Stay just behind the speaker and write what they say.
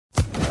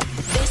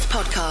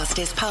podcast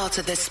is part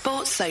of the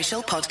Sports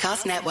Social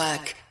Podcast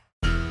Network.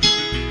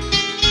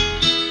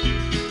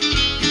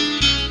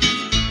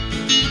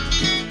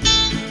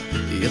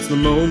 It's the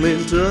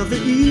moment of the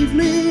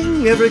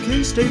evening every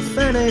K-State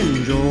fan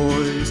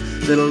enjoys.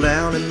 Settle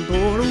down and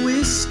pour a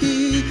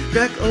whiskey,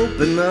 crack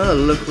open a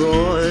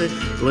LaCroix.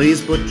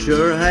 Please put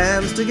your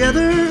hands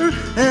together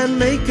and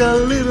make a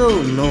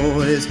little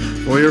noise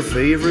for your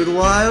favorite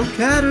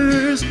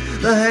Wildcatters,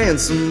 the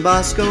handsome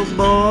Bosco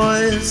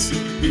boys.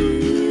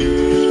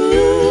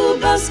 Ooh,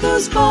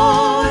 Bosco's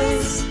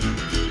boys.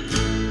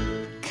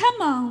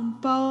 Come on,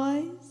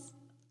 boys.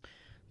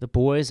 The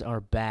boys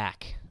are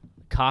back.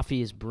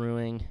 Coffee is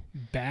brewing.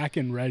 Back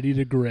and ready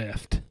to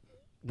grift.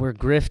 We're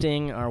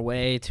grifting our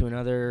way to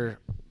another,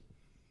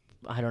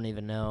 I don't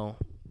even know,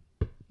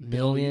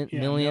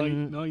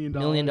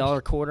 million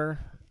dollar quarter.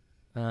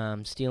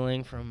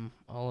 Stealing from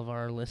all of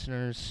our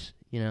listeners.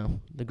 You know,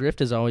 the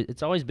grift is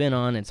always been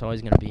on. It's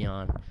always going to be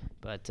on.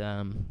 But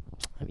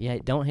yeah,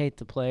 don't hate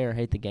the player,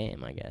 hate the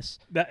game, I guess.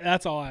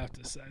 That's all I have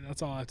to say.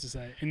 That's all I have to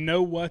say. And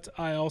know what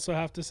I also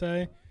have to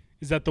say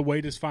is that the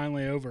wait is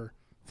finally over.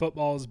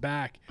 Football is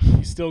back.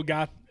 You still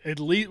got, at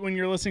least when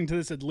you're listening to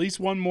this, at least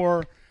one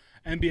more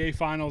NBA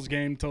Finals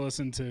game to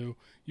listen to.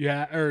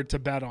 Or to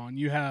bet on.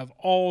 You have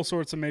all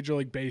sorts of Major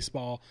League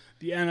Baseball,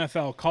 the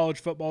NFL,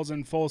 college football's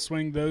in full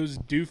swing. Those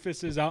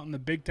doofuses out in the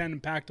Big Ten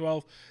and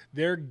Pac-12,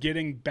 they're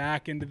getting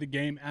back into the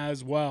game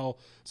as well.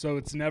 So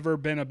it's never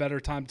been a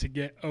better time to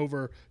get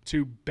over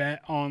to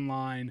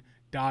betonline.ag.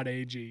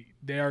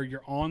 They are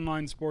your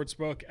online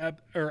sportsbook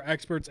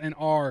experts and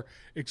our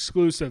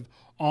exclusive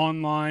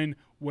online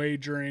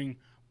wagering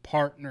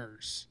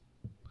partners.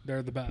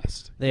 They're the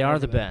best. They are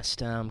the best.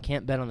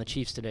 Can't bet on the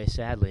Chiefs today,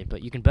 sadly,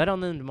 but you can bet on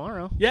them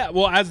tomorrow. Yeah,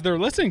 well, as they're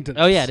listening to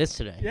this. Oh, yeah, it is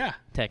today. Yeah.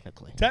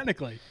 Technically.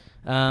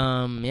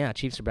 Yeah,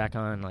 Chiefs are back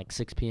on like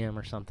 6 p.m.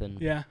 or something.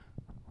 Yeah,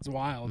 it's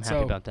wild. I'm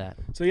happy about that.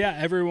 So, yeah,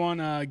 everyone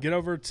get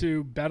over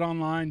to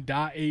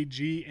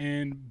betonline.ag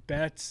and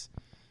bet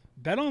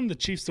on the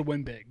Chiefs to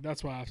win big.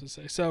 That's what I have to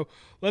say. So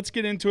let's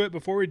get into it.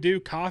 Before we do,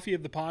 coffee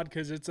of the pod,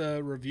 because it's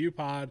a review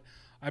pod.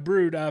 I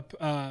brewed up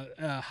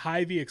a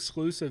Hy-Vee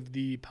exclusive,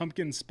 the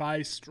pumpkin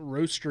spiced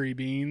roastery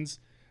beans.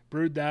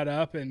 Brewed that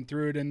up and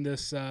threw it in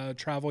this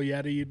Travel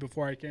Yeti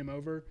before I came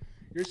over.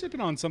 You're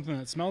sipping on something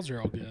that smells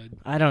real good.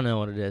 I don't know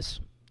what it is.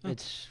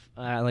 It's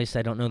at least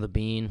I don't know the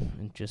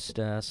bean. Just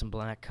some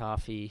black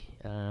coffee.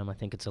 I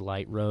think it's a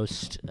light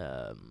roast.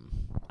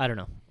 I don't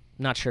know.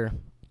 Not sure.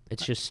 It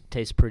just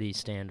tastes pretty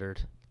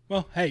standard.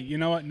 Well, hey, you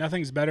know what?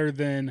 Nothing's better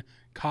than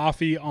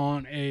coffee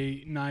on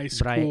a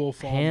nice, cool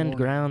fall morning. Hand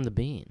ground the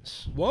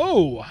beans.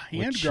 Whoa,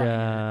 hand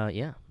grinder.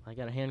 Yeah, I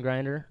got a hand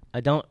grinder.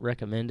 I don't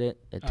recommend it.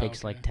 It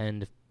takes like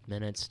 10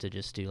 minutes to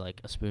just do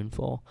like a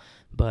spoonful.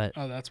 But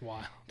that's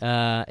wild.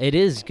 It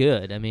is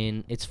good. I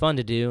mean, it's fun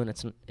to do, and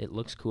it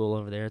looks cool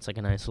over there. It's like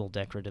a nice little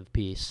decorative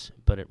piece,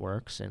 but it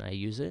works, and I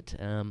use it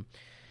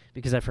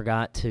because I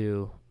forgot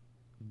to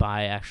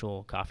buy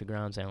actual coffee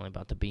grounds. I only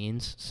bought the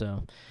beans.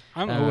 So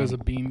I'm always a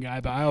bean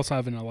guy, but I also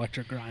have an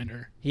electric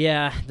grinder.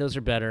 Yeah, those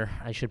are better.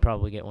 I should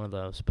probably get one of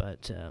those,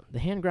 but the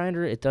hand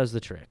grinder, it does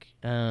the trick.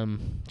 Shall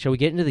we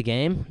get into the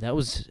game? That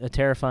was a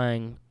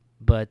terrifying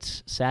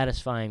but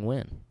satisfying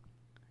win.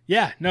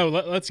 Yeah, no,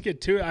 let's get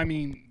to it. I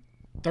mean,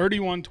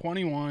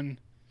 31-21.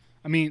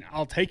 I mean,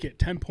 I'll take it.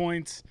 10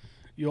 points.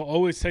 You'll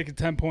always take a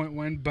 10-point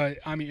win, but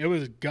I mean, it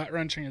was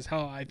gut-wrenching as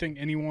hell. I think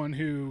anyone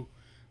who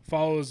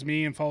follows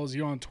me and follows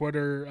you on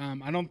Twitter,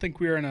 I don't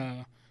think we were in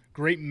a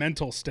great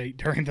mental state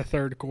during the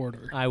third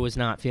quarter. I was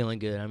not feeling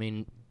good. I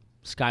mean,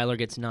 Skylar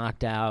gets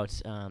knocked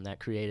out. That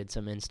created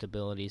some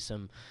instability,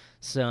 some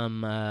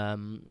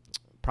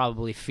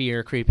probably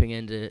fear creeping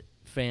into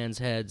fans'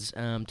 heads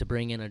to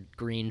bring in a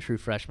green true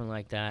freshman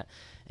like that.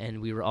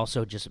 And we were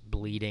also just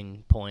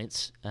bleeding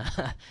points.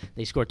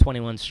 They scored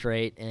 21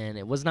 straight, and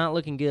it was not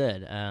looking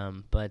good.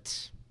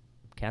 But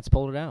Cats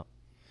pulled it out.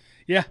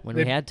 Yeah. When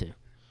we had to.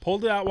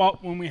 Pulled it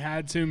out when we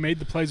had to, made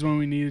the plays when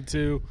we needed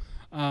to.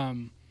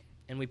 And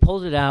we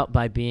pulled it out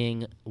by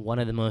being one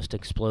of the most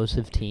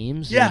explosive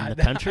teams in the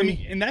country. I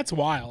mean, and that's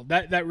wild.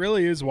 That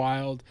really is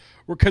wild.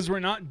 Because we're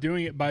not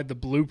doing it by the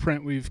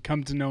blueprint we've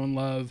come to know and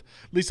love,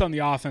 at least on the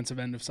offensive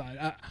end of side.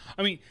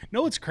 I mean,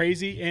 no, it's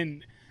crazy.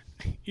 And,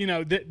 you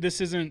know, this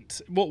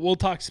isn't – we'll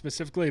talk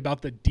specifically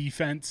about the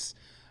defense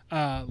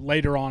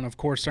later on, of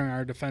course, during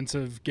our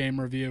defensive game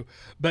review.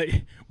 But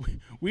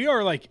we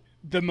are like –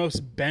 the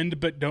most bend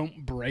but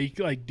don't break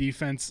like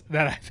defense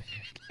that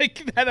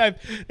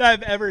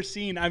I've ever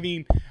seen. I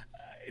mean,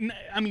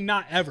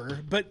 not ever,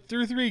 but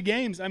through 3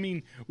 games, I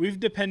mean, we've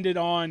depended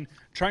on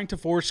trying to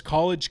force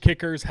college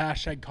kickers,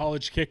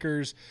 #college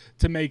kickers,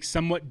 to make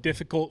somewhat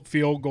difficult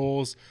field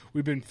goals.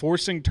 We've been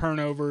forcing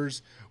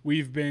turnovers.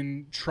 We've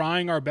been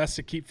trying our best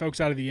to keep folks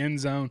out of the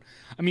end zone.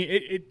 I mean,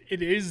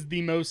 it is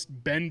the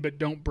most bend but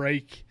don't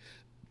break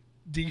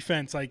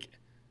defense like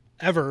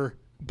ever,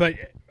 but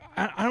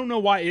I don't know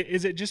why.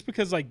 Is it just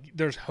because like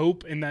there's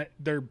hope in that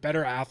they're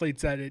better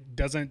athletes that it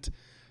doesn't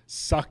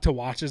suck to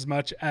watch as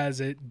much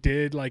as it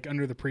did like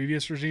under the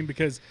previous regime,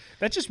 because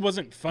that just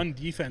wasn't fun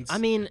defense. I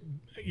mean,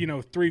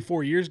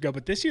 3-4 years ago,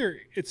 but this year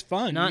it's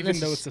fun, even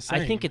though it's the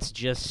same. I think it's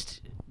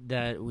just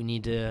that we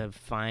need to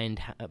find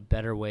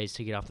better ways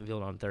to get off the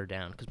field on third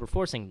down, because we're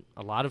forcing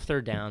a lot of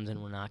third downs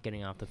and we're not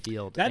getting off the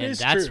field. That's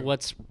true.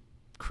 What's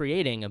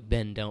creating a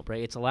bend don't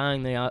break. It's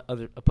allowing the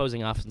other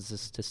opposing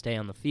offenses to stay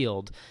on the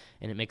field,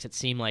 and it makes it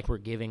seem like we're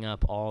giving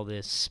up all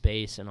this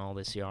space and all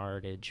this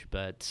yardage.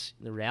 But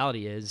the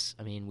reality is,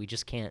 I mean, we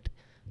just can't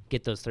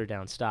get those third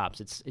down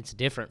stops. It's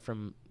different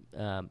from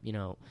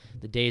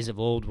the days of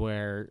old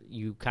where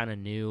you kind of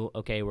knew,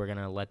 okay, we're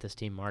gonna let this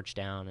team march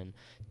down, and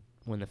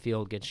when the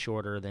field gets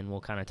shorter, then we'll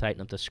kind of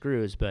tighten up the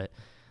screws. But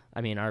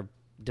I mean, our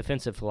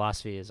defensive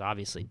philosophy is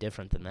obviously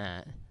different than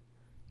that.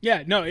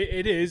 Yeah, no,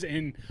 it is,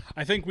 and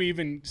I think we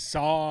even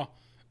saw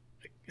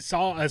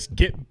us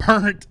get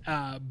burnt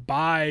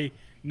by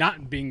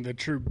not being the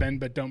true bend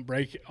but don't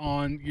break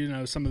on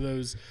some of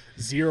those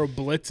zero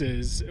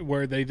blitzes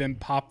where they then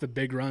pop the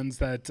big runs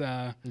that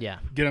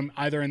get them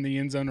either in the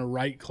end zone or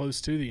right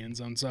close to the end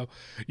zone. So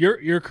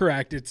you're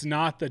correct. It's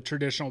not the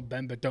traditional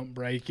bend but don't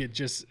break. It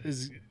just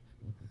is.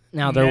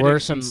 Now there were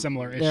some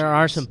similar issues. There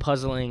are some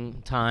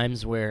puzzling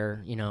times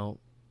where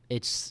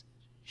it's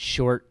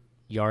short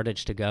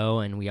yardage to go,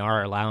 and we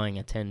are allowing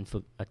a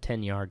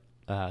 10-yard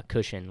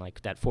cushion,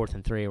 like that 4th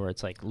and 3, where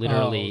it's like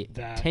literally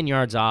 10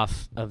 yards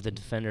off of the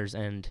defender's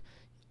end.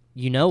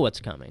 You know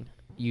what's coming.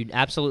 You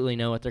absolutely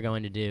know what they're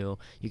going to do.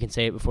 You can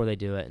say it before they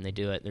do it, and they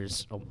do it.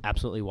 There's an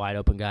absolutely wide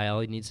open guy.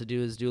 All he needs to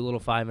do is do a little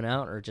 5 and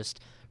out, or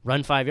just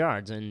run 5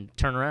 yards and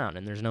turn around,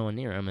 and there's no one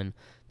near him. And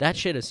that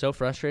shit is so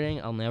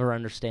frustrating. I'll never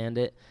understand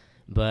it,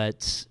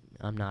 but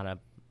I'm not a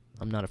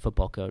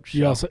football coach.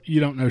 So.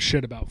 You don't know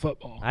shit about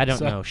football. I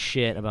don't know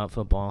shit about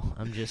football.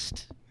 I'm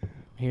just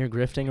here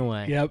grifting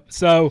away. Yep.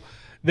 So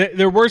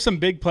there were some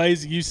big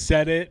plays. You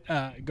said it.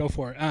 Go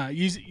for it.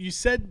 You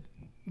said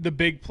the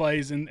big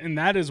plays, and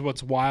that is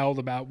what's wild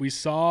about. We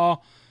saw,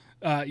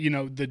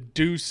 the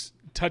Deuce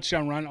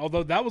touchdown run,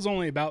 although that was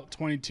only about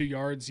 22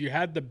 yards. You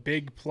had the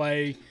big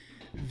play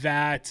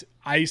that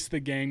iced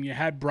the game. You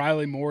had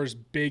Briley Moore's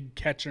big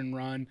catch and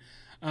run.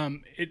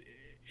 It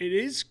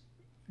is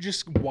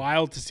just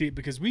wild to see it,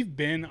 because we've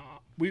been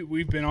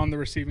on the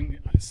receiving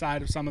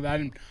side of some of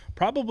that, and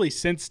probably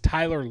since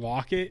Tyler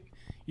Lockett,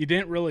 you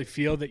didn't really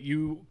feel that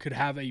you could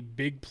have a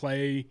big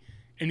play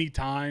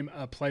anytime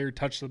a player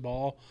touched the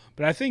ball.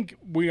 But I think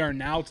we are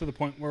now to the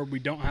point where we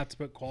don't have to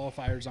put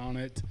qualifiers on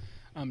it.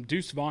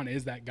 Deuce Vaughn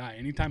is that guy.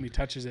 Anytime he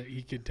touches it,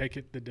 he could take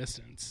it the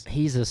distance.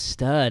 He's a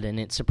stud, and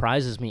it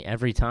surprises me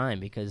every time,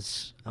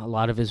 because a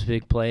lot of his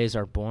big plays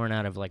are born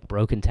out of like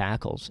broken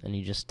tackles, and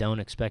you just don't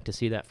expect to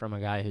see that from a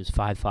guy who's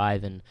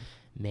 5'5" and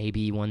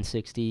maybe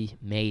 160,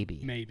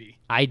 maybe.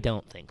 I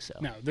don't think so.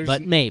 No,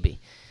 but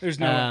maybe. There's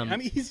no. I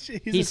mean,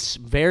 he's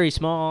very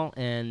small,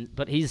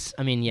 but he's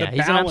an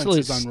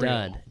absolute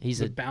stud.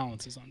 The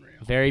balance is unreal.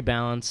 Very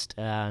balanced.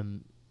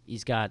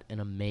 He's got an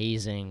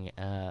amazing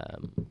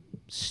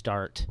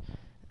start.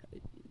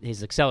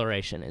 His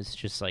acceleration is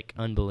just like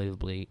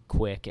unbelievably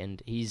quick,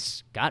 and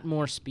he's got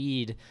more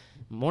speed,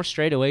 more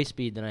straightaway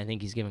speed than I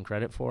think he's given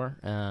credit for.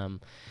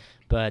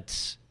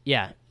 But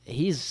yeah,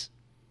 he's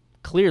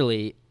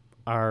clearly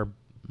our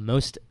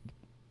most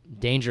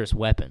dangerous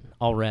weapon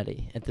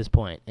already at this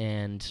point.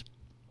 And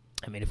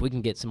I mean, if we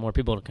can get some more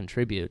people to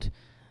contribute,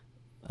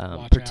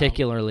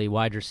 particularly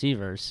wide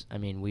receivers, I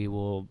mean, we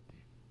will.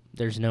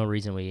 There's no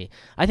reason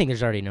I think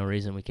there's already no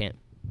reason we can't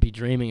be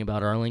dreaming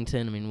about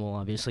Arlington. I mean, we'll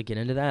obviously get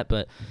into that,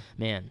 but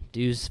man,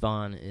 Deuce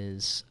Vaughn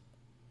is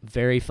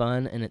very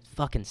fun, and it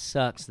fucking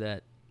sucks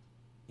that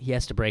he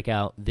has to break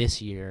out this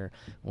year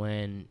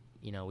when,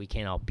 we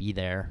can't all be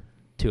there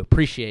to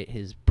appreciate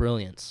his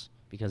brilliance,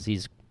 because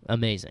he's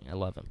amazing. I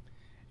love him.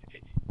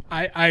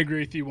 I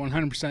agree with you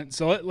 100%.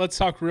 So let's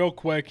talk real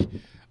quick.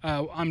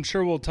 I'm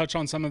sure we'll touch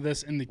on some of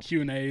this in the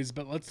Q&As,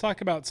 but let's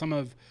talk about some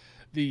of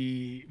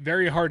the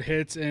very hard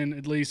hits and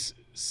at least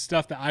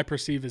stuff that I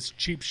perceive as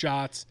cheap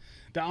shots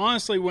that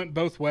honestly went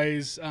both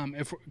ways.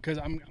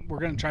 We're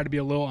going to try to be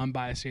a little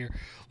unbiased here.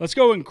 Let's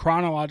go in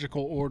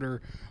chronological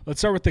order.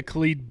 Let's start with the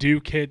Khalid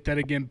Duke hit that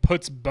again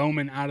puts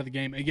Bowman out of the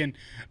game. Again,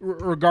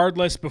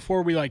 regardless,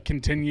 before we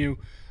continue,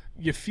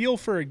 you feel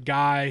for a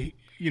guy,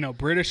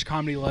 British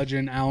comedy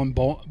legend Alan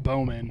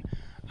Bowman.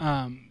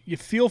 You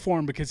feel for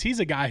him because he's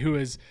a guy who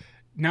has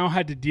now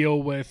had to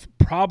deal with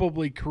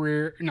probably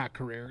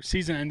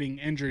season-ending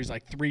injuries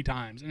like 3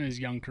 times in his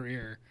young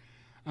career.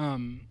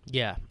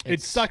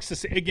 It sucks to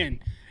see. Again,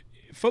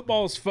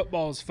 football is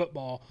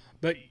football,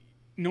 but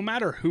no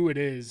matter who it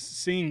is,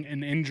 seeing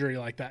an injury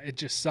like that, it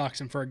just sucks.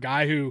 And for a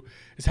guy who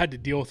has had to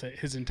deal with it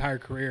his entire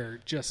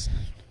career, just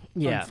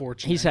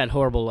unfortunate. He's had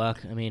horrible luck.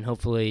 I mean,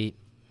 hopefully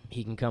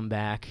he can come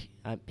back.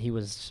 He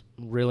was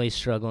really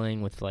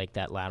struggling with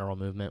that lateral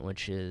movement,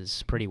 which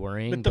is pretty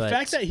worrying. But the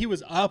fact that he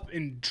was up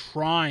and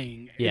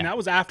trying, and that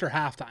was after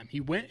halftime. He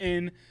went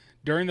in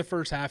during the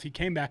first half. He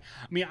came back.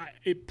 I mean,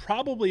 it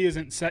probably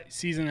isn't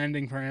season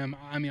ending for him.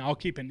 I mean, I'll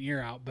keep an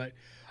ear out, but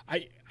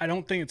I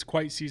don't think it's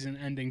quite season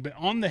ending, but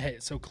on the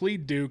hit. So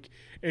Khalid Duke,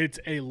 it's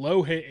a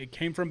low hit. It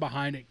came from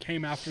behind. It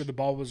came after the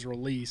ball was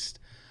released.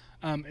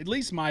 At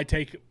least my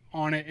take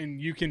on it, and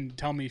you can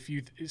tell me if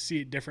you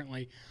see it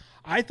differently.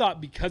 I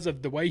thought because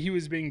of the way he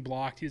was being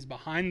blocked, he was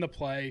behind the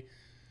play.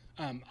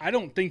 I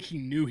don't think he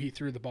knew he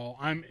threw the ball.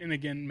 And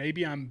again,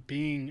 maybe I'm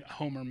being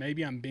Homer,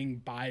 maybe I'm being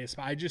biased,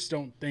 but I just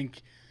don't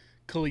think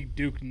Khalid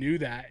Duke knew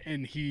that,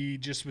 and he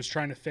just was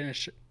trying to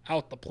finish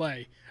out the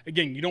play.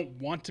 Again, you don't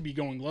want to be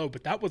going low,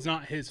 but that was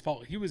not his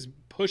fault. He was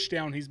pushed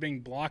down. He's being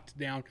blocked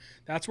down.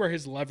 That's where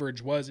his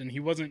leverage was, and he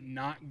wasn't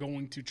not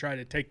going to try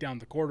to take down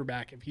the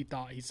quarterback if he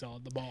thought he saw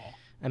the ball.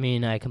 I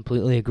mean, I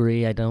completely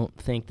agree. I don't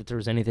think that there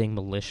was anything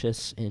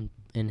malicious in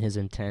his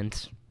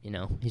intent.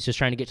 He's just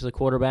trying to get to the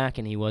quarterback,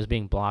 and he was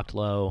being blocked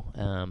low.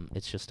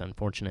 It's just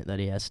unfortunate that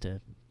he has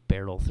to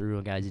barrel through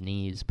a guy's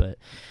knees, but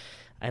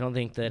I don't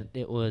think that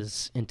it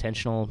was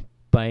intentional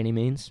by any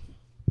means.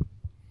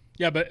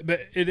 Yeah, but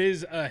it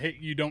is a hit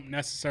you don't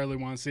necessarily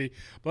want to see.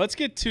 But let's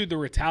get to the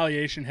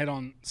retaliation hit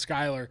on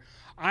Skyler.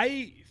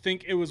 I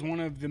think it was one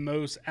of the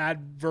most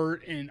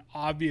advert and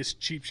obvious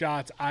cheap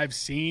shots I've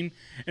seen.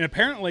 And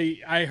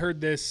apparently I heard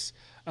this,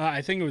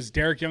 I think it was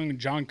Derek Young and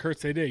John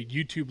Kurtz. They did a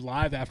YouTube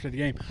live after the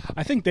game.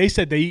 I think they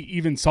said they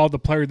even saw the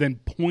player then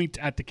point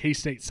at the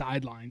K-State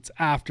sidelines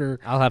after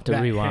I'll have to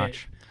that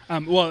rewatch.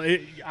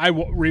 Hit. I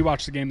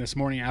rewatched the game this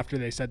morning after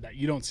they said that.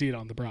 You don't see it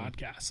on the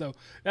broadcast. So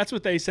that's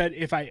what they said,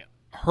 if I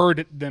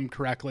heard them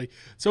correctly.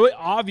 So it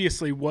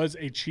obviously was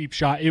a cheap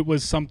shot. It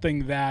was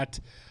something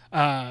that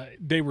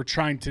they were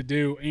trying to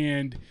do.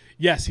 And,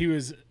 yes, he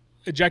was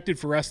ejected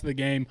for the rest of the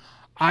game.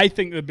 I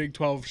think the Big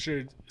 12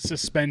 should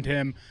suspend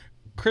him.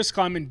 Chris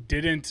Kleiman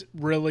didn't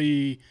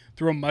really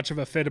throw much of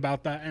a fit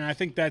about that, and I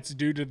think that's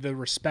due to the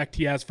respect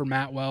he has for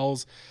Matt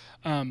Wells.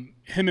 Him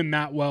and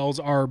Matt Wells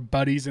are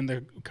buddies in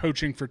the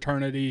coaching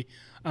fraternity,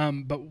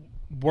 but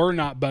we're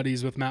not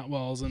buddies with Matt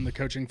Wells in the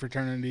coaching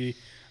fraternity.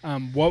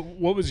 What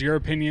was your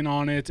opinion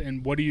on it,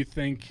 and what do you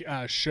think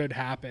should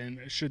happen?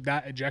 Should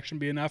that ejection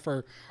be enough,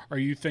 or are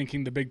you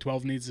thinking the Big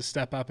 12 needs to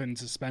step up and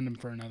suspend him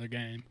for another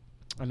game?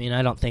 I mean,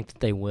 I don't think that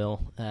they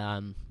will.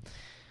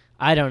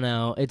 I don't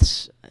know.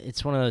 It's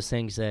one of those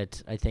things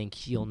that I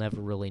think you'll never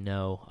really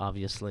know,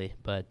 obviously,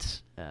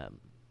 but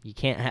you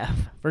can't have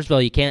 – first of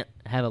all, you can't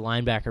have a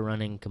linebacker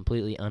running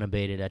completely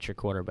unabated at your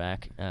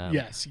quarterback.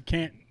 Yes, you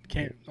can't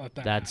let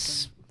that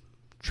that's happen.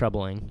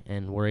 Troubling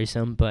and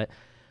worrisome, but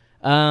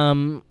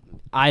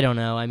I don't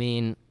know. I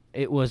mean,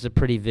 it was a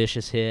pretty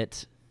vicious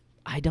hit.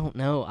 I don't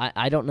know.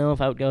 I don't know if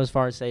I would go as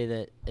far as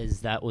say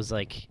that was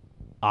like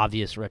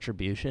obvious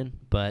retribution,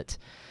 but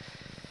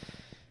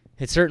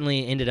it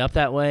certainly ended up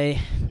that way.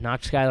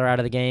 Knocked Skyler out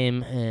of the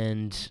game,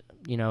 and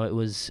it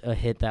was a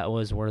hit that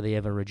was worthy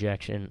of a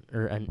rejection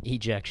or an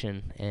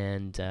ejection,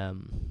 and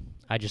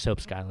I just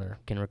hope Skyler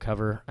can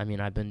recover. I mean,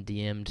 I've been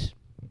DM'd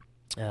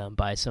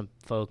by some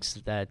folks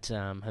that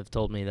have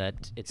told me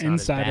that it's not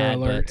Insider as bad.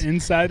 alert. But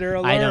Insider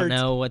alert. I don't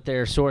know what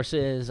their source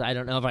is. I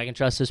don't know if I can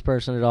trust this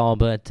person at all,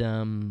 but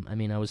I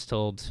mean, I was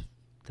told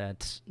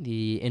that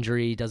the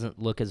injury doesn't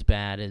look as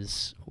bad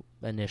as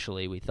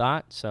initially we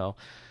thought, so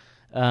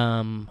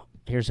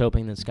here's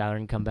hoping that Skyler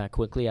can come back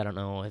quickly. I don't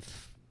know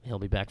if he'll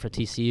be back for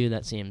TCU.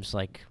 That seems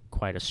like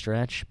quite a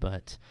stretch,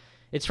 but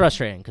it's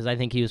frustrating because I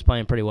think he was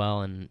playing pretty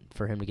well, and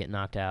for him to get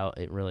knocked out,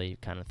 it really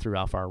kind of threw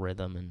off our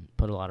rhythm and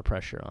put a lot of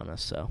pressure on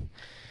us. So,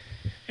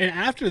 and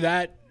after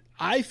that,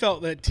 I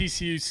felt that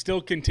TCU still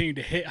continued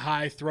to hit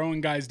high,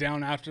 throwing guys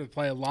down after the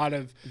play. A lot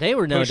of they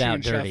were no doubt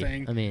and dirty.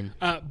 shoving. I mean,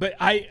 but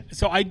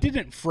I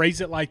didn't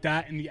phrase it like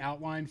that in the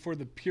outline for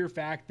the pure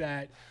fact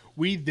that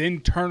we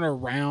then turn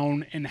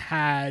around and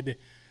had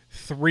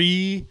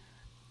 3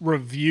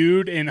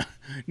 reviewed, and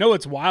know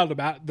what's wild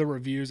about the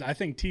reviews. I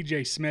think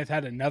TJ Smith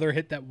had another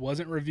hit that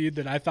wasn't reviewed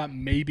that I thought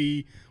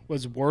maybe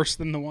was worse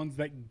than the ones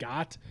that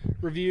got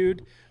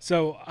reviewed.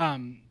 So,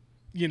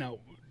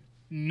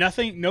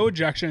 nothing, no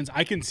ejections.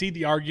 I can see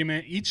the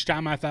argument. Each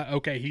time I thought,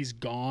 okay, he's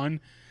gone,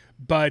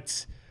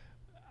 but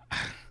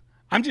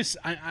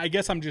I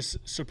guess I'm just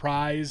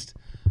surprised.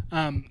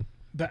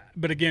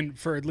 But again,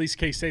 for at least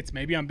K-State's,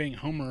 maybe I'm being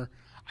Homer.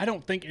 I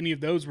don't think any of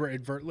those were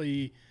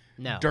advertly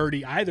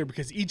dirty either,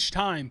 because each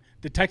time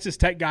the Texas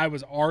Tech guy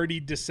was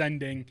already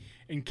descending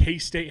and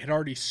K-State had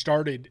already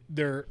started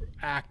their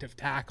act of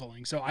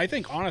tackling. So I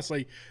think,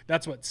 honestly,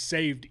 that's what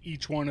saved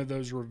each one of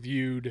those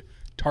reviewed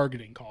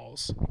targeting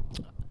calls.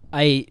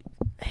 I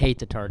hate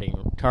the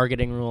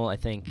targeting rule. I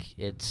think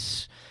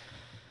it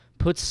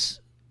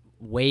puts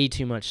way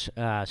too much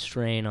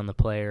strain on the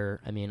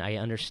player. I mean, I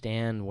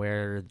understand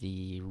where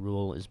the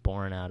rule is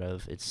born out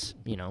of. It's,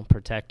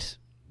 protect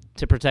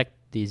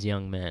these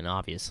young men,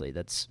 obviously.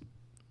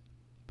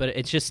 But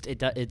it's just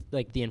it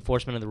like the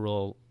enforcement of the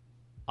rule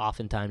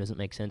oftentimes doesn't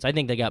make sense. I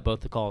think they got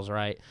both the calls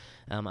right.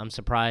 I'm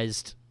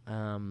surprised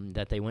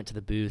that they went to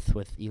the booth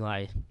with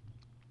Eli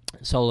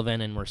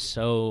Sullivan and were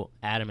so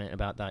adamant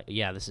about that.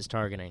 Yeah, this is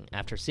targeting.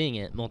 After seeing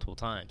it multiple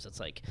times, it's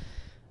like,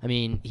 I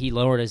mean, he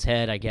lowered his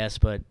head, I guess,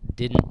 but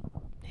didn't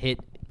hit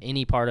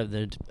any part of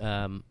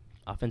the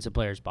offensive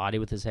player's body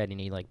with his head, and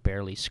he like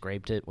barely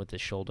scraped it with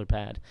his shoulder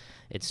pad.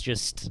 It's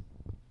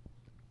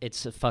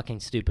a fucking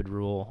stupid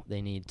rule.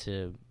 They need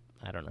to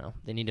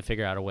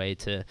figure out a way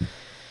to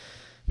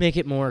make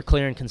it more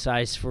clear and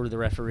concise for the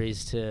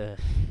referees to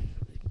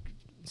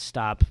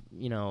stop,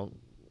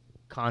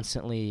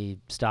 constantly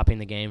stopping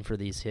the game for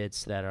these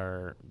hits that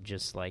are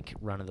just like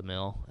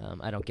run-of-the-mill.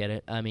 I don't get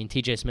it. I mean,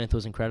 TJ Smith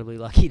was incredibly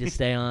lucky to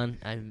stay on.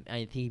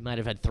 He might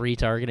have had 3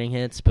 targeting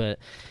hits, but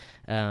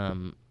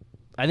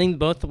I think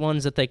both the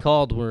ones that they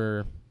called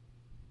were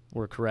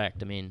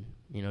correct. I mean,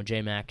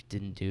 J-Mac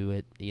didn't do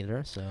it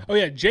either. So. Oh,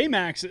 yeah,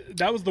 J-Max,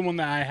 that was the one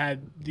that I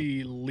had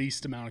the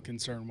least amount of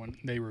concern when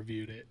they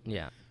reviewed it.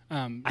 Yeah.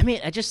 I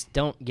mean, I just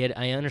don't get it.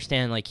 I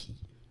understand, like,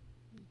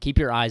 keep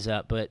your eyes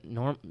up, but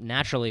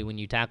naturally when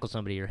you tackle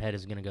somebody, your head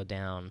is going to go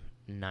down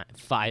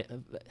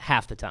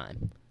half the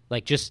time.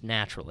 Like, just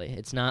naturally.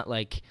 It's not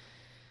like,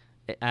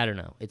 I don't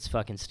know. It's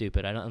fucking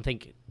stupid. I don't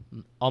think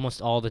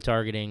almost all the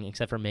targeting,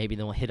 except for maybe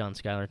the one hit on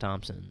Skylar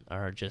Thompson,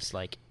 are just,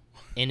 like,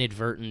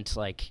 inadvertent,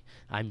 like,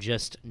 I'm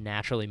just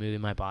naturally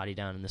moving my body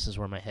down, and this is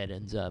where my head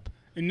ends up.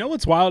 And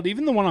what's wild?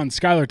 Even the one on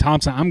Skylar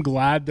Thompson, I'm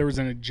glad there was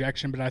an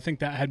ejection, but I think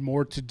that had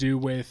more to do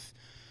with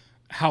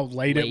how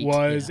late it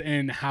was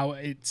and how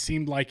it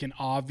seemed like an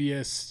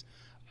obvious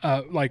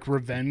like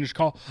revenge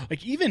call.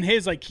 Like even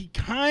his, like he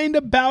kind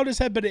of bowed his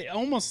head, but it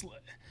almost,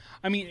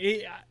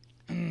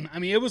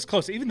 it was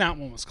close. Even that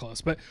one was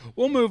close, but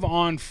we'll move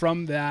on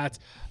from that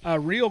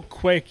real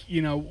quick.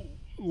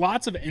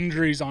 Lots of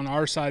injuries on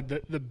our side.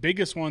 The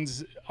biggest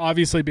ones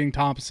obviously being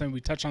Thompson. We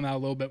touched on that a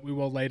little bit. We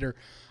will later.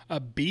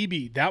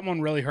 BB, that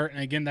one really hurt.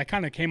 And again, that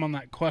kind of came on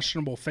that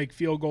questionable fake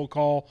field goal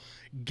call.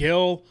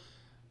 Gill,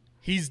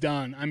 he's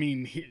done. I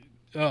mean,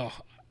 I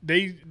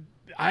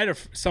had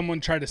someone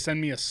try to send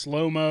me a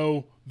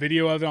slow-mo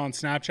video of it on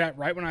Snapchat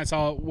right when I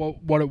saw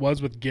what it was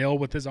with Gill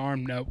with his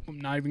arm. No, I'm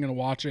not even going to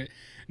watch it.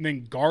 And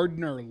then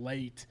Gardner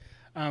late.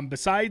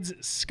 Besides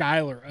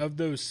Skylar, of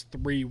those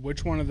 3,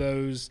 which one of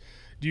those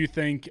do you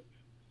think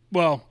 –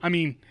 well, I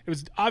mean, it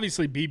was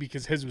obviously B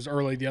because his was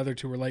early. The other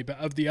 2 were late. But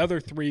of the other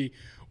 3,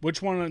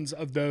 which ones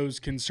of those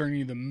concern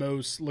you the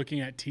most looking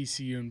at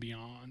TCU and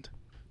beyond?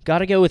 Got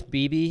to go with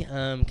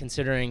BB,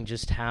 considering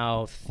just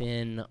how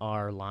thin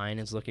our line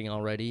is looking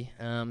already.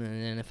 And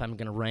then if I'm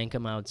going to rank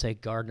them, I would say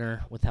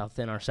Gardner with how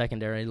thin our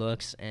secondary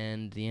looks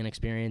and the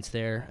inexperience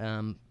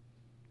there.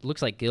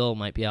 Looks like Gill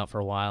might be out for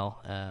a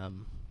while.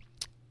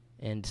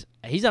 And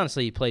he's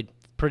honestly played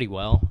pretty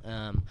well.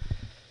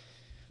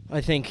 I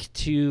think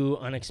 2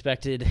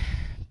 unexpected,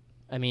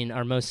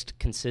 our most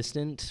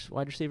consistent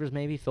wide receivers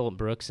maybe, Phillip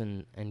Brooks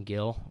and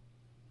Gill.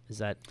 Is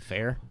that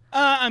fair?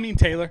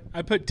 Taylor.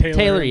 I put Taylor.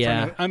 Taylor,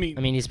 yeah.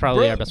 He's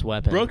probably our best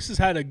weapon. Brooks has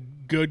had a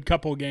good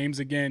couple of games.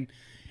 Again,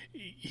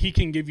 he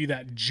can give you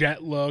that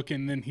jet look,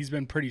 and then he's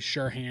been pretty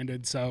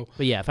sure-handed. So,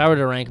 but yeah, if I were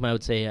to rank him, I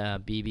would say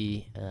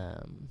BB,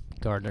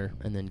 Gardner,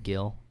 and then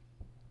Gill.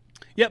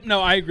 Yep,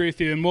 no, I agree with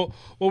you, and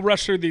we'll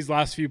rush through these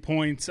last few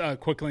points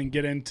quickly and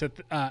get into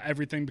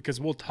everything because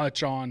we'll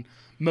touch on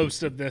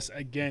most of this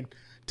again.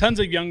 Tons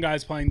of young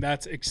guys playing.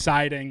 That's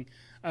exciting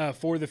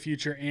for the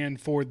future and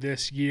for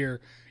this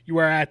year. You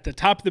are at the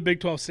top of the Big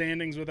 12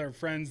 standings with our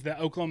friends, the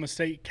Oklahoma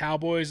State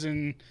Cowboys,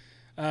 and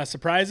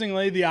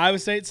surprisingly, the Iowa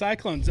State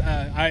Cyclones.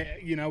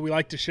 We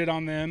like to shit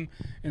on them,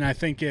 and I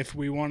think if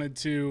we wanted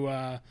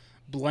to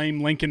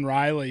blame Lincoln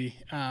Riley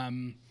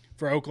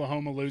for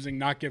Oklahoma losing,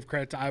 not give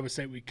credit to Iowa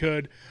State, we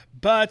could.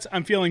 But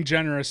I'm feeling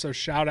generous, so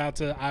shout out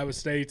to Iowa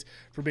State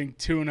for being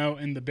 2-0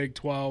 in the Big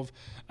 12.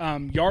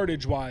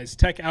 Yardage-wise,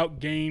 Tech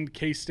outgained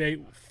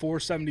K-State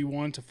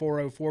 471 to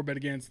 404, but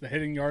against the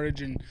hitting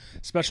yardage and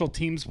special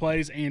teams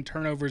plays and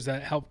turnovers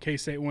that help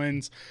K-State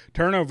wins.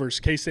 Turnovers,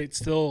 K-State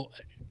still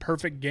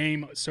perfect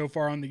game so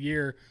far on the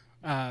year.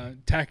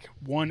 Tech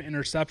 1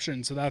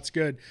 interception, so that's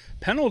good.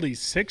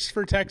 Penalties, 6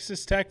 for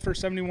Texas Tech for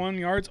 71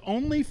 yards,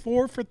 only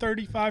 4 for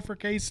 35 for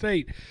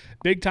K-State.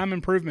 Big time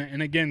improvement,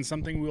 and again,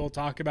 something we will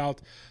talk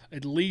about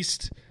at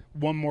least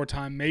one more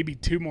time, maybe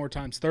 2 more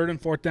times. 3rd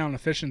and 4th down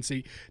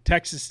efficiency.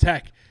 Texas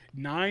Tech,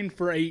 9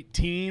 for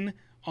 18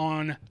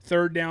 on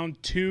 3rd down,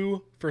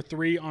 2 for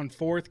 3 on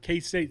 4th.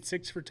 K-State,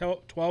 6 for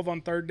 12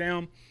 on 3rd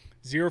down,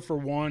 0 for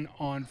 1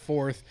 on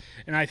 4th.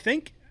 And I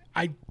think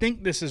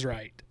this is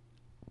right.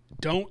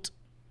 Don't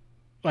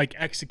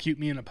execute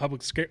me in a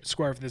public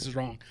square if this is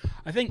wrong.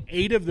 I think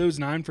 8 of those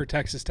 9 for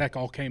Texas Tech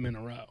all came in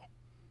a row.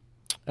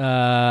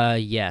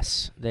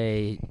 Yes,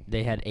 they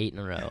had 8 in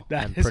a row.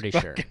 I'm pretty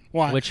sure,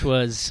 which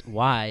was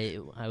why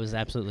I was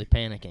absolutely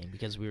panicking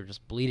because we were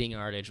just bleeding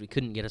yardage. We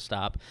couldn't get a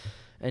stop,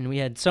 and we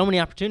had so many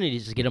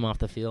opportunities to get them off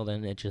the field,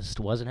 and it just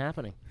wasn't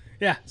happening.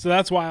 Yeah, so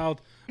that's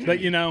wild, but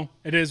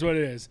it is what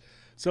it is.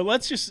 So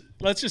let's just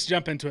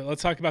jump into it.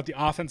 Let's talk about the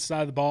offense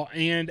side of the ball.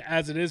 And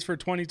as it is for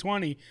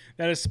 2020,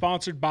 that is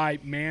sponsored by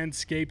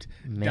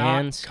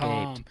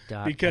Manscaped.com.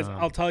 Because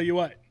I'll tell you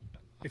what,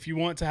 if you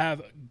want to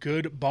have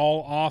good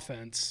ball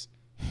offense,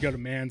 go to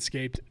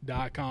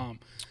Manscaped.com.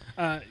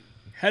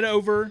 Head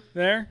over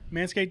there,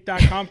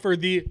 Manscaped.com, for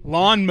the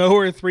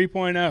Lawnmower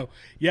 3.0.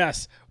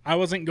 Yes, I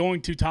wasn't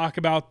going to talk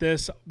about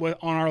this on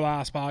our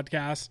last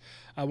podcast.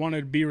 I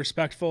wanted to be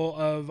respectful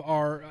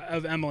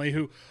of Emily,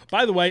 who,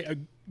 by the way,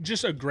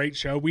 just a great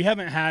show. We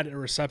haven't had a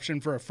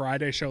reception for a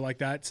Friday show like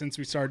that since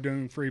we started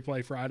doing Free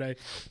Play Friday.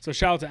 So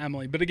shout out to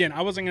Emily. But again,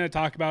 I wasn't going to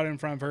talk about it in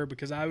front of her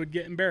because I would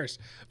get embarrassed.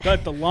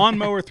 But the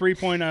Lawnmower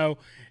 3.0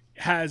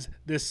 has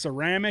this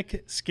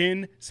ceramic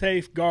skin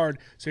safe guard,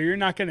 so you're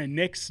not going to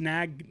nick,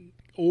 snag,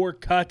 or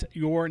cut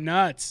your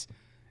nuts.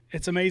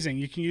 It's amazing.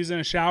 You can use it in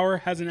a shower,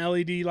 has an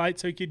LED light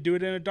so you could do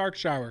it in a dark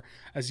shower.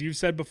 As you've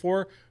said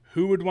before,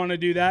 who would want to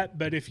do that?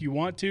 But if you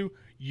want to,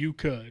 you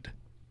could.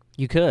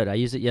 You could. I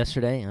used it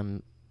yesterday.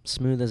 I'm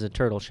smooth as a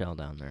turtle shell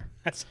down there.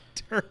 That's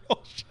a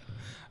turtle shell.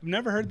 I've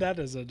never heard that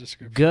as a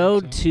description. Go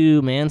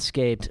to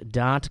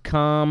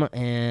manscaped.com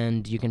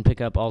and you can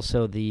pick up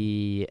also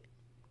the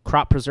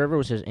Crop Preserver,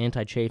 which is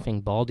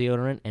anti-chafing ball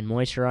deodorant and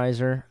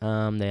moisturizer.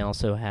 They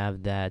also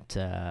have that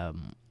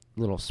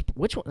little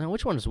which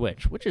one is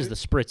which? Which is the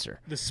spritzer?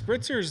 The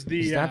spritzer's the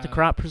is that the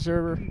Crop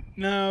Preserver?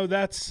 No,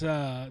 that's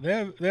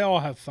they all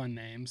have fun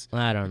names.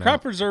 I don't know.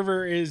 Crop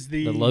Preserver is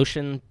the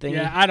lotion thing.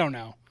 Yeah, I don't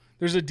know.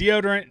 There's a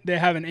deodorant. They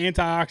have an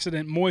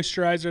antioxidant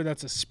moisturizer.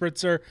 That's a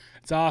spritzer.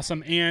 It's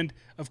awesome. And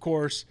of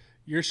course,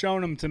 you're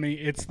showing them to me.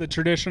 It's the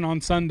tradition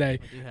on Sunday.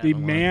 The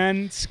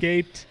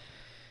Manscaped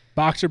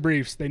boxer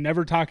briefs. They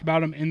never talk about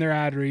them in their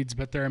ad reads,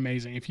 but they're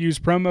amazing. If you use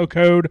promo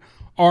code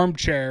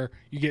Armchair,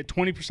 you get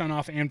 20%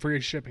 off and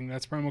free shipping.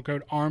 That's promo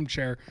code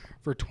Armchair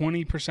for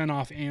 20%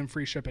 off and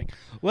free shipping.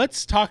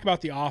 Let's talk about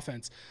the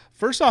offense.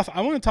 First off,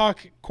 I want to talk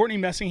Courtney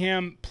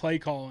Messingham play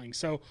calling.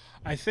 So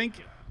I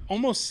think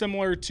almost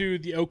similar to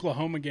the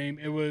Oklahoma game,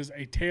 it was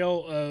a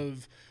tale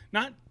of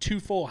not two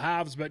full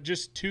halves, but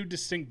just two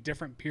distinct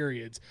different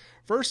periods.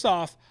 First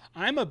off,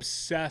 I'm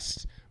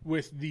obsessed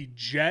with the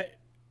jet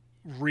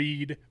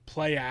read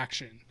play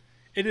action.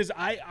 It is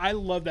I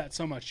love that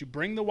so much. You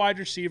bring the wide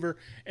receiver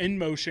in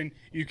motion,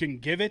 you can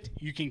give it,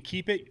 you can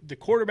keep it, the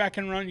quarterback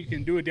can run, you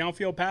can do a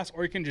downfield pass,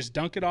 or you can just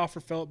dunk it off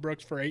for Phillip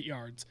Brooks for 8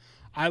 yards.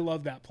 I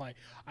love that play.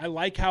 I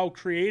like how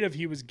creative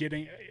he was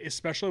getting,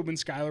 especially when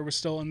Skylar was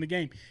still in the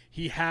game.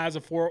 He has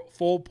a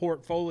full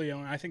portfolio,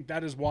 and I think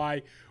that is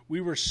why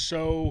we were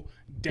so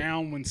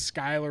down when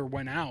Skylar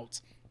went out.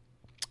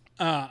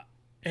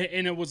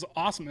 And it was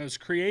awesome. It was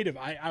creative.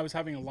 I was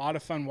having a lot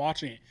of fun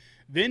watching it.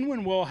 Then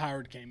when Will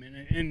Howard came in,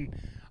 and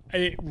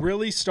it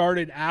really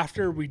started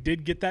after we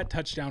did get that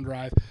touchdown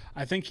drive,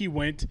 I think he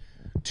went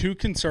too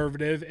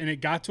conservative, and it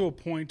got to a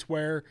point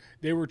where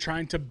they were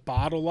trying to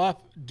bottle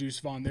up Deuce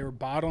Vaughn. They were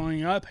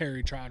bottling up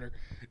Harry Trotter.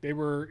 They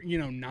were,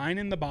 9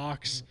 in the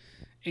box,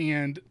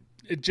 and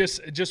it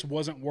just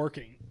wasn't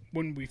working.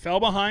 When we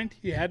fell behind,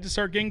 he had to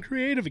start getting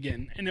creative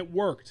again, and it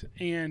worked.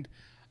 And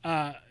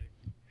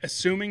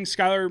assuming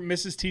Skylar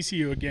misses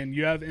TCU again,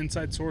 you have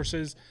inside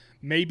sources.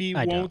 Maybe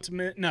won't.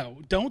 No,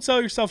 don't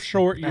sell yourself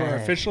short. You are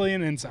officially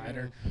an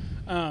insider.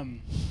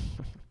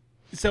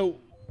 So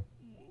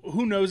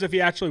who knows if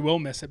he actually will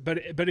miss it? But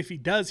if he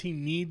does, he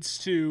needs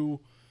to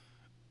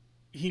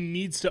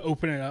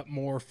open it up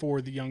more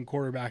for the young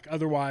quarterback.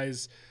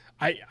 Otherwise,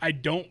 I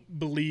don't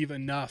believe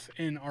enough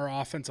in our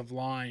offensive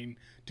line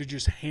to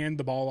just hand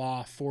the ball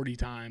off 40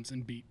 times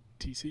and beat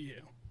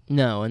TCU.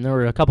 No, and there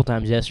were a couple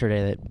times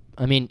yesterday that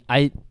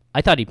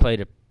I thought he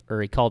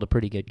he called a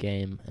pretty good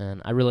game,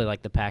 and I really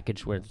like the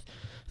package with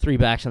 3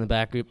 backs in the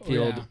backfield.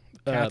 Yeah.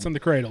 Cats in the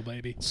cradle,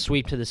 baby.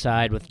 Sweep to the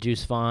side with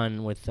Deuce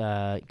Vaughn with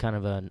kind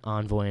of an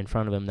envoy in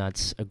front of him.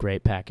 That's a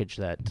great package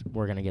that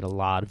we're going to get a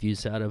lot of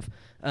use out of.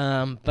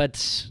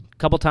 But a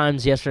couple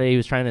times yesterday he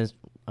was trying to,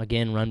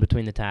 again, run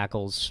between the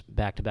tackles,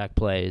 back-to-back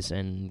plays,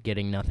 and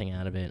getting nothing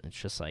out of it. It's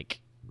just like,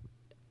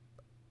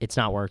 it's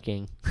not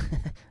working,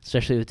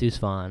 especially with Deuce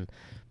Vaughn.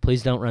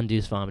 Please don't run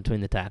Deuce Vaughn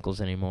between the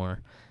tackles anymore.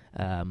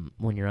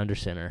 When you're under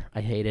center.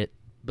 I hate it.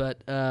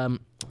 But,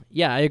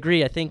 yeah, I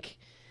agree. I think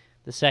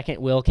the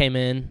second Will came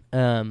in,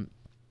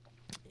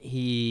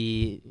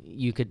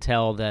 you could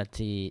tell that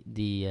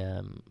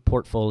the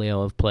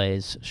portfolio of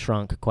plays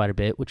shrunk quite a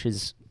bit, which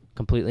is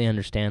completely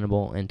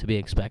understandable and to be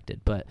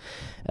expected. But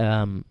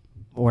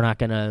we're not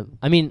going to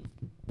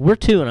 – we're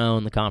 2-0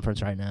 in the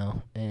conference right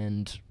now,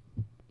 and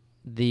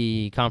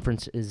the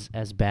conference is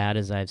as bad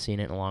as I've seen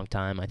it in a long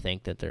time. I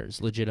think that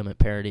there's legitimate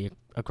parity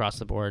across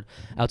the board.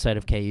 Outside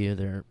of KU,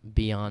 they're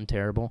beyond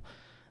terrible.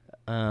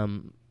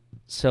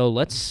 So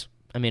let's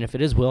 – if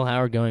it is Will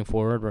Howard going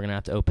forward, we're going to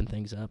have to open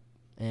things up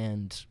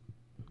and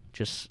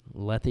just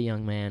let the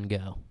young man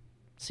go,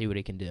 see what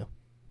he can do.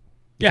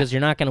 Because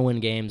you're not going to win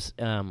games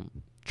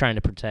trying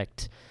to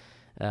protect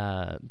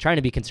trying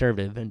to be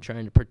conservative and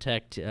trying to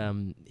protect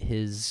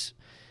his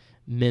 –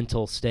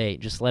 mental state.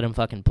 Just let him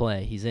fucking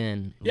play. He's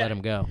in. Yeah. Let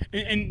him go.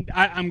 And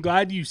I'm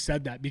glad you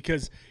said that,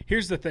 because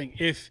here's the thing: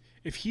 if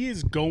he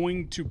is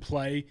going to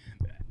play,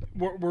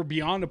 we're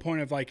beyond a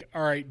point of like,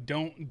 all right,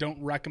 don't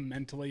wreck him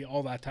mentally,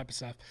 all that type of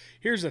stuff.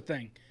 Here's the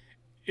thing: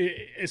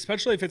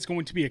 especially if it's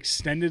going to be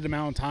extended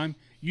amount of time,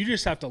 you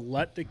just have to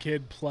let the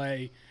kid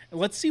play.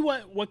 Let's see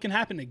what can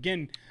happen.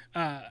 Again,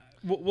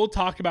 we'll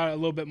talk about it a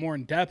little bit more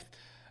in depth.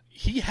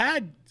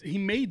 he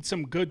made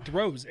some good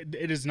throws.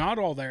 It is not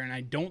all there, and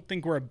I don't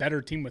think we're a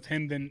better team with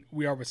him than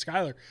we are with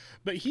Skylar.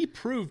 But he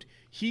proved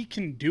he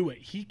can do it.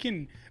 He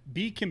can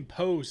be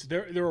composed.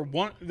 There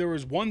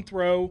was one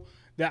throw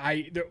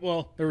that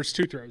there was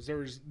two throws.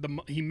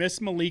 He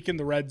missed Malik in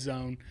the red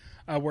zone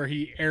where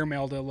he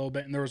airmailed it a little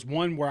bit, and there was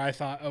one where I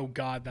thought, oh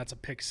God, that's a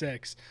pick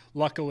six.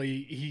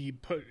 Luckily,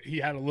 he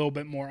had a little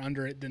bit more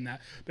under it than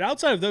that. But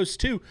outside of those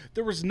two,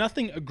 there was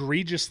nothing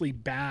egregiously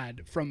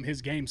bad from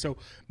his game. So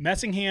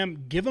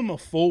Messingham, give him a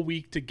full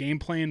week to game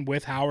plan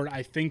with Howard.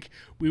 I think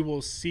we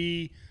will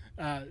see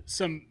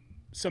some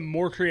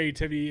more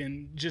creativity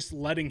and just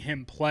letting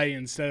him play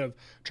instead of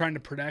trying to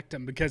protect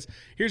him. Because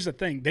here's the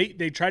thing,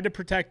 they tried to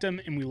protect him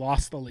and we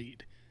lost the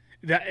lead.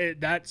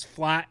 That's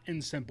flat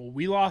and simple.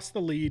 We lost the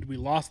lead, we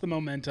lost the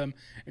momentum,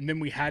 and then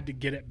we had to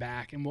get it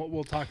back. And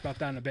we'll talk about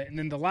that in a bit. And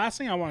then the last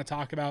thing I want to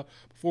talk about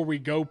before we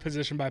go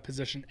position by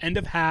position, end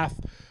of half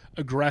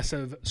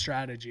aggressive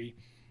strategy.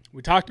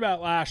 We talked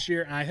about last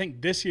year, and I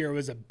think this year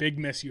was a big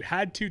miss. You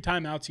had 2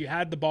 timeouts. You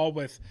had the ball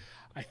with,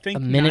 I think,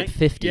 a minute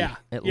 50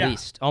 at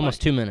least,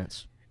 almost 2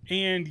 minutes.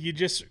 And you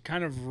just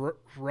kind of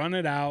run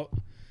it out.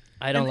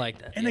 I don't like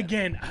that. And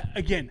again,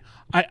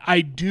 I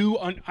do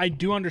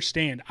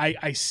understand.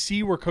 I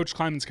see where Coach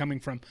Kleiman's coming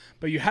from.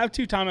 But you have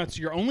 2 timeouts.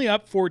 You're only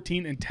up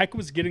 14, and Tech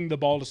was getting the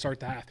ball to start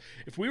the half.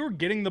 If we were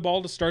getting the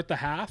ball to start the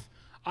half,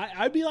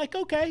 I'd be like,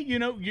 okay,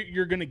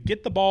 you're going to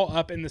get the ball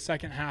up in the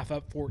second half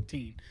up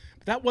 14.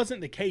 But that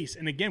wasn't the case.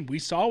 And again, we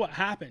saw what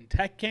happened.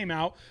 Tech came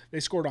out. They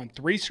scored on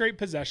 3 straight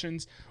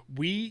possessions.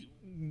 We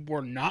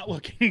were not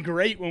looking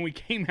great when we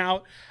came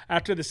out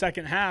after the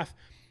second half.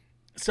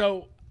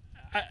 So,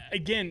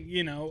 again,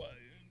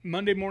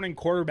 Monday morning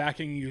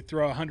quarterbacking, you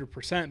throw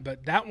 100%,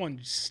 but that one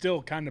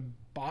still kind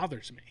of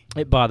bothers me.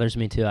 It bothers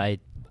me too.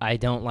 I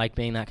don't like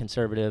being that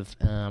conservative.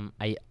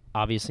 I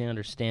obviously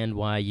understand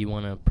why you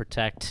want to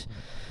protect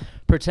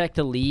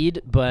the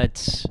lead,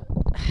 but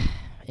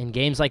in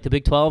games like the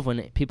Big 12,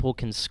 when people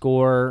can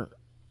score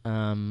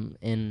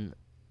in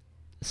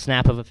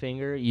snap of a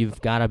finger,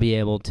 you've got to be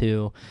able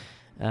to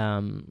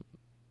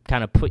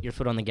kind of put your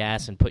foot on the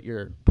gas and put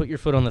your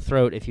foot on the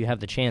throat if you have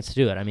the chance to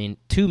do it. I mean,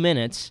 2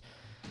 minutes,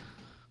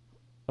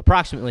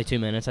 approximately 2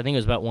 minutes, I think it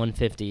was about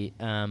 150,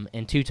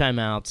 and 2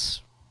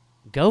 timeouts,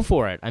 go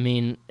for it. I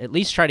mean, at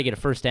least try to get a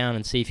first down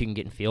and see if you can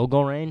get in field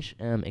goal range.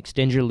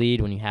 Extend your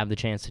lead when you have the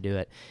chance to do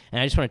it.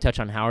 And I just want to touch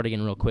on Howard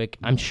again real quick.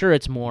 I'm sure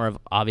it's more of,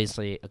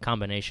 obviously, a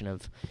combination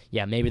of,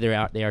 maybe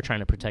they are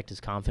trying to protect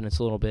his confidence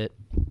a little bit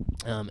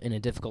in a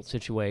difficult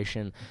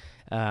situation,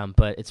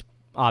 but it's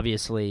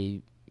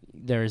obviously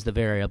there is the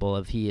variable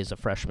of he is a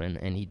freshman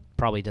and he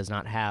probably does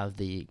not have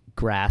the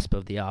grasp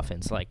of the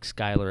offense like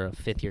Skylar, a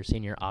fifth-year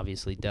senior,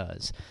 obviously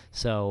does.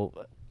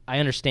 So I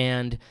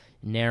understand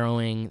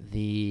narrowing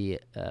the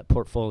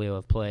portfolio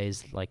of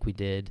plays like we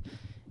did,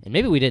 and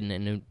maybe we didn't,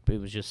 and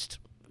it was just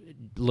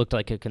looked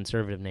like a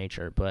conservative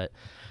nature. But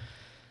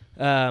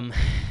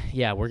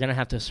we're gonna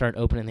have to start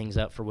opening things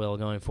up for Will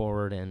going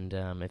forward, and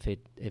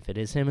if it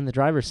is him in the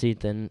driver's seat,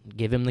 then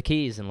give him the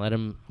keys and let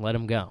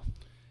him go.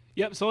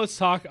 Yep, so let's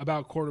talk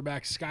about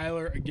quarterback.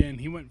 Skylar, again,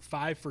 he went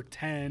 5 for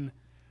 10,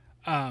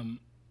 and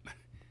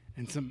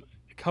a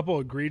couple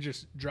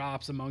egregious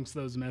drops amongst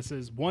those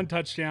misses. 1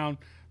 touchdown,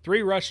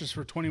 3 rushes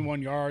for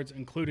 21 yards,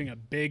 including a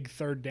big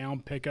third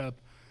down pickup.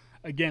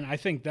 Again, I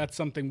think that's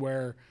something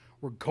where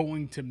we're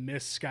going to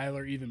miss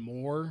Skylar even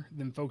more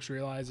than folks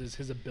realize is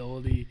his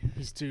ability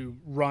to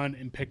run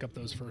and pick up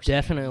those first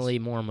definitely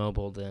downs. More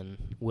mobile than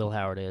Will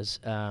Howard is.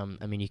 I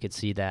mean, you could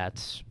see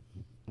that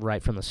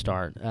right from the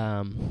start.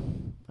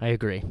 I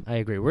agree.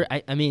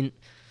 I mean,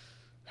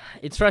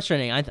 it's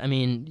frustrating. I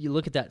mean, you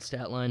look at that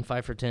stat line,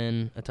 5 for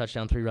 10, a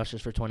touchdown, 3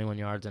 rushes for 21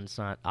 yards, and it's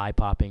not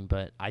eye-popping,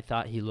 but I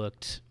thought he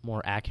looked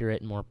more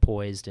accurate and more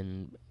poised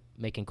and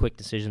making quick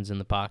decisions in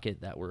the pocket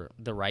that were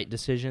the right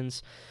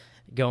decisions.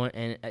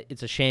 And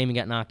it's a shame he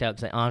got knocked out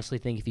because I honestly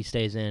think if he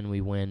stays in,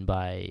 we win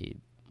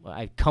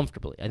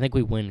comfortably. I think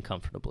we win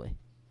comfortably.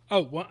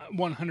 Oh,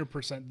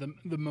 100%.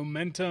 The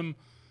momentum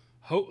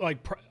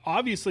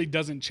obviously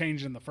doesn't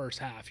change in the first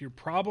half. You're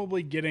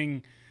probably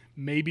getting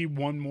maybe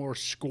one more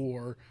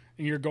score,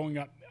 and you're going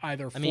up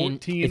either 14 or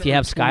 21. If you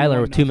have Skylar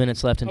with 2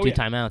 minutes left and 2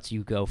 timeouts,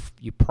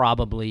 you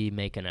probably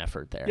make an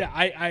effort there. Yeah,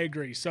 I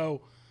agree.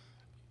 So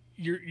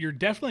you're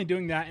definitely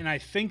doing that, and I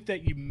think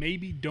that you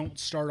maybe don't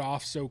start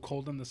off so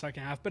cold in the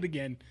second half. But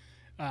again,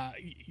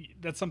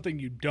 that's something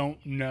you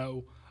don't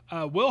know.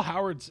 Will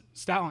Howard's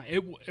stat line,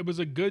 it was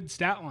a good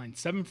stat line.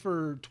 7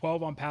 for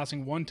 12 on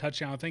passing, 1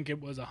 touchdown. I think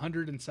it was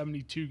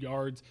 172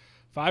 yards,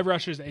 5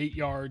 rushes, 8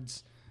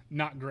 yards.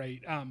 Not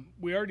great.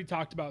 We already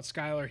talked about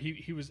Skylar.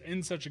 He was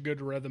in such a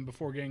good rhythm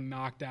before getting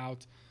knocked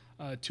out.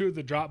 2 of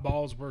the drop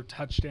balls were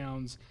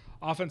touchdowns.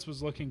 Offense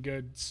was looking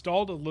good.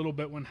 Stalled a little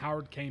bit when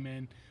Howard came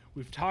in.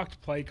 We've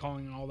talked play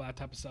calling and all that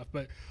type of stuff,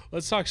 but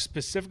let's talk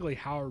specifically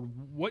Howard.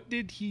 What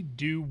did he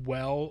do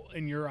well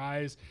in your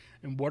eyes,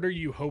 and what are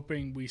you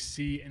hoping we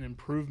see an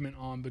improvement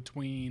on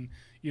between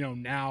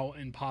now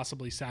and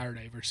possibly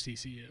Saturday versus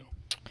TCU?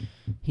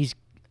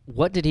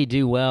 What did he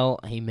do well?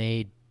 He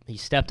he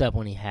stepped up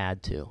when he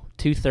had to.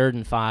 2 3rd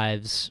and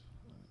 5s,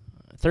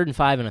 3rd and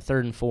 5 and a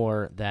 3rd and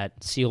 4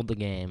 that sealed the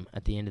game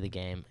at the end of the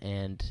game,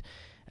 and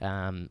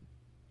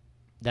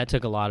that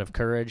took a lot of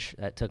courage.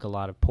 That took a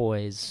lot of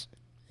poise,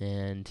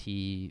 and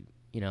he,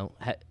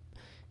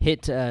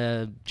 hit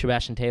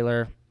Sebastian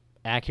Taylor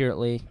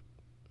accurately.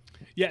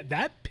 Yeah,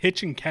 that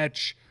pitch and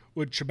catch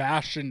with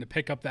Sebastian to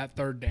pick up that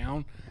 3rd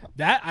down,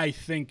 that I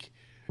think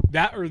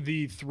that or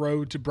the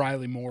throw to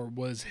Briley Moore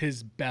was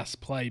his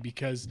best play,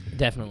 because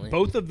definitely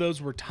both of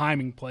those were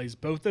timing plays.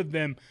 Both of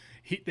them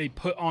they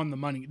put on the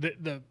money.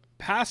 The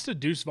pass to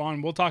Deuce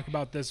Vaughn, we'll talk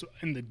about this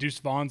in the Deuce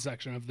Vaughn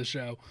section of the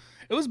show.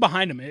 It was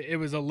behind him. It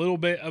was a little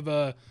bit of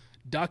a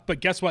duck, but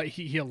guess what?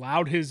 He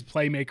allowed his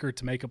playmaker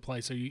to make a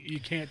play, so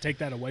you can't take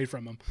that away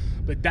from him.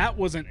 But that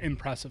wasn't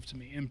impressive to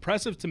me.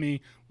 Impressive to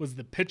me was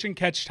the pitch and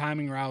catch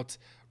timing routes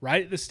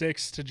right at the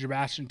sticks to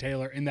Sebastian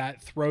Taylor and that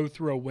throw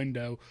through a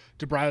window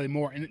to Briley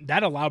Moore. And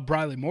that allowed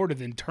Briley Moore to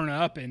then turn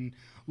up and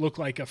look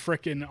like a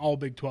frickin' all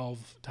Big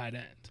 12 tight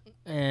end.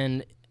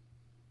 And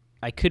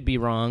I could be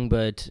wrong,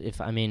 but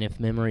if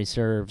memory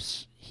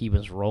serves, he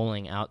was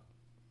rolling out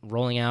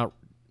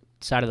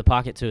side of the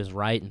pocket to his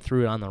right and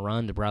threw it on the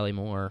run to Briley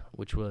Moore,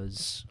 which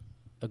was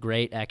a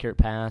great, accurate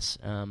pass.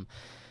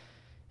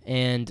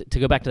 And to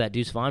go back to that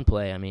Deuce Vaughn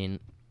play,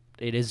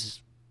 it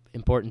is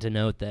important to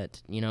note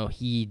that,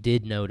 he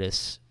did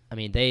notice.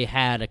 They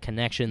had a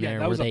connection there.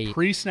 That was a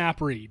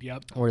pre-snap read,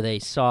 yep. Where they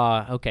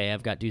saw, okay,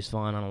 I've got Deuce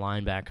Vaughn on a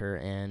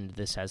linebacker, and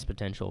this has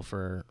potential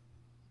for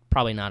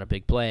probably not a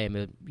big play,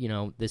 but,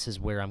 this is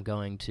where I'm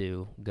going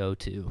to go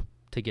to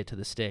get to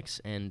the sticks,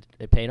 and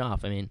it paid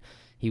off.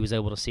 He was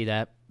able to see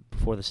that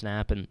before the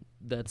snap, and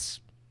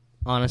that's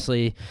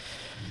honestly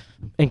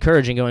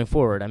encouraging going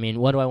forward.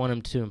 What do I want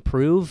him to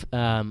improve?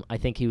 I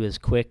think he was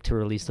quick to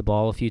release the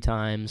ball a few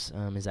times.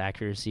 His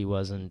accuracy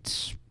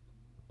wasn't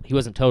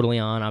totally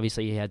on.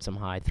 Obviously, he had some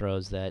high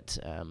throws that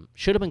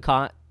should have been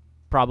caught,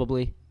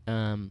 probably.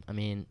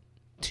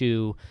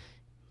 Two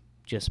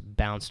just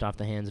bounced off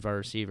the hands of our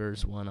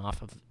receivers, one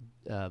off of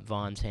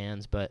Vaughn's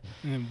hands, but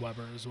and then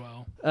Weber as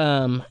well.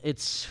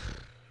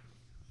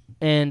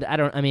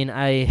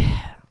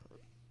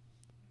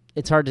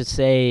 It's hard to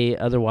say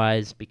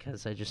otherwise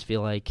because I just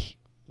feel like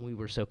we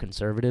were so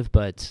conservative,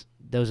 but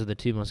those are the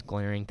two most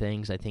glaring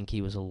things. I think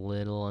he was a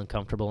little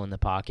uncomfortable in the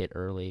pocket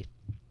early,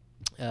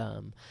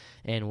 and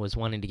was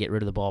wanting to get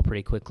rid of the ball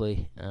pretty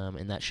quickly,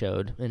 and that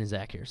showed in his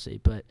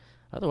accuracy. But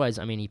otherwise,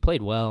 he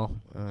played well.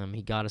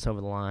 He got us over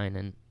the line,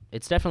 and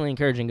it's definitely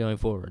encouraging going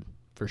forward,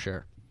 for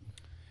sure.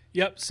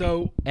 Yep,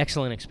 so...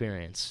 excellent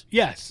experience.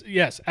 Yes,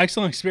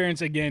 excellent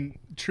experience. Again,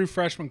 true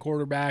freshman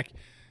quarterback.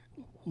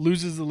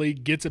 Loses the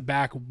league, gets it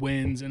back,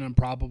 wins an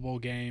improbable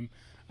game.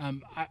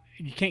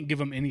 You can't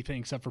give him anything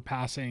except for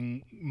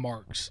passing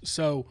marks.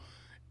 So,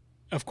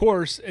 of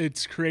course,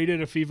 it's created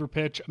a fever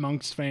pitch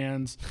amongst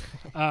fans.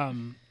 No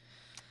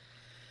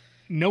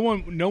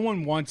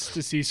one wants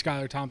to see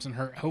Skylar Thompson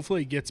hurt.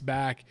 Hopefully he gets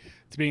back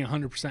to being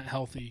 100%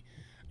 healthy.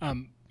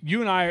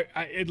 You and I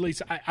at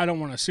least, I don't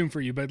want to assume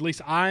for you, but at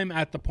least I'm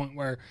at the point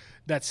where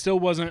that still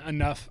wasn't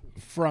enough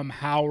from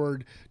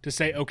Howard to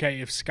say, okay,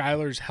 if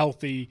Skylar's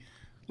healthy,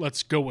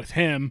 let's go with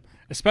him,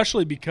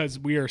 especially because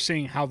we are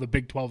seeing how the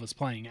Big 12 is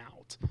playing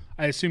out.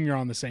 I assume you're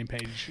on the same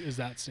page as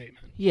that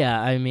statement.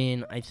 Yeah,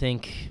 I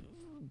think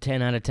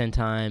 10 out of 10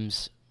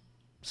 times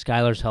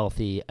Skylar's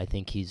healthy. I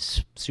think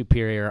he's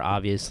superior,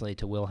 obviously,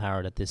 to Will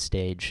Howard at this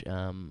stage.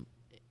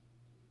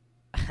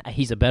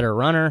 He's a better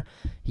runner.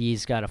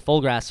 He's got a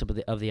full grasp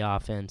of the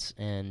offense,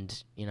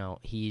 and,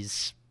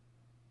 he's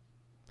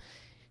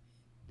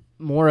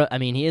more,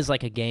 he is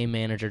like a game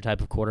manager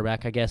type of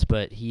quarterback, I guess,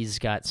 but he's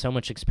got so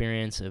much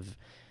experience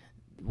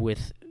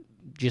with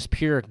just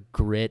pure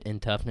grit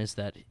and toughness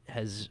that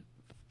has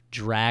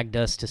dragged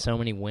us to so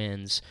many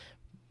wins,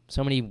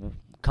 so many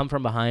come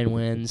from behind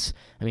wins.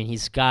 I think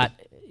he's probably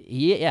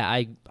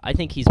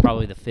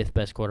the 5th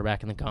best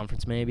quarterback in the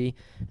conference, maybe,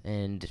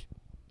 and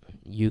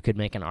you could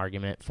make an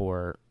argument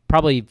for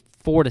probably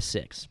 4 to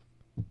 6,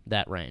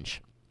 that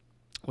range,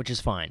 which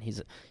is fine.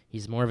 He's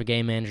more of a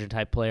game manager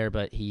type player,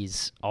 but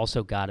he's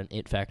also got an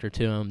it factor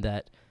to him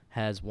that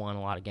has won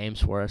a lot of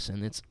games for us,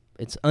 and it's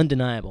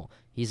undeniable.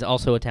 He's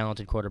also a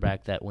talented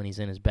quarterback that when he's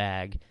in his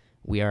bag,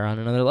 we are on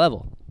another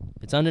level.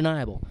 It's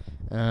undeniable.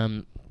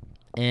 And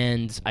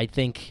I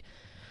think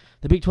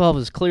the Big 12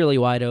 is clearly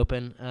wide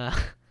open.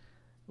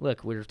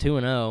 Look, we're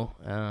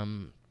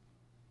 2-0,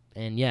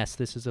 and yes,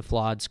 this is a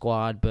flawed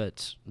squad,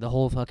 but the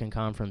whole fucking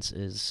conference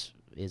is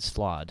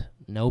flawed.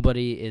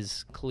 Nobody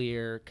is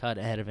clear cut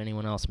ahead of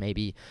anyone else.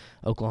 Maybe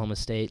Oklahoma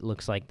State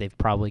looks like they've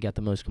probably got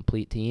the most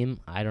complete team.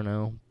 I don't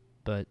know,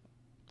 but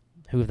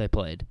who have they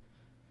played?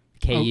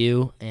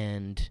 KU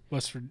and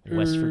West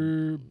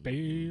Virginia.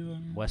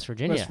 West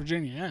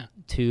Virginia, yeah.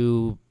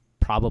 2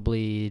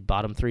 probably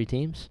bottom 3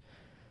 teams.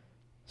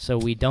 So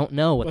we don't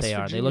know what they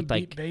are. They looked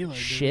like Baylor,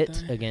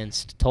 shit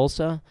against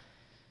Tulsa.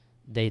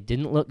 They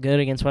didn't look good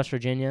against West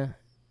Virginia.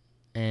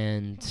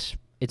 And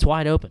it's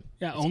wide open.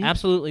 Yeah, it's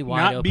absolutely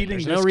wide open. Not beating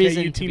there's this no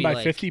reason KU to team be by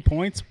like, 50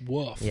 points.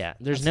 Woof. Yeah,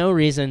 there's no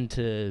reason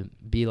to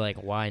be like,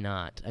 why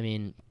not? I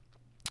mean,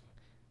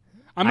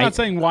 I'm not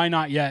saying why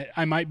not yet.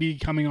 I might be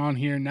coming on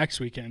here next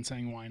weekend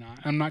saying why not.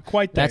 I'm not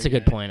quite there. That's a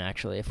good point,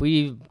 actually. If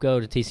we go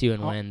to TCU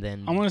and win,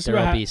 then there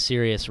will be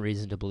serious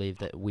reason to believe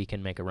that we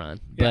can make a run.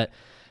 Yeah.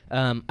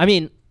 But, I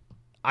mean,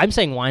 I'm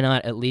saying why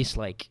not at least,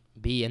 like,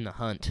 be in the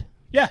hunt.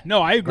 Yeah,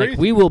 no, I agree. Like,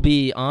 we will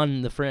be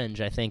on the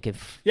fringe, I think,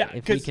 if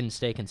we can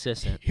stay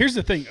consistent. Here's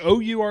the thing.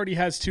 OU already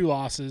has 2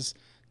 losses.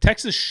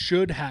 Texas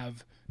should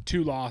have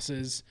 2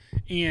 losses,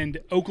 and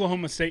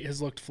Oklahoma State has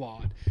looked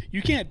flawed.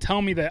 You can't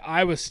tell me that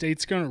Iowa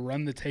State's going to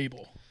run the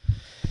table.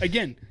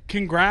 Again,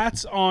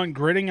 congrats on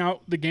gritting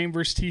out the game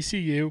versus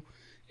TCU,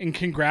 and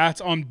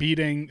congrats on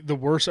beating the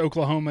worst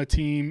Oklahoma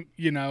team,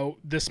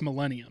 this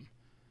millennium.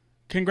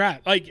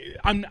 Congrats. Like,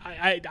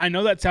 I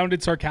know that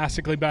sounded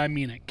sarcastically, but I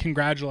mean it.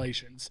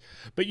 Congratulations.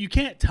 But you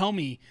can't tell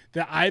me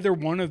that either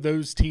one of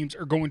those teams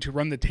are going to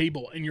run the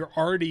table, and you're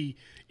already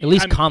 – At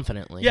least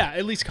confidently. Yeah,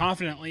 at least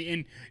confidently.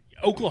 And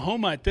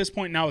Oklahoma, at this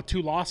point now with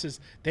 2 losses,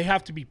 they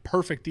have to be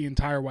perfect the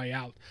entire way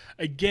out.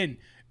 Again,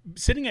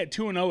 sitting at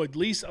 2-0 at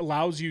least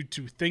allows you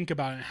to think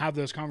about it and have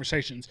those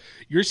conversations.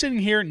 You're sitting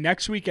here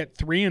next week at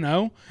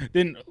 3-0,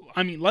 then,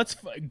 I mean,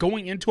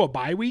 going into a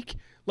bye week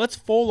 – let's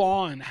full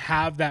on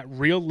have that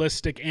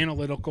realistic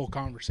analytical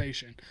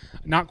conversation.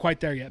 Not quite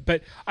there yet,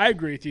 but I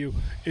agree with you.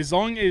 As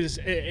long as,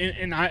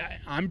 and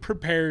I'm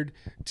prepared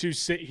to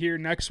sit here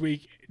next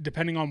week,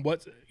 depending on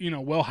what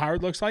Will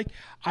Howard looks like.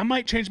 I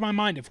might change my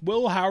mind if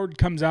Will Howard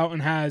comes out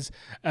and has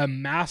a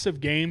massive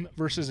game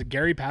versus a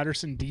Gary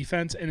Patterson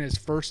defense in his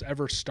first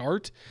ever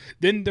start.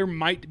 Then there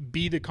might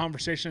be the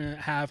conversation to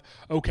have.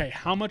 Okay,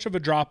 how much of a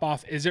drop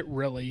off is it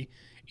really?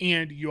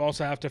 And you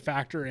also have to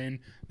factor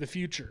in the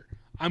future.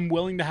 I'm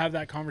willing to have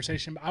that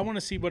conversation, but I want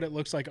to see what it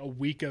looks like a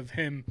week of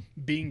him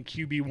being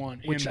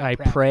QB1. Which I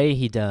pray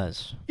he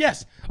does.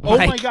 Yes. Oh,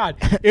 my God.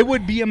 It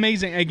would be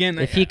amazing. Again,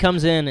 if he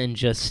comes in and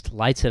just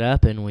lights it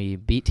up and we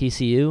beat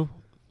TCU,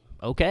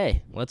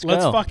 okay, let's go.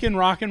 Let's fucking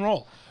rock and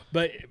roll.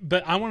 But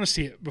I want to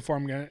see it before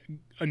I'm going to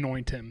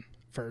anoint him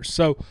first.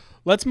 So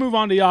let's move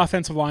on to the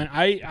offensive line.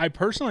 I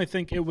personally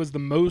think it was the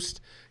most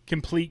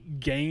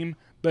complete game,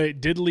 but it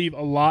did leave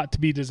a lot to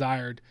be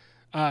desired.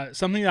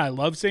 Something that I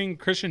love seeing,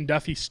 Christian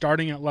Duffy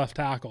starting at left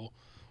tackle.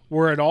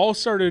 Where it all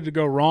started to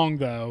go wrong,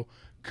 though,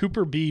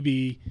 Cooper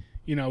Beebe,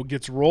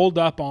 gets rolled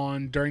up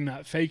on during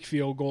that fake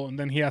field goal, and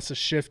then he has to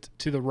shift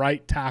to the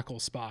right tackle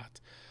spot.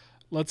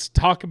 Let's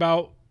talk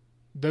about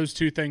those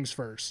 2 things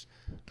first.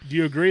 Do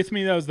you agree with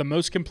me that was the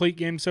most complete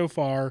game so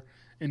far?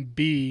 And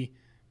B,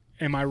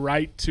 am I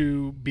right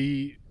to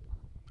be,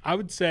 I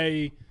would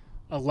say,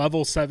 a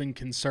level 7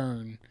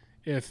 concern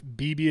if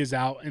Beebe is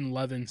out and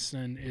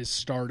Levinson is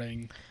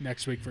starting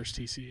next week versus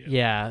TCU?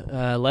 Yeah,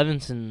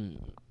 Levinson,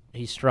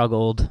 he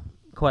struggled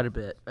quite a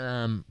bit.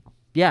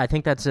 I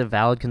think that's a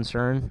valid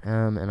concern,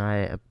 and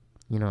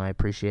I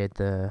appreciate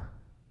the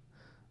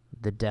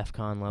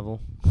DEFCON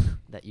level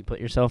that you put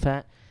yourself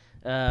at.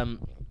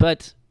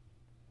 But,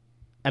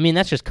 I mean,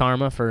 that's just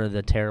karma for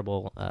the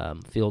terrible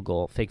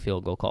fake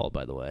field goal call,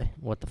 by the way.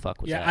 What the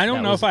fuck was that? Yeah, I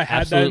don't know if I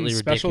had that in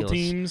special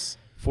teams.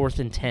 4th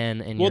and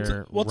 10, and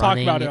we'll talk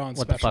about it on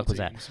what the fuck was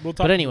that?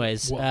 But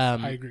anyways,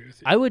 I agree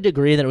with you. I would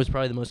agree that it was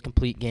probably the most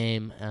complete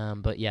game.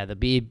 But yeah, the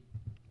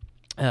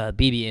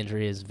BB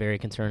injury is very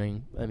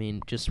concerning. I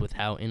mean, just with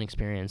how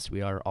inexperienced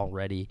we are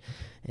already,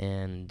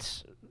 and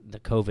the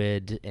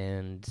COVID,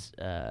 and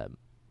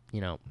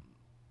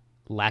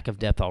lack of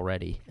depth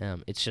already.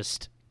 It's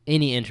just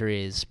any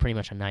injury is pretty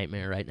much a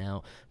nightmare right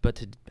now. But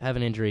to have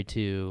an injury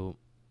to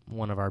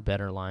one of our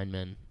better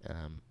linemen,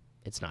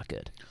 it's not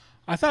good.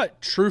 I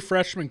thought true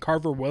freshman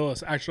Carver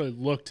Willis actually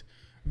looked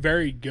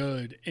very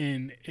good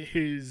in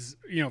his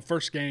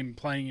first game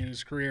playing in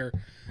his career.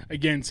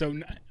 Again, so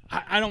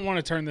I don't want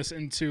to turn this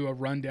into a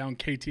rundown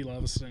KT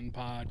Leviston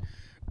pod,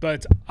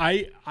 but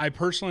I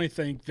personally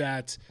think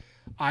that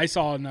I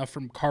saw enough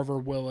from Carver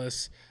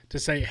Willis to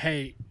say,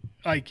 hey,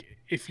 like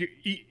if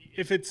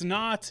it's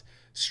not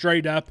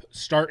straight up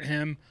start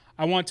him,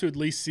 I want to at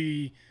least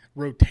see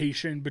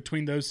rotation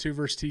between those 2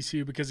 versus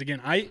TCU, because again,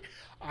 I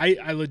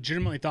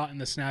legitimately thought in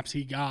the snaps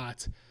he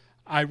got,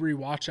 I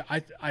rewatched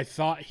it, I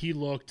thought he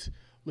looked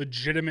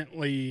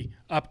legitimately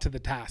up to the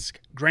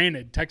task.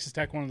 Granted, Texas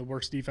Tech, one of the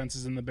worst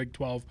defenses in the Big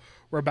 12,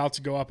 we're about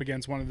to go up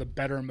against one of the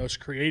better and most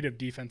creative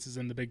defenses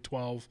in the Big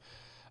 12.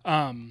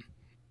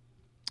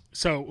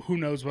 So who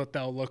knows what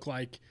they'll look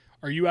like.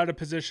 Are you at a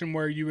position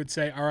where you would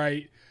say, all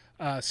right,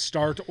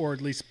 start or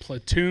at least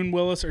platoon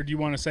Willis, or do you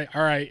want to say,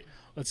 all right,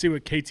 let's see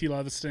what KT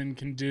Leviston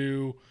can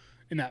do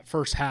in that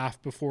first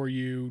half before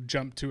you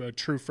jump to a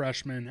true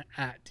freshman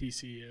at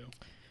TCU?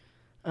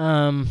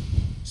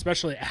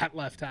 Especially at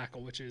left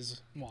tackle, which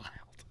is wild.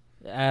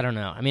 I don't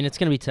know. I mean, it's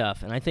going to be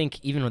tough. And I think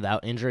even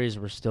without injuries,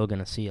 we're still going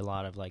to see a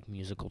lot of, like,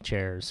 musical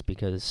chairs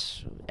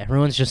because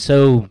everyone's just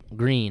so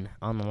green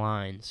on the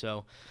line.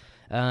 So,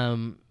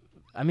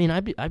 I mean,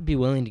 I'd be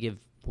willing to give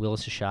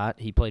Willis a shot.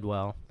 He played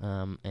well.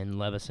 And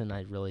Levison,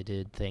 I really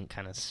did think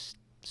kind of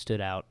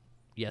stood out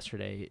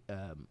yesterday,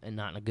 and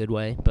not in a good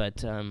way.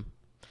 But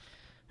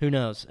who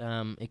knows?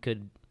 It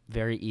could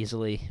very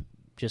easily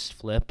just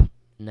flip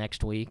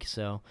next week.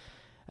 So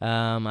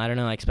I don't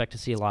know. I expect to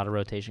see a lot of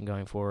rotation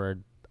going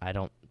forward. I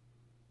don't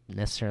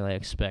necessarily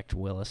expect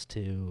Willis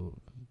to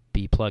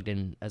be plugged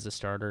in as a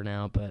starter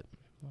now, but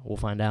we'll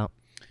find out.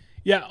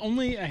 Yeah,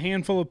 only a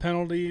handful of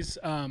penalties.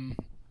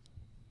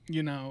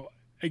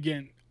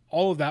 Again,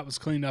 all of that was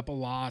cleaned up a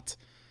lot,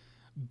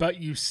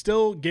 but you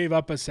still gave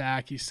up a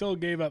sack. You still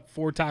gave up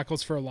 4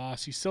 tackles for a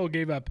loss. You still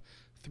gave up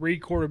 3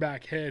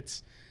 quarterback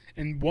hits,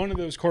 and one of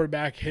those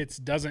quarterback hits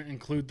doesn't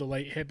include the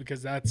late hit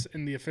because that's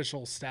in the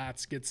official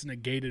stats, gets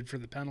negated for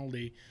the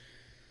penalty.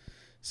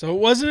 So it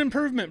was an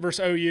improvement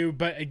versus OU,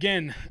 but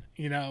again,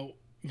 you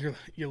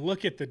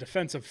look at the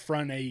defensive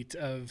front 8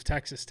 of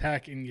Texas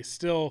Tech, and you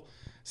still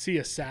see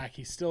a sack.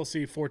 You still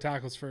see 4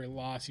 tackles for a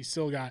loss. You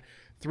still got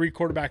 3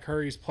 quarterback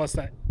hurries plus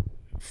that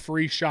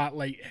free shot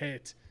late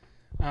hit.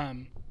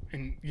 And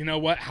you know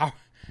what?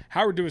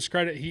 Howard, to his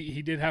credit,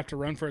 he did have to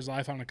run for his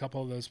life on a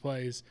couple of those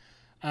plays.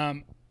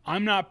 I'm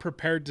not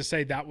prepared to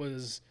say that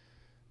was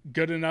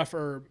good enough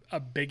or a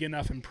big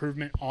enough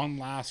improvement on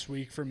last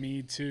week for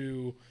me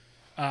to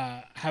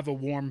have a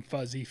warm,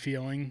 fuzzy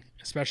feeling,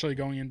 especially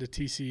going into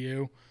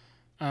TCU.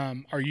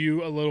 Are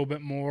you a little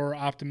bit more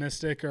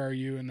optimistic, or are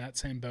you in that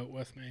same boat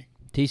with me?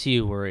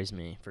 TCU worries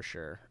me for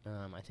sure.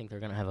 I think they're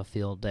going to have a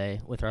field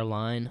day with our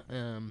line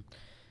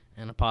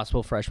and a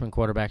possible freshman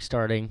quarterback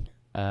starting.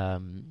 I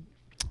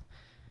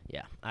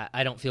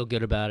don't feel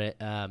good about it.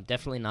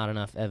 Definitely not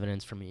enough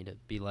evidence for me to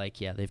be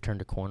like, yeah, they've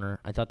turned a corner.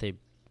 I thought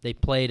they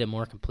played a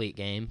more complete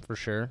game for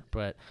sure,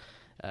 but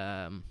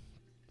I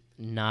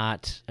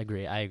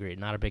agree.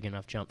 Not a big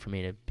enough jump for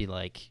me to be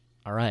like,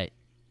 all right,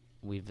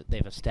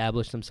 they've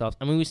established themselves.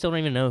 I mean, we still don't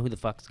even know who the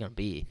fuck it's going to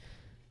be.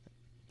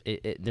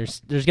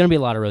 There's going to be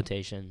a lot of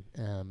rotation,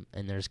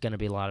 and there's going to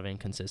be a lot of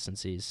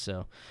inconsistencies.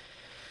 So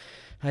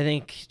I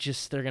think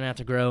just they're going to have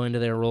to grow into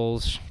their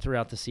roles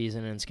throughout the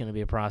season, and it's going to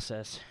be a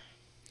process.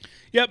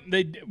 Yep,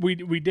 we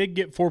did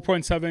get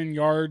 4.7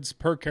 yards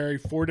per carry,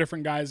 4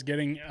 different guys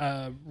getting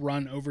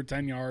run over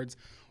 10 yards,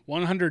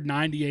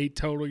 198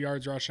 total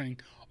yards rushing.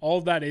 All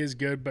of that is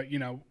good, but,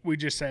 we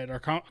just said our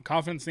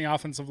confidence in the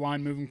offensive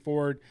line moving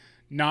forward,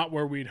 not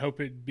where we'd hope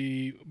it'd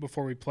be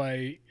before we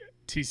play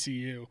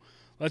TCU.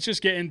 Let's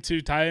just get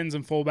into tight ends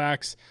and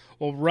fullbacks.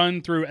 We'll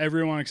run through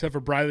everyone except for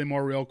Briley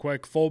Moore real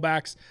quick.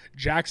 Fullbacks,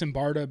 Jax and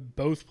Barta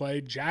both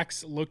played.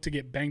 Jax looked to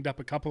get banged up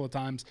a couple of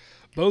times.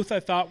 Both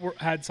I thought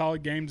had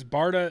solid games.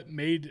 Barta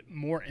made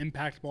more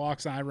impact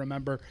blocks than I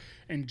remember,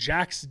 and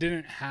Jax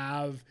didn't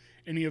have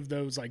any of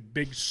those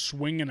big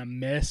swing and a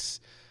miss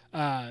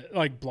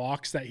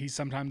blocks that he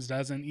sometimes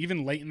does. And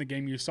even late in the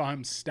game, you saw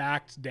him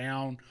stacked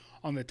down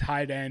on the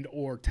tight end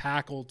or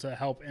tackle to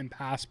help in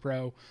pass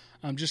pro.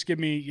 Just give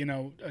me,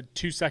 a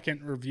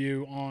 2-second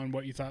review on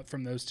what you thought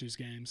from those 2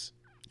 games.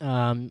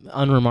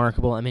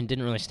 Unremarkable. I mean,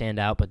 didn't really stand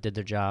out, but did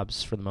their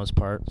jobs for the most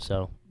part.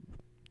 So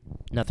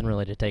nothing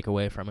really to take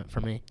away from it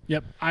for me.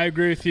 Yep, I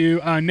agree with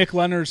you. Nick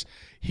Lenners,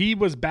 he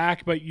was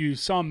back, but you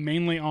saw him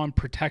mainly on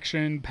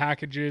protection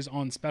packages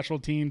on special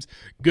teams.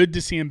 Good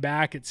to see him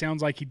back. It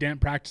sounds like he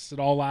didn't practice at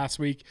all last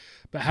week,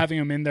 but having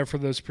him in there for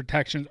those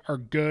protections are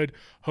good.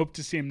 Hope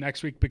to see him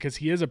next week because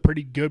he is a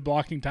pretty good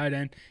blocking tight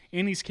end,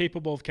 and he's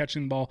capable of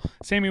catching the ball.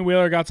 Sammy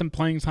Wheeler got some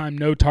playing time,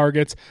 no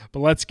targets, but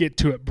let's get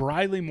to it.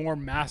 Briley Moore,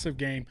 massive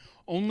game.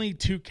 Only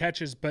 2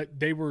 catches, but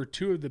they were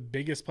 2 of the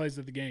biggest plays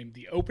of the game.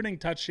 The opening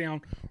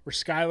touchdown where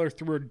Skyler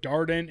threw a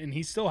dart in, and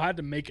he still had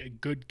to make a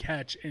good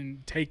catch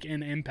and take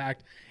in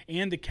impact,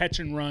 and the catch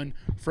and run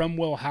from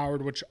Will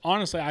Howard, which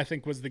honestly I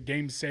think was the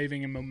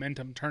game-saving and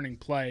momentum-turning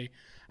play.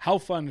 How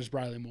fun is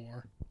Briley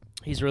Moore?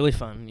 He's really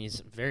fun.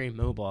 He's very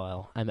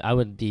mobile. I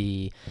would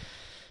be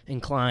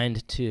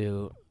inclined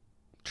to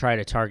try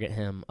to target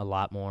him a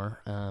lot more,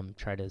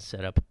 try to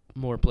set up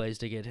more plays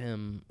to get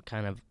him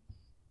kind of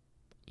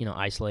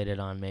isolated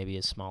on maybe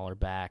a smaller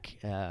back.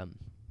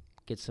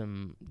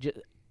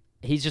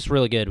 He's just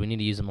really good. We need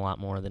to use him a lot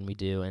more than we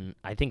do, and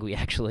I think we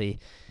actually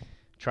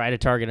try to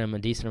target him a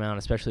decent amount,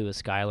 especially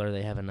with Skyler.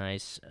 They have a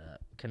nice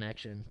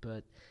connection,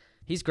 but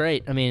he's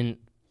great. I mean,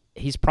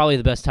 he's probably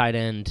the best tight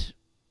end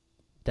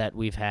that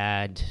we've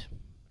had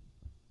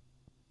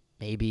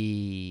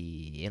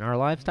maybe in our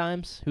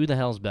lifetimes. Who the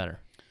hell's better?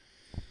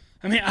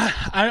 I mean,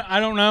 I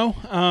don't know.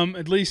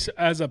 At least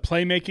as a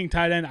playmaking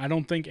tight end, I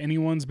don't think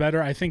anyone's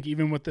better. I think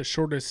even with the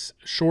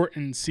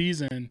shortened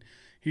season,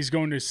 he's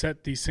going to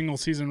set the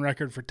single-season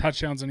record for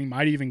touchdowns, and he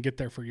might even get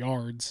there for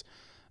yards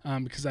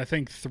because I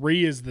think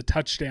 3 is the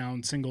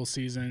touchdown single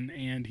season,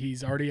 and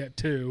he's already at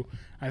 2.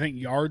 I think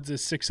yards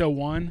is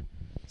 601,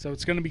 so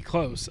it's going to be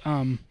close.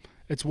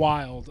 It's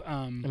wild.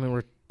 I mean,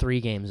 we're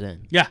 3 games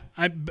in. Yeah,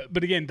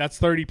 but again, that's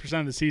 30%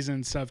 of the season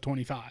instead of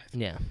 25.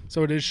 Yeah.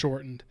 So it is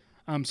shortened.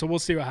 So we'll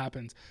see what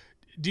happens.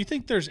 Do you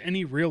think there's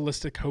any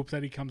realistic hope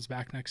that he comes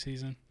back next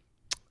season?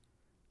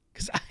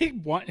 Because I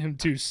want him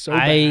to so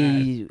bad.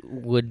 I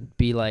would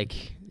be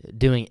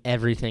doing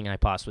everything I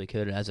possibly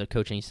could as a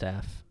coaching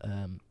staff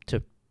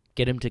to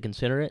get him to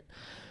consider it.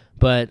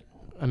 But,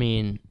 I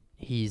mean,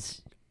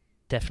 he's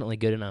definitely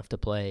good enough to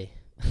play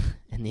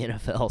in the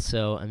NFL.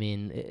 So, I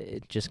mean,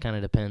 it just kind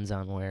of depends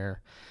on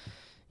where,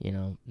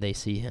 they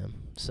see him.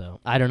 So,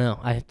 I don't know.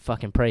 I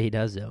fucking pray he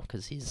does, though,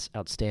 because he's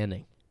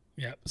outstanding.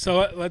 Yeah.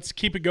 So let's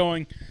keep it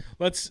going.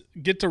 Let's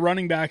get to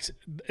running backs.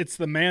 It's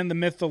the man, the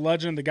myth, the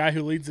legend, the guy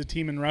who leads the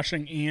team in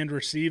rushing and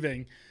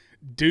receiving,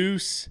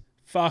 Deuce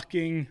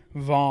fucking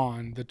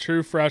Vaughn, the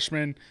true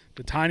freshman,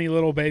 the tiny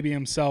little baby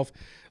himself.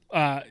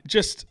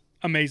 Just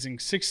amazing.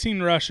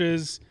 16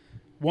 rushes,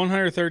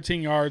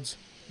 113 yards,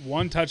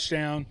 1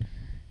 touchdown,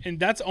 and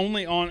that's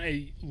only on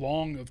a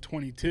long of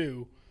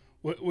 22,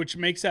 which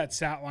makes that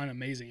stat line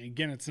amazing.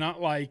 Again, it's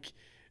not like,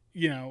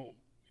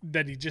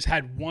 that he just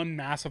had one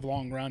massive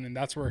long run and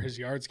that's where his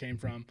yards came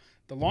from.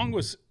 The long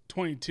was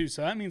 22,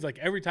 so that means like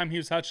every time he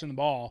was touching the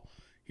ball,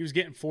 he was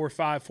getting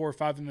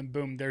 4-5, and then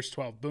boom, there's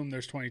 12. Boom,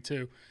 there's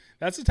 22.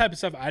 That's the type of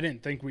stuff I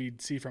didn't think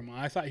we'd see from him.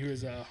 I thought he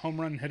was a home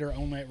run hitter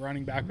only at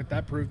running back, but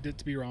that proved it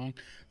to be wrong.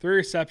 3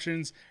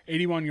 receptions,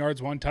 81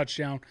 yards, 1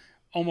 touchdown,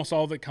 almost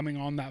all of it coming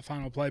on that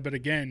final play. But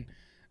again,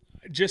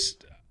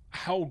 just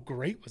how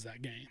great was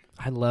that game?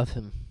 I love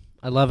him.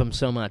 I love him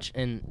so much.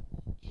 And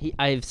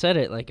I've said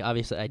it, like,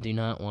 obviously I do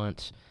not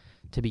want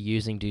to be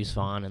using Deuce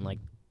Vaughn in, like,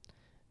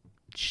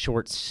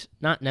 shorts,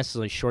 not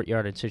necessarily short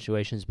yardage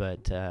situations,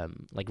 but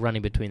like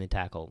running between the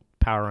tackle,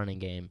 power running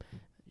game,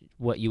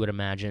 what you would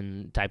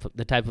imagine,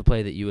 the type of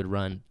play that you would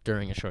run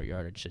during a short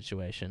yardage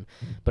situation.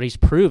 But he's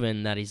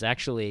proven that he's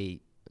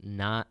actually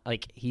not,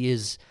 like, he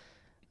is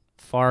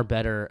far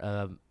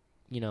better,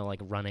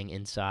 like running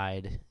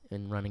inside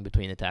and running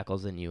between the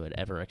tackles than you would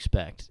ever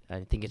expect.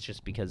 I think it's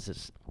just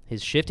because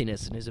his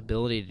shiftiness and his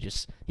ability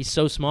to he's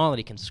so small that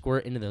he can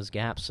squirt into those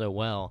gaps so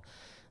well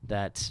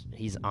that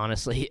he's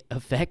honestly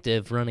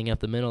effective running up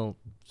the middle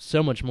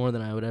so much more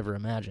than I would ever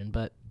imagine.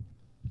 But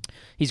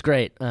he's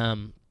great.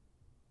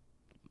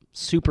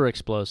 Super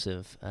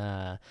explosive.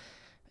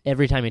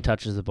 Every time he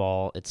touches the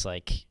ball, it's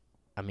like,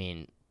 I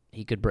mean,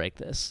 he could break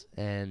this,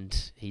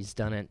 and he's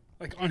done it.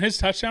 Like on his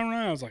touchdown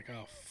run, I was like,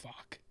 oh,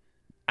 fuck.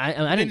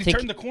 I didn't think he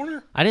turned the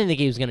corner? I didn't think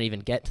he was going to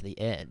even get to the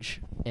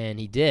edge, and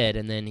he did,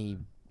 and then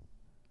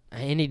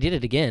he did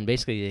it again,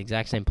 basically the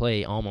exact same play.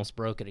 He almost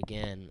broke it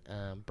again,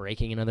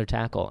 breaking another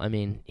tackle. I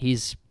mean,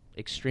 he's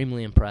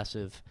extremely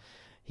impressive.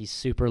 He's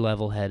super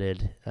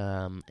level-headed,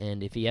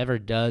 and if he ever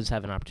does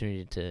have an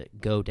opportunity to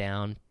go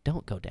down,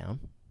 don't go down.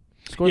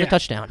 Score the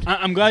touchdown.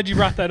 I'm glad you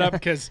brought that up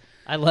because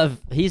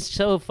he's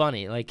so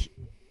funny. Like,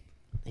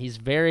 he's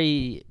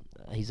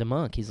a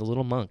monk. He's a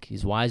little monk.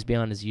 He's wise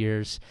beyond his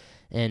years.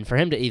 And for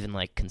him to even,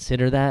 like,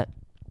 consider that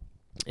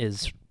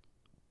is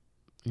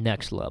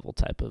next level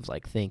type of,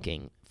 like,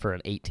 thinking for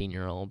an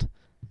 18-year-old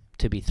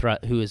to be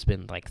who has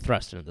been, like,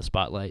 thrust into the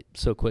spotlight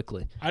so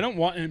quickly. I don't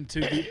want him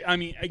to be. I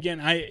mean, again,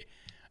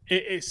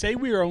 say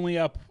we were only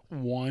up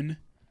 1.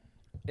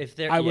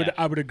 I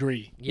would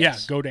agree.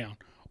 Yes. Yeah, go down.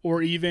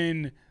 Or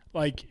even,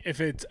 like, if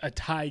it's a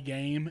tie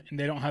game and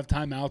they don't have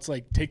timeouts,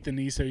 like, take the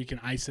knee so you can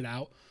ice it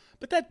out.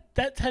 But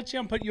that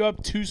touchdown put you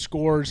up 2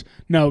 scores.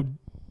 No,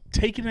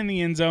 take it in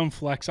the end zone,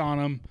 flex on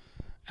them,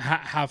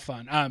 have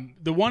fun.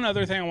 The one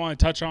other thing I want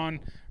to touch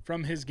on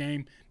from his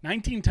game,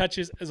 19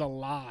 touches is a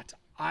lot.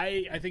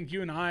 I think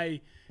you and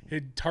I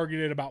had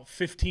targeted about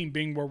 15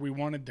 being where we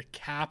wanted the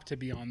cap to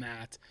be on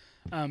that.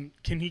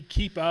 Can he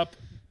keep up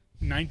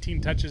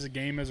 19 touches a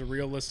game as a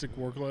realistic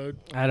workload?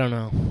 I don't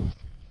know.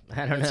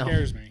 That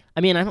scares me.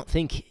 I mean, I don't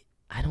think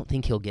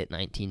he'll get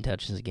 19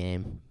 touches a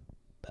game,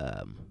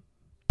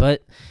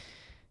 but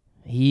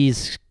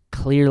he's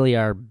clearly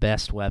our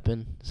best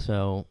weapon.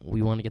 So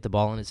we want to get the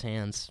ball in his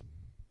hands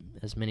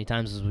as many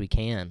times as we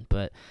can.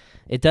 But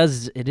it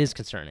is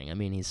concerning. I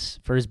mean, he's,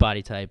 for his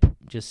body type,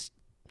 just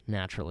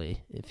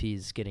naturally, if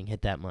he's getting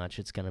hit that much,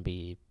 it's going to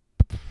be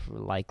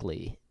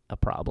likely a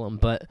problem.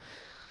 But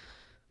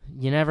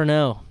you never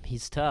know.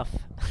 He's tough.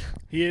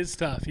 He is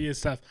tough.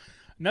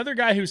 Another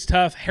guy who's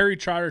tough, Harry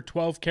Trotter,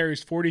 12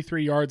 carries,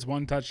 43 yards,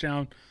 1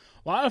 touchdown.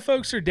 A lot of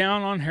folks are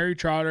down on Harry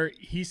Trotter.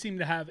 He seemed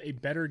to have a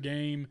better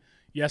game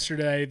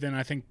yesterday than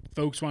I think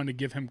folks wanted to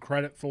give him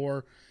credit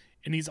for.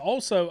 And he's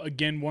also,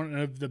 again, one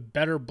of the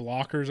better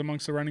blockers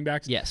amongst the running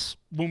backs. Yes.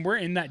 When we're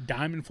in that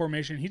diamond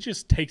formation, he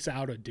just takes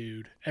out a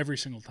dude every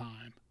single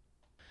time.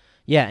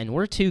 Yeah, and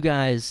we're 2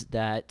 guys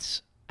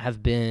that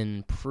have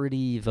been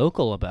pretty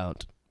vocal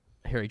about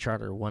Harry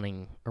Trotter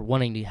wanting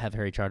to have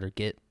Harry Trotter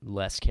get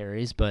less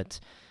carries. But,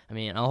 I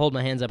mean, I'll hold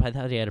my hands up. I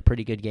thought he had a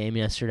pretty good game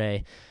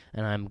yesterday,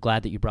 and I'm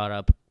glad that you brought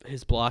up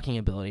his blocking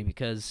ability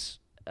because,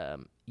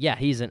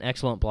 he's an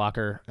excellent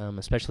blocker,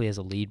 especially as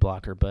a lead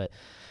blocker. But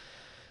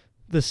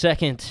the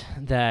second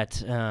that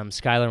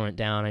Skyler went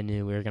down, I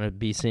knew we were going to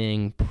be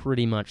seeing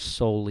pretty much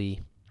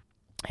solely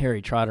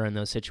Harry Trotter in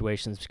those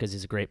situations because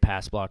he's a great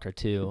pass blocker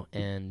too,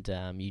 and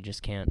you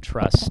just can't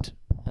trust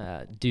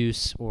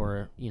Deuce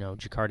or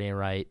Jacardia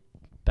Wright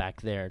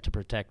back there to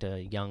protect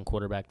a young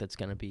quarterback that's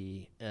going to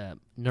be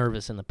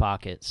nervous in the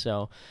pocket.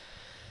 So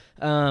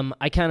I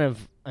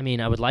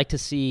would like to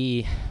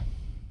see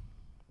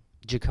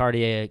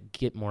Jacardia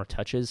get more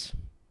touches,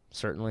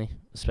 certainly,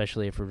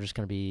 especially if we're just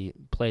going to be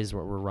plays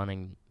where we're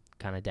running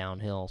kind of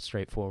downhill,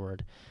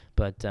 straightforward.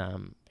 But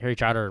Harry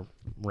Trotter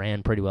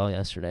ran pretty well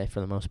yesterday for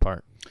the most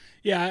part.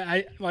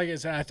 Yeah, like I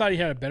said, I thought he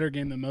had a better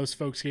game than most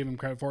folks gave him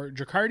credit for.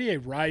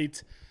 Jacardier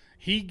Wright,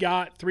 he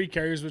got 3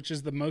 carries, which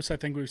is the most I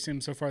think we've seen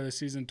him so far this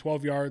season,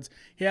 12 yards.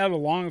 He had a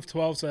long of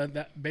 12, so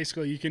that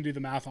basically you can do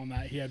the math on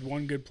that. He had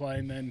 1 good play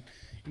and then,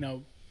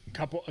 a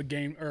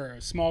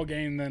small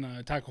gain, then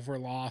a tackle for a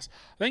loss.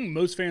 I think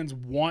most fans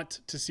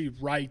want to see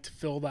Wright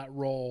fill that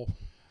role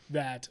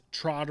that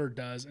Trotter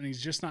does, and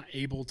he's just not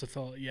able to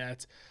fill it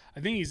yet. I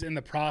think he's in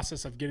the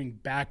process of getting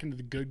back into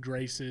the good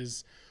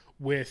graces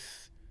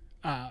with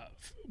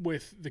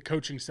the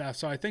coaching staff.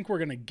 So I think we're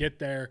going to get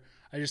there.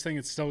 I just think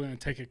it's still going to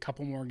take a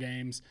couple more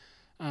games.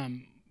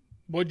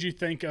 What do you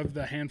think of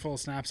the handful of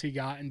snaps he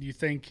got, and do you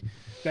think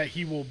that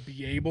he will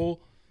be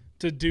able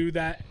to do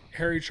that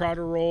Harry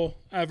Trotter role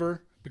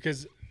ever?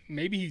 Because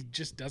maybe he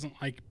just doesn't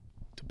like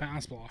to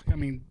pass block. I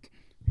mean,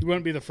 he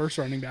wouldn't be the first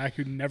running back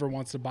who never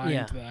wants to buy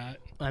into that.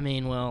 I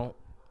mean, well,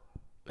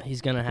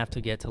 he's going to have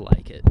to get to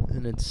like it.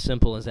 And it's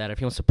simple as that. If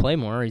he wants to play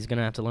more, he's going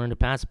to have to learn to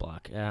pass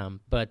block.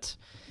 But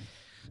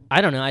I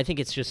don't know. I think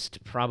it's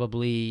just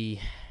probably,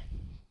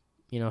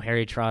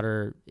 Harry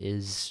Trotter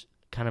is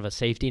kind of a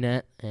safety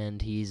net, and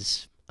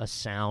he's a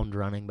sound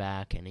running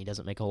back, and he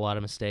doesn't make a lot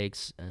of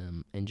mistakes.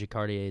 And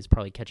Jacardier is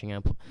probably catching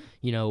up.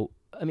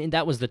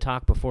 That was the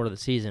talk before the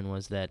season,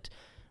 was that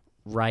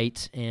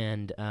Wright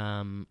and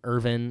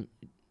Irvin,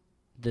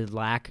 the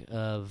lack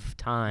of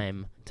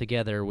time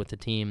together with the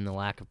team, the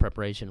lack of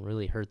preparation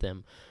really hurt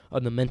them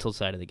on the mental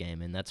side of the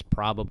game, and that's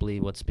probably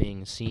what's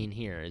being seen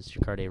here, is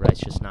Jacardier Wright's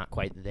just not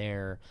quite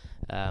there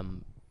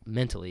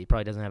mentally. He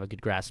probably doesn't have a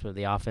good grasp of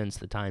the offense,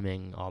 the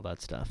timing, all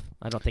that stuff.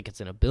 I don't think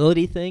it's an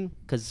ability thing,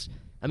 because,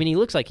 he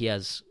looks like he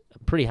has a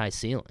pretty high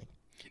ceiling.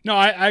 No,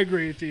 I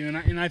agree with you,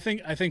 and I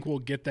think we'll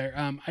get there.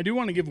 I do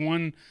want to give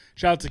one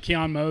shout out to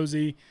Keon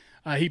Mosey.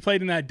 He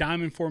played in that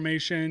diamond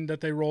formation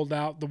that they rolled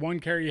out. The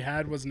 1 carry he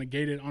had was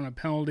negated on a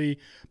penalty,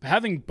 but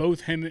having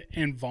both him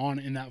and Vaughn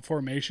in that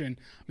formation,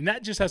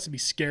 that just has to be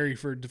scary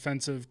for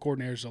defensive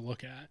coordinators to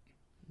look at.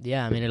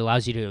 Yeah, it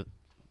allows you to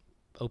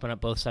open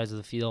up both sides of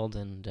the field,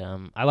 and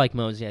I like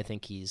Mosey. I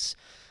think he's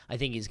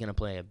going to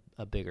play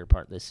a bigger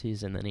part this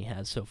season than he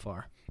has so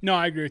far. No,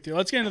 I agree with you.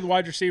 Let's get into the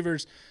wide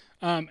receivers,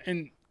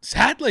 and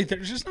sadly,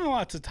 there's just not a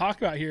lot to talk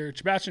about here.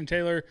 Sebastian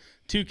Taylor,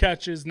 2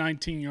 catches,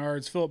 19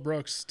 yards. Phillip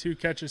Brooks, 2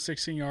 catches,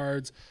 16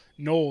 yards.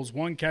 Knowles,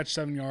 1 catch,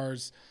 7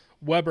 yards.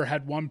 Weber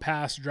had 1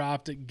 pass,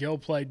 dropped it. Gill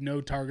played no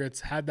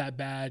targets, had that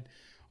bad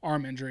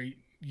arm injury.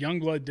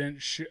 Youngblood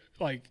didn't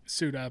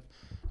suit up.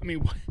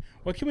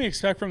 What can we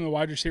expect from the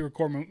wide receiver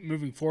core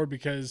moving forward?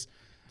 Because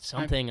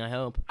something, I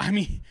hope.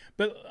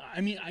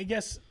 I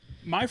guess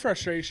my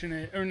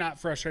frustration, or not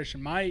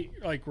frustration, my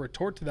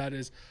retort to that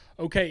is,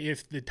 okay,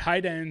 if the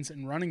tight ends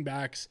and running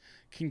backs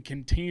can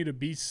continue to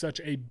be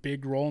such a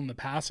big role in the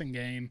passing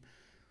game,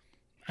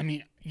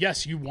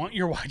 yes, you want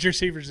your wide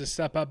receivers to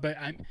step up, but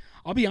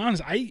I'll be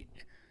honest,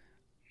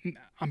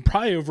 I'm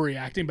probably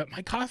overreacting, but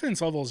my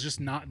confidence level is just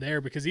not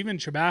there, because even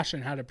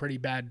Sebastian had a pretty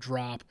bad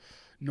drop.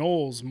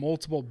 Knowles,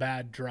 multiple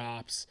bad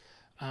drops.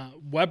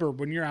 Weber,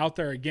 when you're out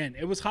there again,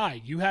 it was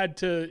high. You had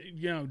to,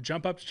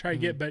 jump up to try to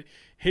get, but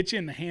hit you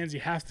in the hands. You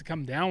have to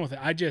come down with it.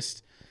 I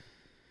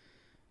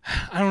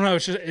don't know.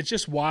 It's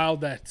just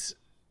wild that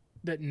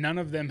none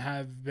of them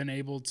have been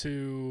able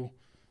to,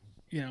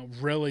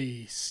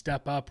 really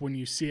step up when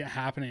you see it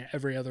happening at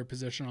every other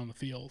position on the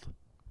field.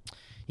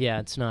 Yeah,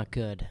 it's not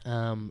good.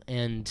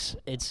 And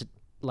it's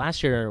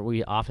last year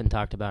we often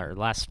talked about, or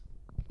last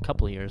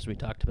couple of years we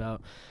talked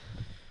about,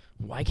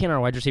 why can't our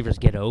wide receivers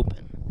get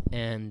open?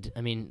 And,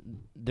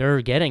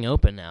 they're getting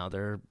open now.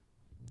 They're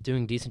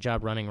doing a decent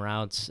job running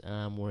routes.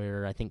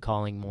 We're, I think,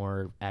 calling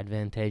more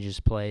advantageous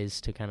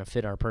plays to kind of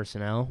fit our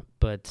personnel.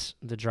 But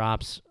the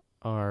drops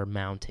are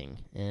mounting.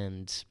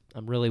 And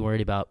I'm really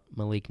worried about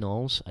Malik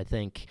Knowles. I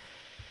think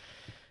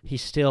he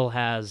still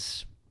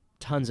has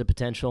tons of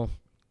potential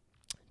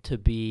to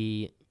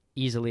be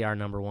easily our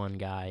number 1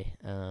 guy.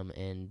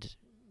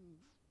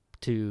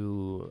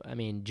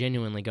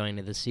 Genuinely going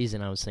into this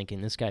season, I was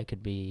thinking this guy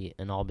could be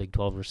an all Big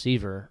 12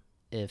 receiver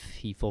if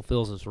he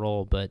fulfills his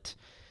role. But,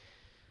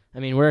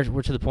 we're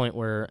to the point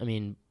where,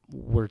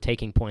 we're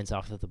taking points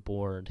off of the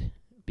board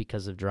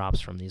because of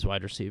drops from these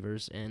wide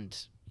receivers. And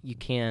you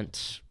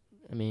can't,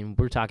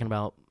 we're talking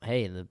about,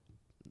 hey,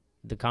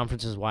 the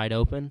conference is wide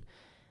open.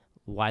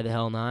 Why the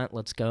hell not?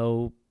 Let's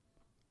go.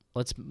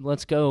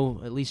 Let's go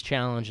at least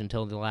challenge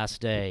until the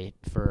last day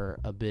for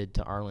a bid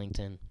to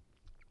Arlington.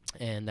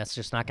 And that's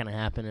just not going to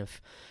happen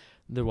if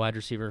the wide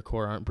receiver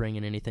core aren't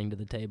bringing anything to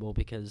the table,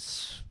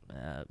 because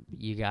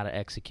you got to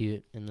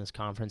execute in this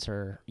conference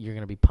or you're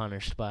going to be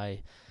punished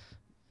by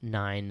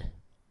 9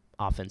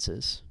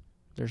 offenses.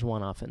 There's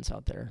 1 offense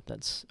out there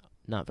that's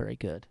not very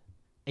good.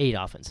 8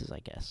 offenses, I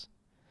guess,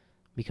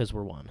 because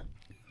we're 1.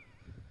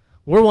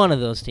 We're one of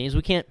those teams.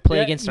 We can't play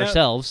against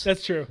ourselves.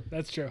 That's true.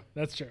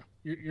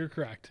 You're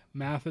correct.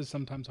 Math is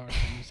sometimes hard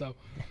for me. So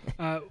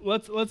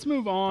let's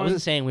move on. I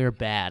wasn't saying we were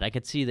bad. I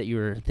could see that you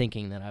were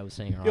thinking that I was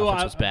saying our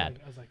offense was bad.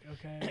 I was like,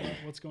 okay,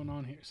 what's going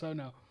on here? So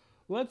no,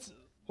 let's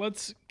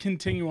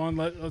continue on.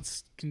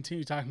 Let's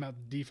continue talking about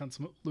the defense.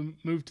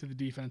 Move to the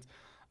defense.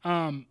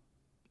 Do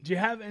you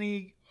have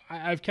any?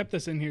 I've kept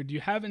this in here. Do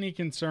you have any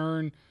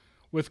concern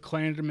with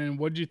Clanderman?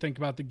 What did you think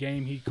about the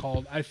game he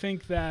called? I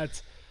think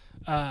that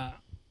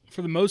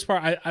for the most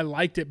part, I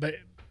liked it, but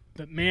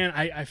man,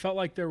 I felt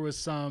like there was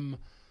some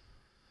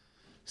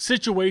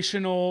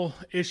situational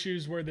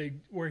issues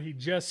where he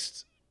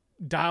just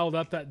dialed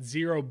up that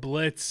zero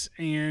blitz,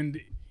 and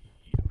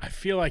I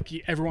feel like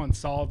everyone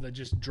saw the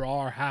just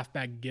draw or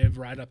halfback give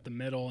right up the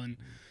middle. And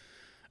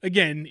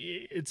again,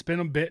 it's been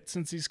a bit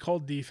since he's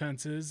called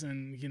defenses,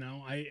 and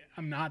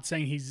I'm not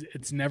saying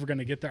it's never going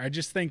to get there. I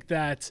just think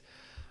that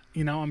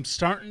I'm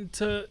starting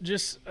to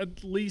just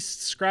at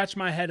least scratch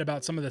my head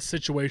about some of the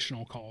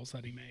situational calls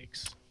that he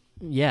makes.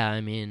 Yeah, I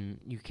mean,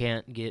 you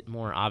can't get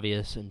more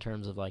obvious in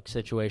terms of like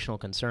situational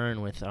concern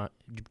with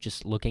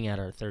just looking at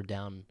our third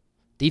down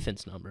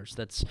defense numbers.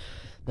 That's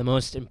the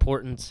most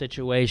important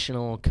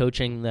situational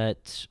coaching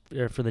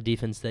for the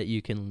defense that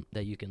you can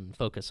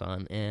focus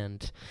on.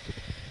 And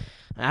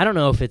I don't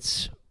know if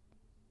it's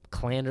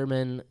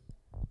Clanderman,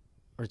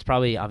 or it's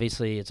probably,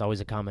 obviously it's always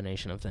a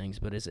combination of things,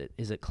 but is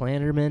it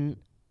Clanderman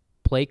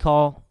play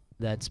call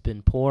that's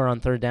been poor on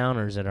third down,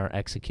 or is it our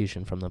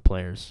execution from the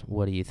players?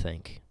 What do you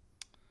think?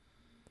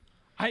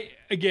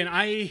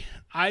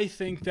 I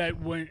think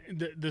that when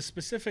the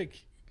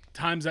specific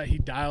times that he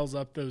dials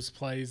up those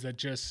plays that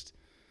just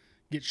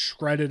get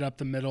shredded up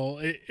the middle,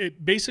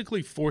 it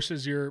basically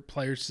forces your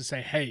players to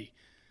say, hey,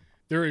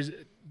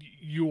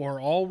 you are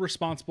all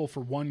responsible for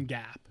one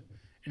gap.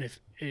 And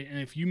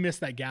if you miss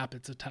that gap,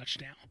 it's a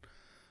touchdown.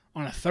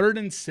 On a 3rd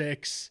and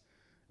 6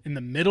 in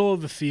the middle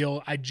of the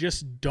field, I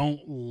just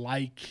don't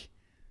like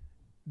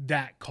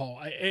that call.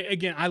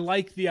 I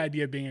like the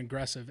idea of being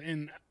aggressive,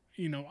 and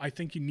I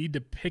think you need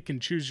to pick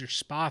and choose your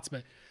spots,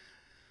 but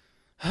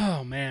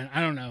oh man, I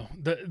don't know.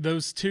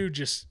 Those two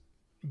just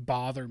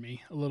bother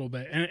me a little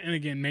bit. And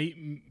again,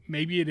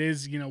 maybe it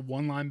is,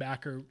 one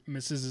linebacker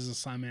misses his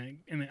assignment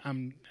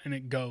and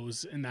it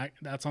goes, and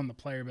that's on the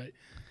player, but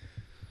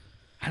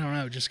I don't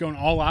know, just going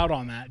all out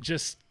on that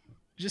just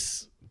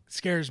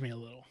scares me a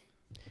little.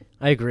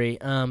 I agree.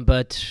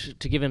 But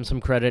to give him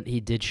some credit, he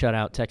did shut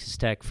out Texas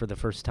Tech for the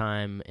first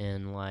time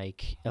in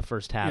like a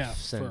first half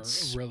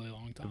since for a really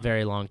long time. A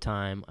very long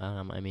time.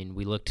 I mean,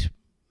 we looked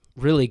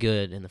really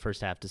good in the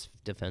first half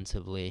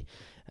defensively,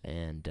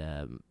 and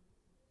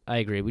I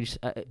agree. We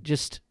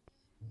just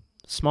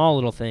small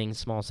little things,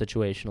 small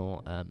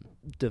situational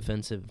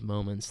defensive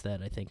moments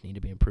that I think need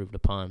to be improved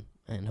upon,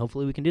 and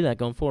hopefully we can do that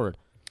going forward.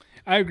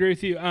 I agree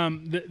with you.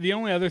 The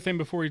only other thing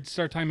before we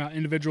start talking about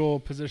individual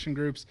position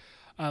groups,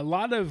 a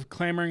lot of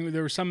clamoring.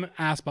 There were some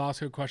Ask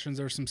Bosco questions.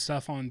 There was some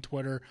stuff on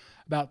Twitter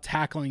about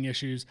tackling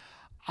issues.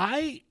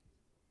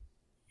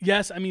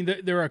 Yes, I mean,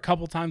 there are a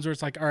couple times where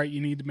it's like, all right, you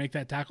need to make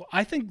that tackle.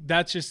 I think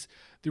that's just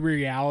the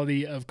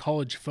reality of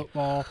college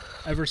football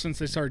ever since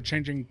they started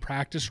changing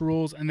practice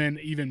rules, and then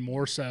even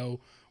more so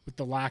with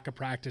the lack of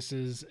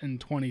practices in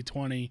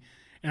 2020.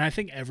 And I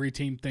think every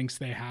team thinks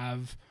they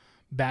have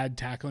bad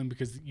tackling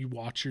because you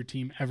watch your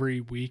team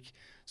every week.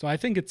 So I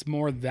think it's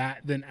more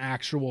that than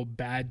actual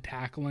bad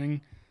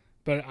tackling.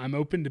 But I'm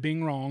open to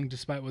being wrong,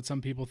 despite what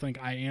some people think.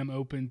 I am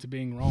open to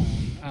being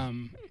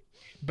wrong.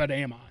 But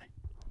am I?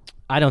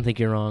 I don't think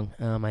you're wrong.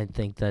 I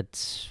think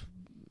that's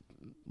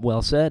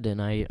well said,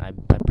 and I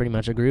pretty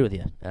much agree with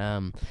you.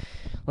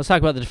 Let's talk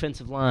about the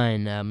defensive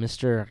line.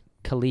 Mr.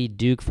 Khalid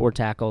Duke, 4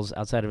 tackles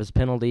outside of his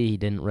penalty. He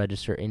didn't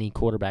register any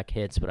quarterback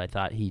hits, but I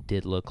thought he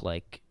did look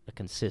like a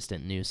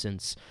consistent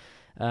nuisance.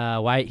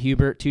 Wyatt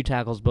Hubert, 2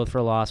 tackles, both for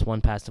a loss,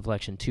 1 pass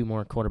deflection, 2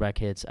 more quarterback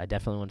hits. I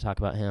definitely want to talk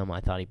about him.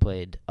 I thought he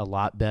played a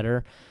lot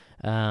better.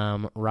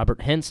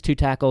 Robert Hentz, 2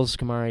 tackles.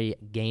 Kamari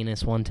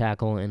Gaines, 1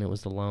 tackle, and it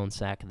was the lone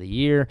sack of the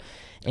year.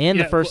 And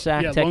the first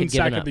sack Tech had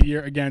given up. Lone sack of the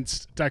year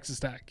against Texas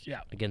Tech.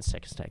 Yeah. Against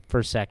Texas Tech.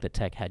 First sack that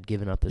Tech had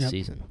given up this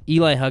season.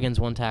 Eli Huggins,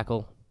 1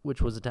 tackle,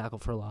 which was a tackle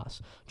for a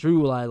loss.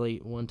 Drew Wiley,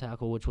 1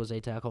 tackle, which was a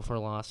tackle for a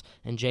loss.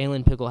 And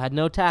Jalen Pickle had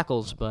no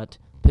tackles, but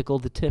Pickle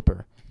the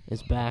Tipper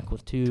is back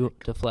with 2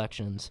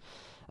 deflections.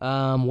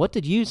 What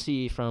did you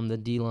see from the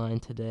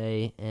D-line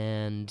today?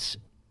 And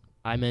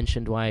I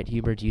mentioned Wyatt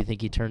Hubert. Do you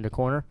think he turned a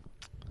corner?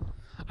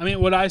 I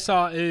mean, what I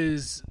saw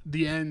is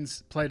the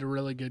ends played a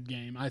really good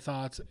game. I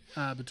thought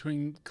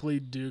between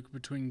Khalid Duke,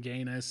 between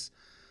Gaines,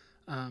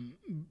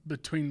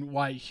 between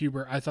Wyatt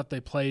Hubert, I thought they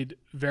played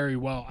very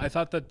well. I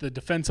thought that the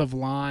defensive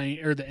line,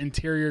 or the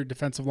interior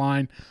defensive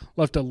line,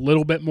 left a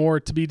little bit more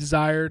to be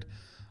desired.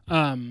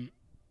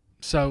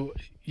 So,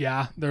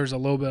 yeah, there's a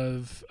little bit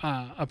of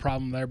a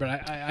problem there.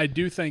 But I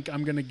do think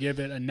I'm going to give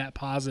it a net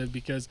positive,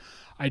 because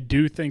I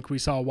do think we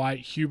saw Wyatt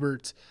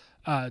Hubert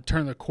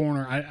turn the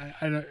corner.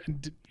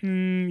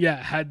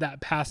 Had that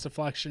pass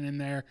deflection in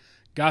there,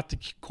 got the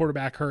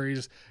quarterback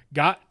hurries,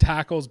 got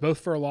tackles both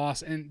for a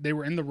loss, and they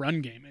were in the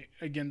run game.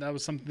 Again, that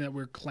was something that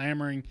we're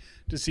clamoring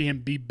to see him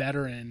be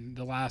better in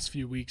the last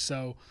few weeks.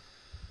 So,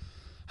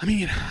 I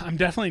mean, I'm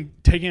definitely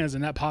taking it as a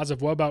net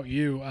positive. What about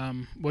you?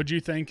 What do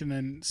you think? And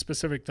then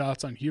specific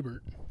thoughts on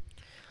Hubert.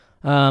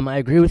 I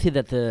agree with you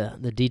that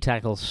the D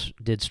tackles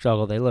did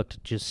struggle. They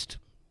looked just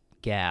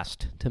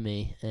gassed to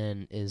me,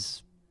 and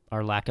is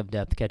our lack of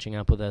depth catching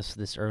up with us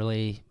this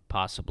early?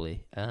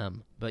 Possibly.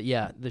 But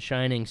yeah, the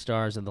shining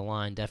stars of the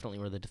line definitely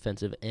were the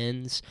defensive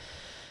ends.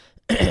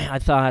 I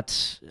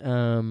thought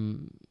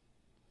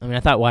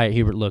Wyatt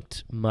Hubert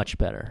looked much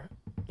better.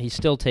 He's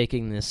still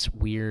taking this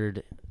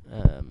weird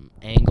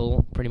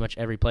angle pretty much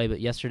every play, but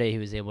yesterday he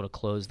was able to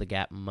close the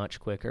gap much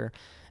quicker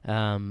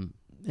and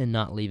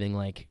not leaving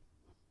like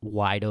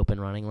wide open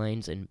running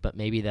lanes. But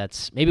maybe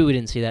we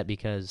didn't see that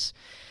because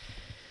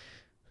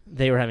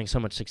they were having so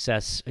much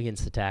success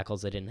against the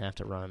tackles they didn't have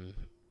to run.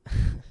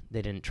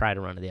 They didn't try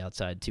to run to the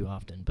outside too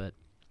often. But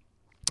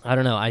I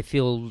don't know. I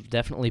feel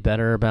definitely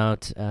better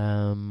about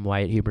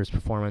Wyatt Hubert's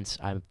performance.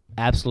 I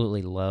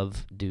absolutely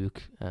love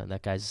Duke.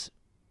 That guy's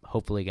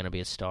hopefully going to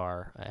be a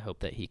star. I hope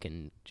that he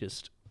can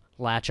just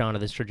latch onto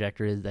this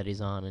trajectory that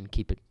he's on and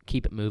keep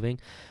it moving.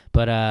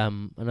 But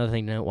another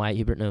thing to note, Wyatt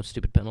Hubert, no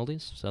stupid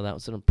penalties, so that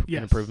was an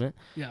improvement.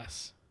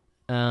 Yes.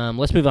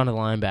 Let's move on to the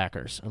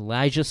linebackers.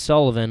 Elijah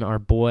Sullivan, our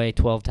boy,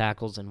 12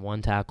 tackles and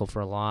 1 tackle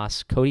for a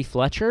loss. Cody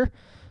Fletcher,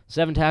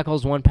 7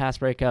 tackles, 1 pass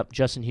breakup.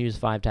 Justin Hughes,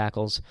 5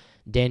 tackles.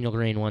 Daniel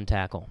Green, 1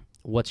 tackle.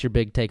 What's your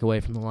big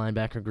takeaway from the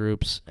linebacker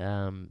groups?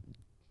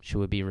 Should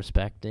we be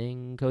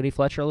respecting Cody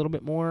Fletcher a little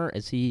bit more?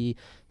 Is he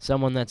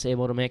someone that's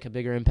able to make a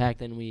bigger impact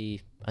than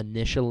we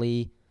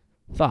initially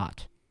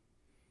thought?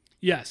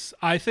 Yes,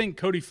 I think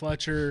Cody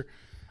Fletcher,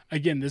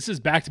 again, this is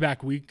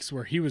back-to-back weeks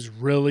where he was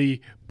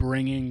really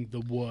bringing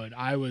the wood.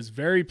 I was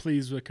very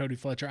pleased with Cody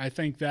Fletcher. I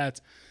think that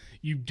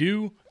you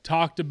do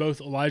talk to both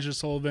Elijah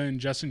Sullivan and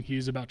Justin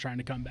Hughes about trying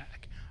to come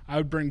back. I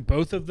would bring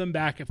both of them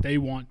back if they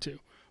want to.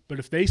 But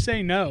if they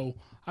say no,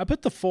 I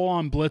put the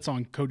full-on blitz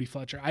on Cody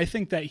Fletcher. I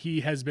think that he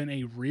has been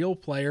a real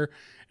player,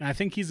 and I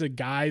think he's a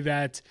guy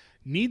that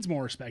needs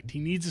more respect. He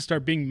needs to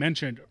start being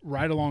mentioned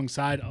right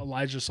alongside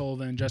Elijah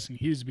Sullivan and Justin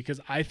Hughes because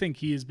I think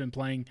he has been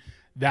playing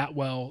that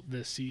well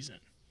this season.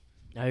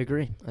 I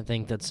agree. I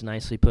think that's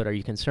nicely put. Are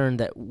you concerned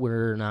that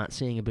we're not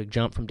seeing a big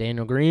jump from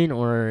Daniel Green,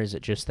 or is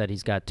it just that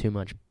he's got too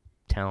much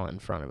talent in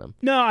front of him?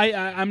 No,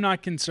 I'm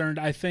not concerned.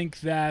 I think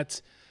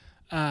that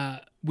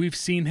we've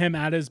seen him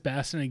at his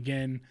best, and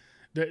again,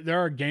 there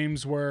are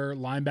games where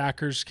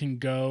linebackers can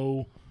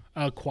go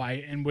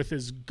quiet, and with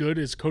as good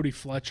as Cody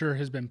Fletcher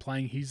has been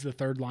playing, he's the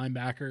third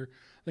linebacker.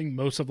 I think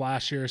most of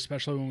last year,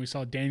 especially when we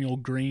saw Daniel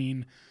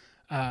Green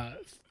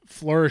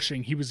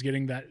flourishing, he was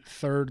getting that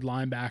third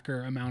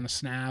linebacker amount of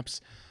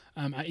snaps.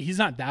 He's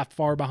not that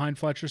far behind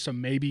Fletcher, so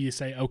maybe you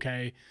say,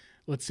 okay,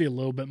 let's see a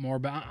little bit more,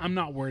 but I'm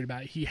not worried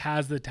about it. He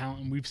has the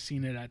talent, and we've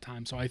seen it at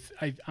times, so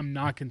I'm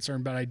not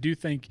concerned, but I do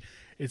think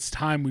it's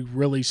time we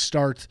really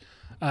start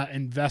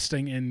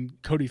investing in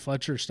Cody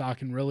Fletcher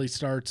stock and really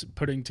start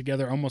putting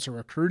together almost a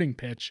recruiting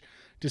pitch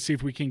to see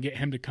if we can get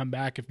him to come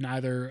back if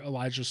neither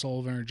Elijah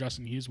Sullivan or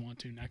Justin Hughes want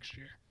to next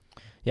year.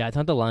 Yeah, I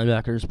thought the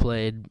linebackers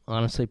played,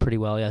 honestly, pretty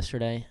well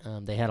yesterday.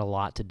 They had a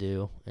lot to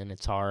do, and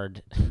it's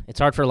hard. It's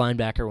hard for a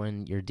linebacker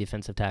when your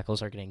defensive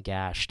tackles are getting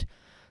gashed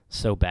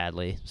so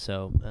badly.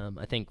 So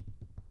I think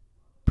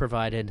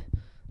provided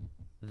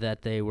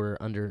that they were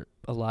under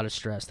a lot of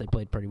stress, they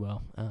played pretty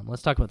well.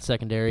 Let's talk about the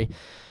secondary.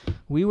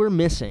 We were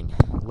missing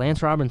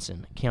Lance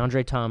Robinson,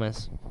 Keandre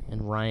Thomas,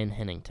 and Ryan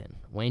Hennington.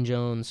 Wayne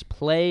Jones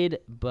played,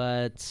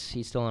 but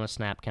he's still on a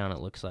snap count, it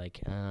looks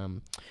like.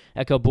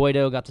 Echo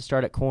Boydo got the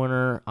start at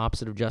corner,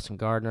 opposite of Justin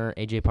Gardner.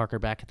 A.J. Parker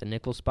back at the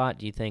nickel spot. What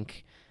do you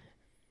think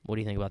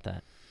about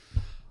that?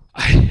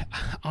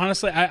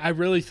 Honestly, I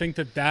really think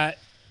that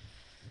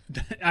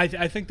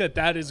I think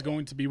that is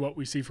going to be what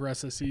we see for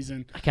us this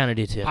season. I kind of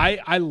do too.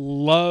 I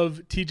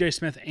love T.J.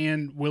 Smith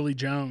and Willie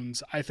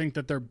Jones. I think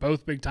that they're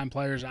both big-time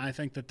players, and I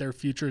think that their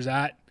future's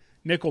at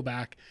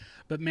nickelback.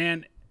 But,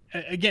 man,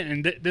 again,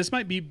 and this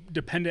might be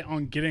dependent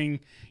on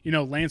getting,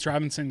 Lance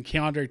Robinson,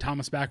 Keandre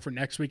Thomas back for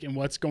next week and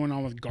what's going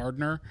on with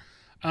Gardner.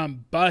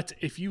 But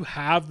if you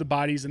have the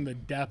bodies and the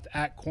depth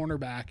at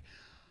cornerback,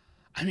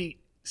 I mean,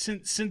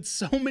 since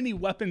so many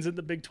weapons in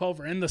the Big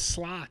 12 are in the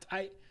slot,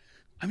 I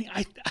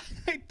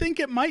think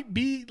it might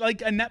be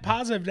like a net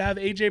positive to have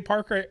A.J.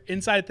 Parker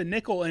inside at the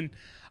nickel, and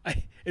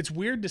it's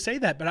weird to say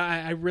that, but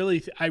I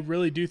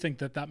really do think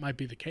that might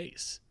be the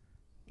case.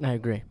 I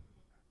agree.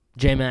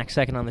 J-Mac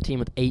second on the team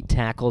with 8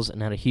 tackles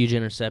and had a huge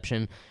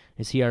interception.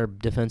 Is he our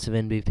defensive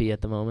MVP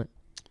at the moment?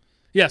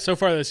 Yeah, so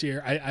far this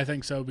year, I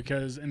think so,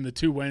 because in the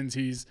 2 wins,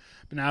 he's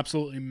been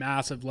absolutely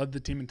massive. Led the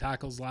team in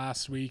tackles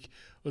last week,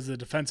 was the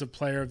Defensive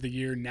Player of the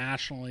Year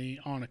nationally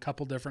on a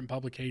couple different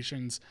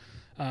publications.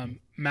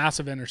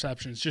 Massive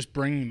interceptions, just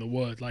bringing the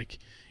wood.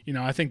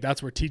 I think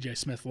that's where T.J.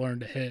 Smith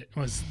learned to hit,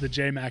 was the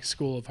J-Mac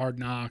School of Hard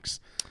Knocks.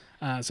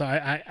 So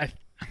I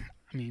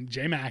mean,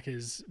 J-Mac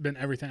has been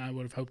everything I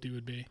would have hoped he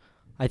would be.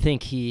 I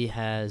think he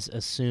has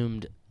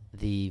assumed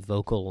the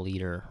vocal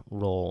leader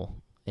role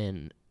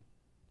in,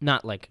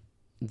 not like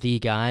the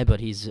guy,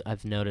 but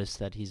I've noticed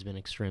that he's been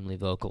extremely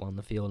vocal on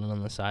the field and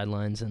on the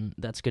sidelines, and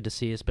that's good to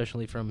see,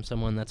 especially from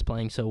someone that's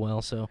playing so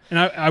well. So, and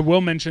I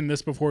will mention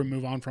this before we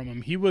move on from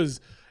him. He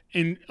was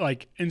in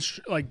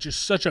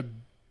just such a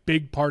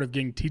big part of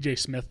getting TJ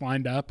Smith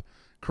lined up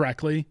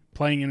correctly,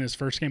 playing in his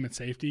first game at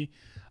safety.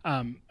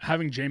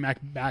 Having J-Mac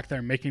back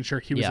there, making sure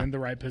he was in the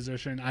right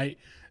position,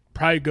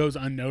 probably goes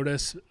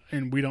unnoticed,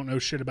 and we don't know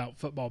shit about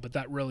football, but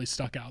that really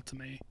stuck out to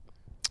me.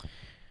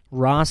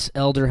 Ross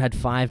Elder had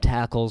 5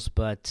 tackles,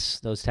 but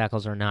those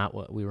tackles are not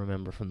what we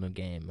remember from the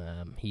game.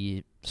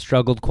 He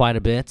struggled quite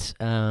a bit,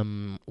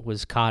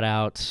 was caught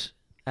out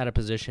at a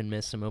position,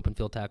 missed some open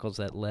field tackles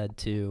that led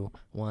to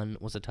one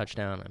was a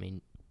touchdown. I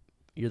mean,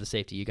 you're the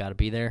safety. You got to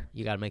be there.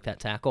 You got to make that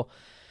tackle.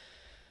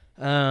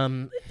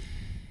 A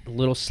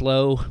little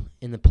slow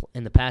in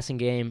the passing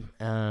game.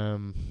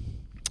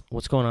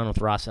 What's going on with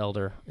Ross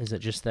Elder? Is it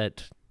just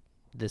that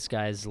this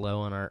guy's low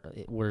on our?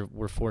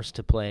 We're forced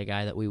to play a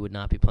guy that we would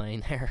not be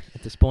playing there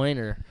at this point,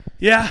 or?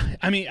 Yeah,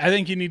 I mean, I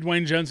think you need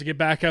Wayne Jones to get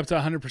back up to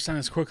 100%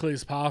 as quickly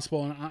as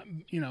possible, and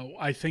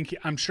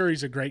I'm sure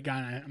he's a great guy.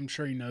 And I'm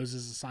sure he knows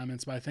his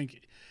assignments, but I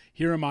think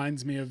he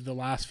reminds me of the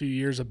last few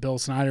years of Bill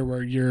Snyder,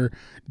 where you're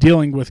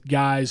dealing with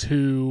guys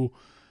who,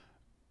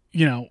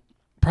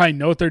 probably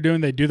know what they're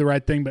doing. They do the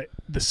right thing, but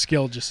the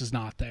skill just is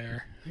not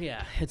there.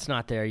 Yeah, it's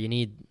not there. You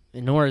need,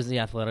 nor is the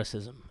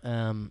athleticism.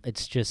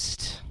 It's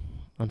just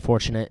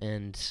unfortunate,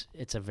 and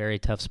it's a very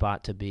tough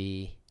spot to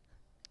be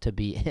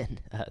in,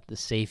 the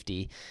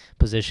safety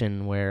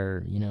position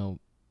where,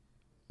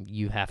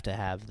 you have to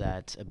have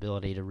that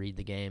ability to read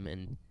the game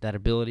and that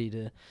ability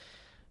to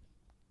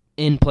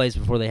end plays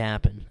before they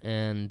happen.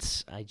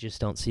 And I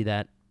just don't see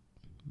that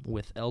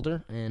with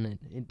Elder, and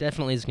it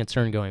definitely is a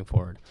concern going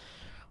forward.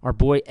 Our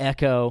boy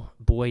Echo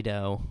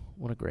Boydo,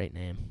 what a great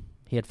name.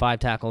 He had 5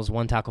 tackles,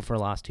 1 tackle for a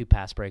loss, 2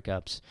 pass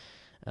breakups.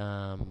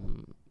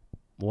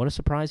 What a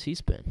surprise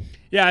he's been.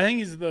 Yeah, I think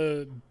he's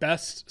the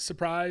best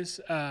surprise.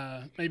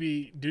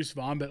 Maybe Deuce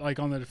Vaughn, but like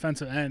on the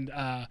defensive end,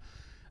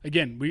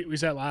 again, we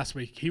said last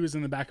week, he was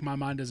in the back of my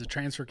mind as a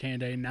transfer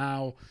candidate.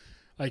 Now,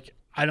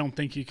 I don't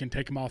think you can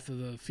take him off of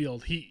the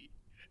field.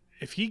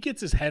 If he gets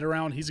his head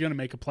around, he's going to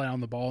make a play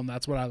on the ball, and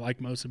that's what I like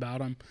most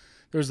about him.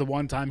 There was the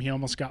one time he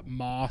almost got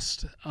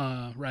mossed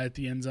right at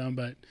the end zone,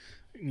 but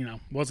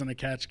wasn't a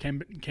catch, came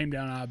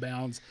down out of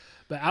bounds.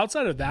 But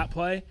outside of that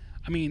play,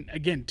 I mean,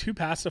 again, 2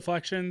 pass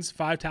deflections,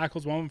 5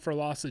 tackles, 1 for a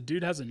loss. The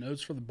dude has a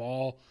nose for the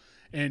ball.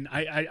 And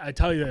I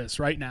tell you this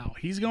right now,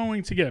 he's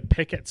going to get a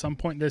pick at some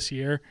point this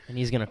year. And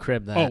he's going to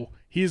crib that. Oh,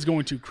 he is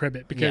going to crib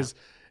it because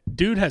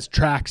dude has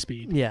track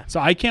speed. Yeah. So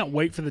I can't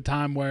wait for the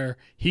time where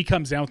he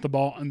comes down with the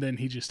ball and then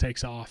he just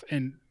takes off.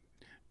 And,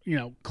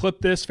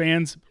 clip this,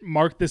 fans,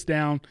 mark this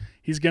down.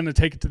 He's going to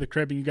take it to the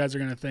crib, and you guys are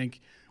going to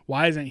think,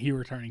 why isn't he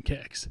returning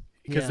kicks?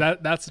 Because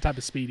that's the type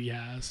of speed he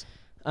has.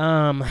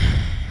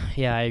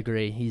 Yeah, I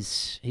agree.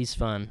 He's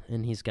fun,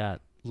 and he's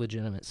got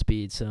legitimate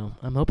speed, so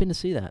I'm hoping to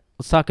see that.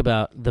 Let's talk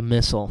about the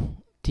missile,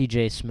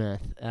 TJ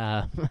Smith.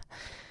 I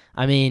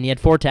mean, he had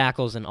 4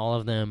 tackles, and all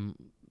of them,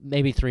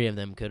 maybe 3 of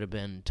them could have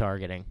been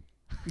targeting.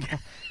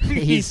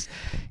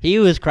 He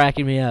was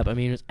cracking me up. I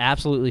mean, he was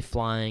absolutely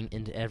flying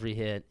into every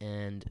hit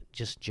and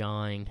just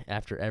jawing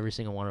after every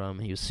single one of them.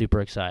 He was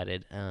super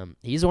excited.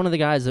 He's one of the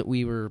guys that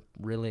we were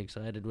really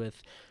excited with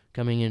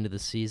coming into the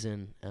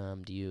season.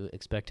 Do you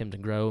expect him to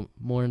grow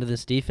more into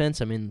this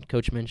defense? I mean,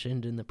 Coach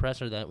mentioned in the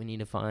presser that we need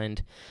to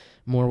find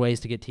more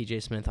ways to get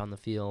TJ Smith on the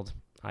field.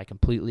 I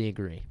completely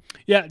agree.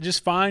 Yeah,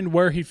 just find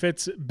where he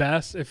fits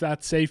best. If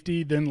that's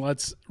safety, then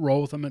let's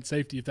roll with him at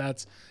safety. If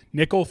that's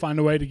nickel, find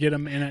a way to get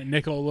him in at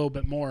nickel a little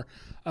bit more.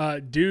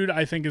 Dude,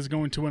 I think, is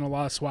going to win a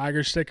lot of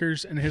swagger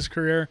stickers in his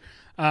career.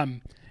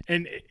 And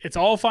it's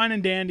all fine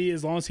and dandy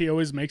as long as he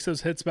always makes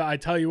those hits. But I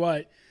tell you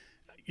what,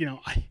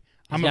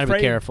 I'm afraid,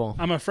 be careful.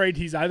 I'm afraid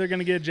he's either going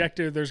to get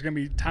ejected or there's going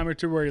to be a time or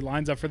two where he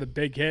lines up for the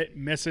big hit,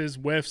 misses,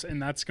 whiffs,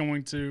 and that's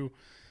going to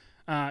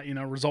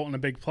result in a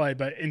big play.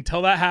 But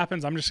until that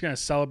happens, I'm just going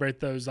to celebrate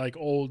those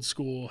old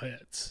school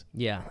hits.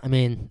 Yeah, I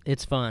mean,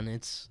 it's fun.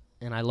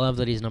 And I love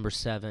that he's number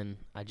 7.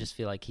 I just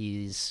feel like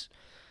he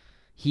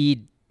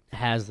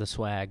has the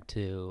swag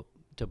to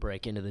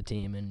break into the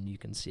team, and you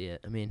can see it.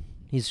 I mean,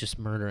 he's just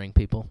murdering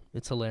people.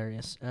 It's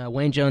hilarious.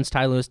 Wayne Jones,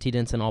 Ty Lewis, T.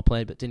 Denson all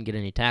played, but didn't get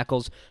any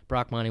tackles.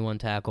 Brock Monty 1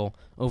 tackle.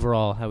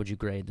 Overall, how would you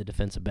grade the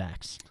defensive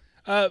backs?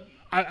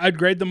 I'd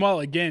grade them well.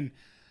 Again,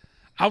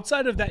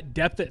 outside of that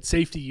depth at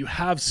safety, you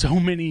have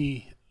so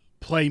many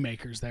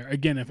playmakers there.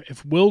 Again,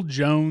 if Will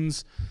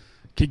Jones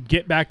could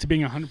get back to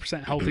being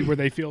 100% healthy where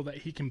they feel that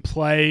he can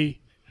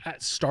play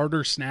at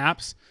starter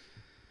snaps,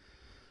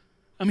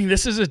 I mean,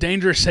 this is a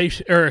dangerous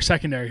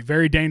secondary,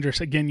 very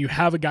dangerous. Again, you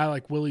have a guy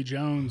like Willie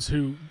Jones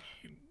who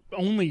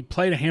only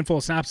played a handful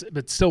of snaps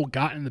but still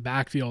got in the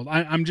backfield.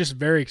 I'm just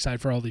very excited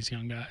for all these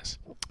young guys.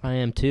 I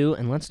am too,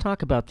 and let's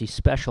talk about the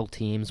special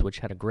teams, which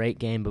had a great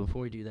game. But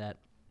before we do that,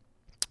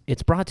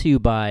 it's brought to you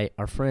by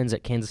our friends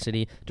at Kansas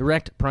City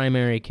Direct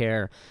Primary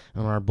Care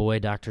and our boy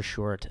Dr.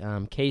 Short.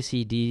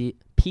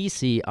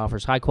 KCDPC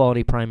offers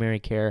high-quality primary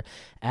care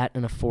at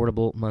an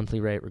affordable monthly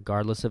rate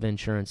regardless of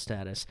insurance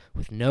status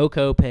with no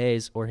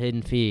co-pays or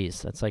hidden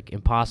fees. That's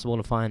impossible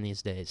to find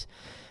these days.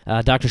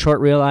 Dr. Short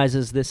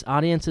realizes this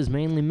audience is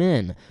mainly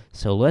men,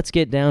 so let's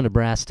get down to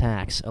brass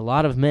tacks. A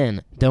lot of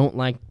men don't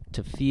like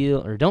to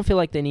feel or don't feel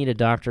like they need a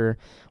doctor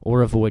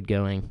or avoid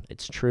going.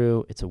 It's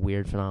true. It's a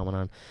weird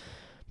phenomenon.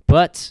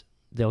 But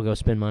they'll go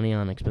spend money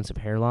on expensive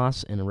hair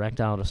loss and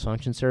erectile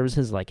dysfunction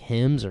services like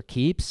Hims or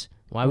Keeps.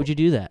 Why would you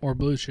do that? Or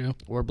Blue Chew.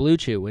 Or Blue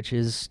Chew, which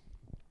is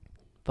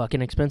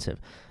fucking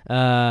expensive.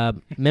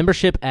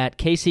 Membership at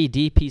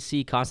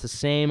KCDPC costs the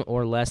same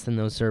or less than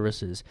those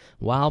services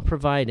while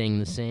providing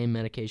the same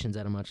medications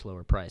at a much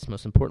lower price.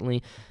 Most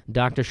importantly,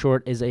 Dr.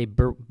 Short is a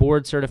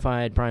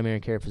board-certified primary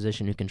care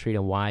physician who can treat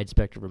a wide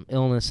spectrum of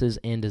illnesses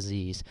and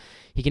disease.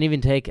 He can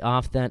even take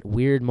off that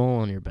weird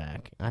mole on your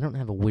back. I don't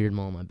have a weird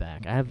mole on my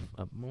back. I have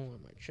a mole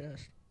on my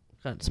chest.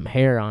 Got some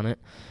hair on it.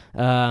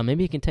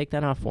 Maybe you can take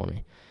that off for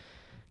me.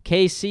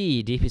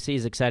 KCDPC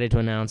is excited to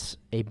announce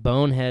a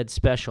Bonehead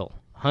special.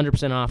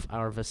 100% off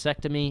our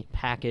vasectomy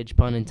package,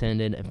 pun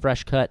intended. A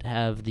fresh cut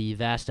have the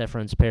vast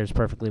deference pairs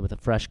perfectly with a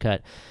fresh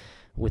cut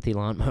with the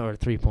Lawnmower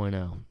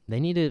 3.0. They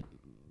need to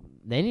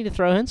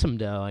throw in some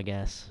dough, I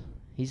guess.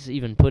 He's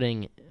even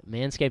putting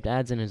Manscaped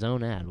ads in his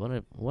own ad.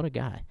 What a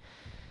guy.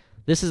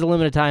 This is a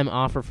limited time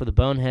offer for the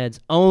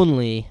Boneheads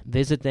only.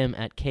 Visit them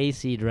at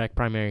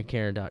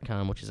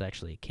kcdirectprimarycare.com, which is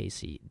actually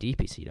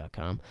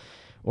kcdpc.com.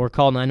 Or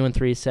call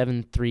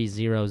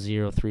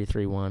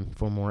 913-730-0331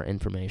 for more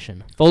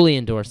information. Fully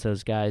endorse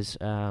those guys.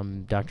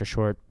 Dr.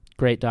 Short,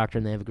 great doctor,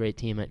 and they have a great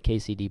team at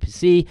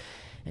KCDPC,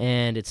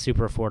 and it's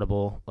super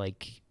affordable,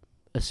 like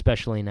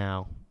especially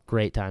now.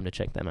 Great time to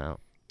check them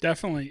out.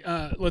 Definitely.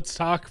 Let's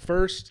talk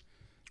first.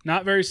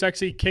 Not very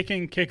sexy.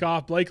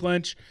 Kickoff. Blake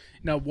Lynch,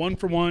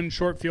 1-for-1,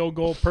 short field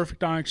goal,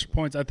 perfect on extra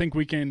points. I think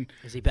we can.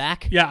 Is he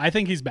back? Yeah, I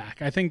think he's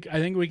back. I think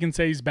we can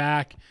say he's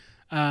back.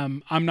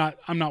 I'm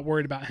not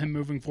worried about him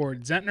moving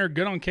forward. Zentner,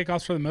 good on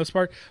kickoffs for the most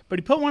part, but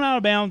he put one out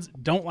of bounds.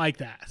 Don't like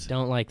that.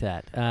 Don't like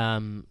that.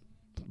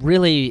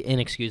 Really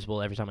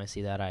inexcusable. Every time I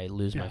see that, I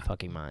lose my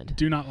fucking mind.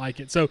 Do not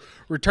like it. So,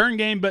 return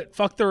game, but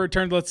fuck the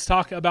return. Let's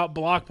talk about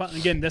block punt.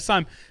 Again, this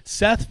time,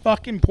 Seth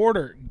fucking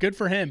Porter. Good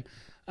for him.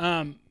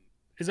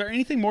 Is there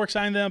anything more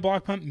exciting than a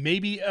block punt?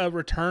 Maybe a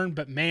return,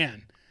 but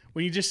man,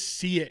 when you just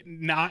see it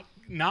not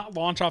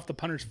launch off the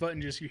punter's foot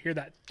and just you hear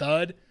that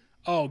thud,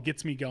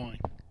 gets me going.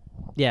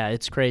 Yeah,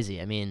 it's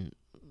crazy. I mean,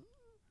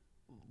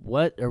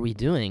 what are we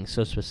doing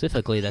so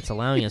specifically that's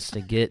allowing us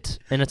to get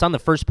 – and it's on the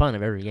first punt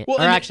of every game. Well,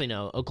 actually,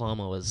 no,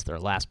 Oklahoma was their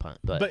last punt.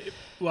 But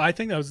I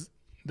think that was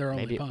their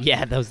only punt.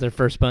 Yeah, that was their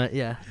first punt.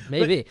 Yeah,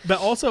 maybe. But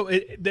also,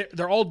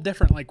 they're all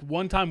different. Like,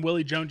 one time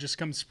Willie Jones just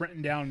comes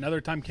sprinting down.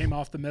 Another time came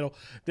off the middle.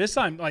 This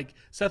time, like,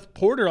 Seth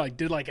Porter,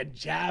 did, a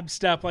jab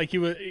step. Like, he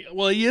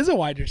is a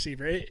wide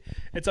receiver.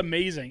 It's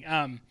amazing.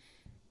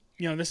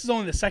 This is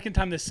only the second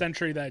time this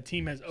century that a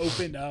team has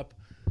opened up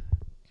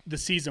the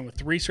season with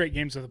 3 straight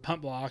games with a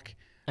punt block.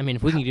 I mean,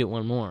 if we can get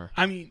one more.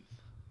 I mean,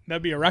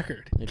 that'd be a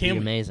record. It'd be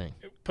amazing.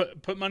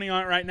 Put money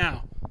on it right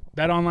now.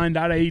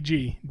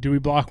 BetOnline.ag. Do we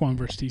block one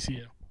versus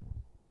TCU?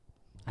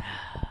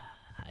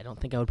 I don't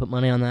think I would put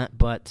money on that,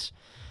 but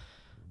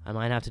I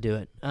might have to do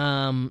it.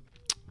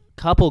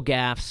 Couple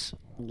gaffes.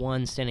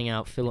 One standing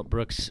out, Phillip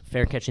Brooks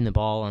fair catching the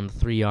ball on the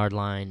 3-yard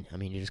line. I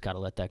mean, you just got to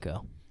let that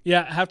go.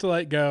 Yeah, have to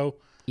let it go.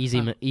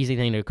 Easy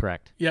thing to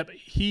correct. Yeah,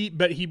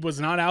 but he was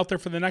not out there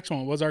for the next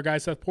one. It was our guy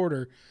Seth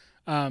Porter.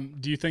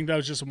 Do you think that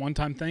was just a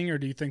one-time thing, or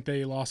do you think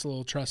they lost a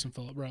little trust in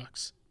Phillip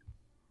Brooks?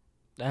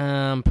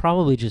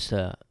 Probably just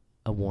a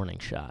warning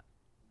shot,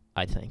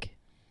 I think.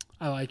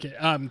 I like it.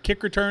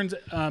 Kick returns.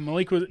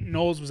 Malik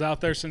Knowles was out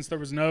there since there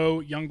was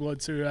no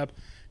Youngblood suited up.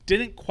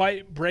 Didn't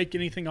quite break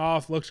anything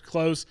off. Looked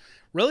close.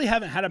 Really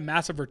haven't had a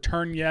massive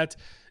return yet.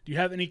 Do you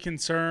have any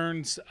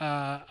concerns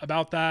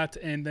about that?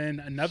 And then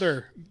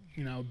another,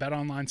 Bet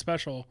Online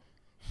special.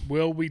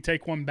 Will we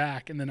take one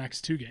back in the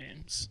next 2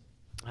 games?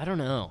 I don't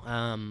know.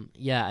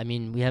 Yeah, I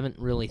mean, we haven't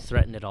really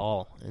threatened at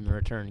all in the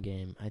return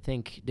game. I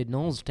think, did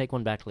Knowles take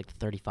one back to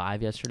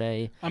 35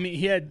 yesterday? I mean,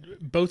 he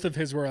had, both of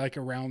his were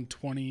around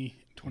 20,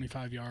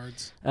 25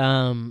 yards.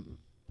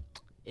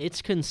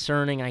 It's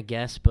concerning, I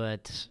guess,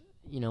 but,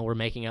 we're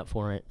making up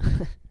for it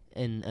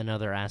in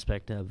another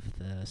aspect of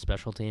the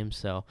special teams.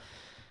 So,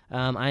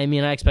 I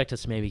expect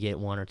us to maybe get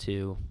 1 or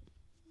 2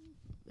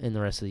 in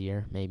the rest of the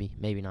year,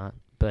 maybe not.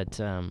 But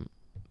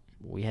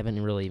we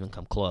haven't really even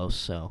come close,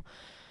 so...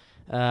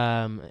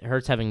 it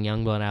hurts having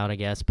Youngblood out, I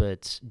guess,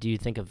 but do you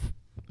think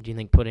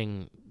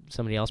putting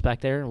somebody else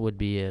back there would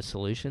be a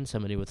solution?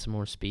 Somebody with some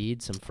more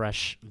speed, some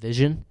fresh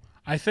vision?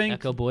 I think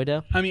Echo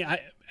Boydo?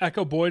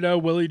 Echo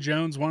Boydo, Willie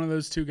Jones, one of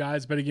those 2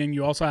 guys, but again,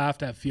 you also have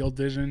to have field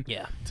vision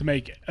to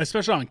make it,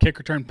 especially on kick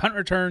return. Punt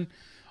return,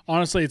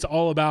 honestly, it's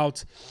all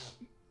about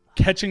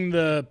catching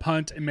the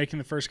punt and making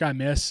the first guy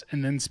miss,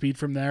 and then speed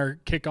from there.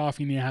 Kickoff,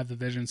 you need to have the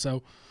vision.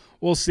 So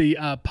we'll see.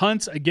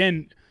 Punts,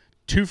 again,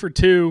 2 for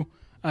 2.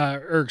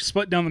 Or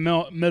split down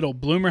the middle.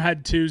 Bloomer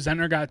had 2.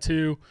 Zentner got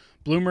 2.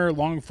 Bloomer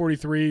long of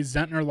 43.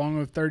 Zentner long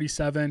of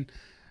 37.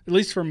 At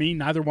least for me,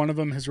 neither one of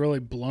them has really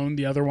blown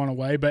the other one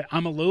away. But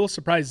I'm a little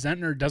surprised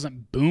Zentner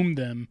doesn't boom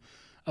them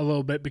a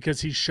little bit,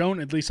 because he's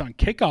shown, at least on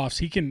kickoffs,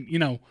 he can,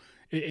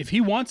 if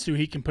he wants to,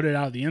 he can put it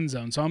out of the end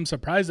zone. So I'm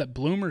surprised that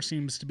Bloomer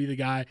seems to be the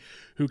guy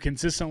who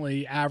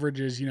consistently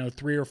averages,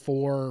 3 or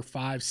 4 or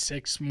 5,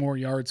 6 more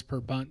yards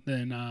per punt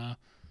than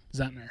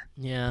Zentner.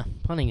 Yeah,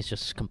 punting is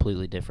just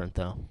completely different,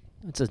 though.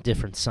 It's a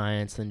different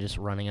science than just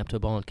running up to a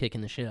ball and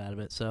kicking the shit out of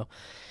it. So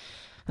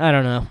I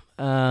don't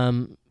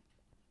know.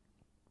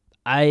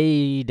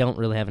 I don't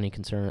really have any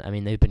concern. I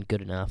mean, they've been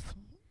good enough.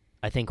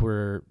 I think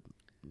we're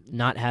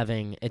not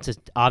having – it's an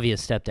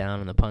obvious step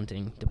down in the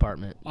punting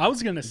department. I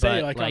was going to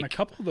say, on a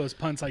couple of those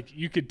punts,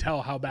 you could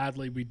tell how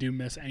badly we do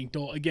miss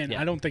Ankle. Again,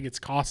 I don't think it's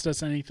cost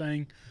us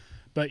anything,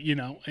 but,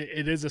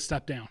 it is a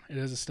step down. It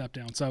is a step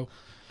down. So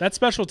that's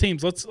special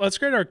teams. Let's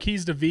grade our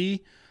keys to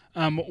V.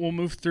 We'll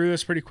move through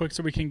this pretty quick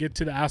so we can get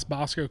to the Ask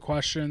Bosco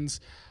questions.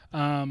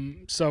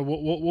 So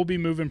we'll be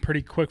moving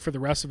pretty quick for the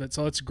rest of it.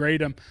 So let's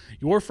grade them.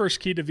 Your first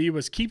key to V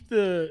was keep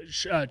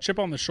the chip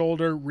on the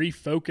shoulder,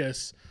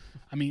 refocus.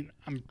 I mean,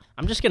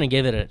 I'm just going to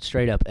give it a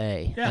straight up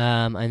A.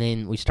 Yeah. I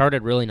mean, we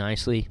started really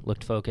nicely,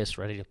 looked focused,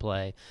 ready to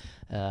play.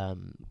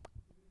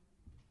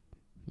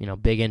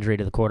 Big injury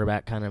to the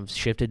quarterback kind of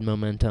shifted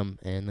momentum,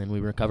 and then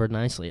we recovered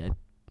nicely. It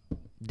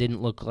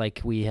didn't look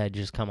like we had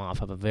just come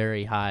off of a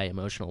very high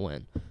emotional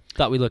win.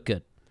 Thought we looked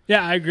good.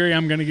 Yeah, I agree.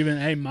 I'm going to give it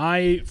an A.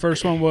 My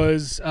first one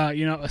was,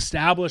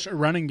 establish a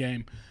running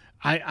game.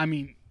 I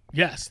mean,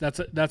 yes, that's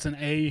an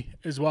A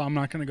as well. I'm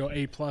not going to go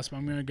A+, but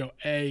I'm going to go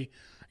A.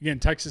 Again,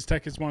 Texas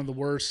Tech is one of the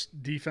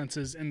worst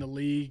defenses in the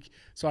league,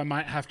 so I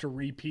might have to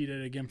repeat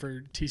it again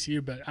for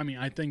TCU. But I mean,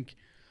 I think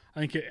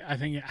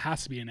it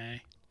has to be an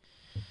A.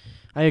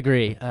 I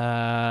agree.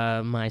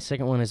 My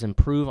second one is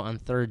improve on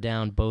third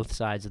down, both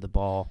sides of the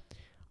ball.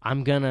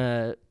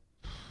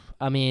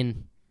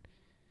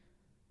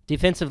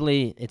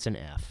 Defensively, it's an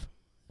F.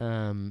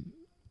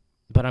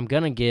 But I'm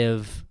going to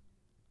give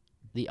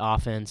the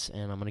offense,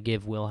 and I'm going to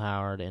give Will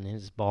Howard and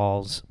his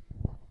balls,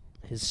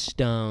 his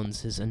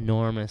stones, his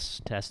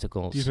enormous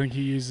testicles. Do you think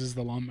he uses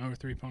the Lawnmower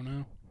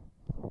 3.0?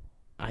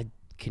 I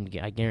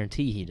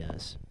guarantee he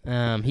does.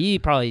 He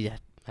probably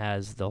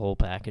has the whole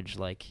package.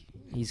 Like,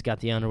 he's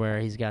got the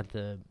underwear, he's got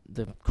the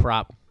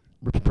crop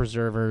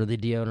preserver, the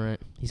deodorant.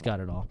 He's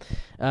got it all.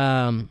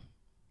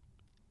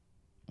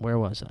 Where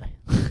was I?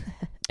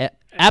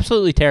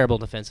 Absolutely terrible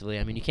defensively.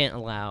 I mean, you can't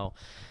allow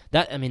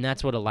that. I mean,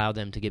 that's what allowed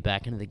them to get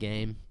back into the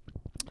game.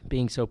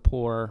 Being so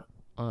poor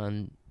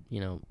on,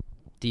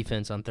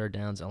 defense on third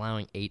downs,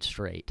 allowing 8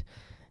 straight.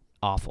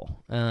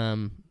 Awful.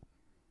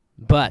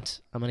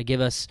 But I'm going to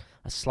give us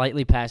a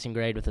slightly passing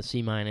grade with a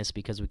C-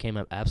 because we came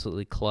up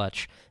absolutely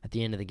clutch at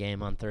the end of the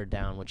game on third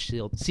down, which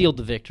sealed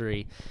the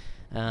victory.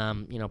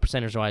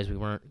 Percentage-wise, we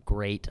weren't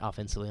great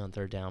offensively on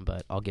third down,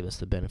 but I'll give us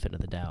the benefit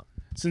of the doubt.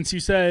 Since you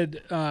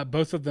said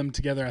both of them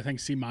together, I think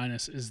C-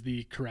 is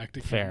the correct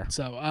account. Fair.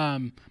 So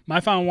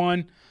my final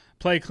one,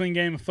 play a clean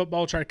game of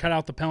football, try to cut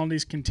out the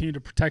penalties, continue to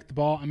protect the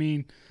ball. I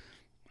mean,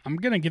 I'm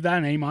going to give that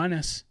an A-.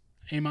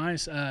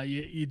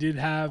 You did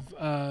have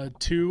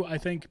 2, I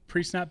think,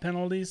 pre-snap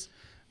penalties.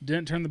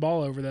 Didn't turn the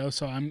ball over, though,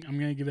 so I'm going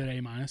to give it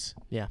an A-.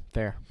 Yeah,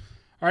 fair.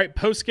 All right,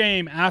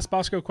 post-game Ask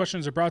Bosco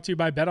questions are brought to you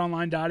by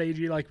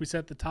betonline.ag. Like we said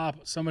at the top,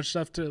 so much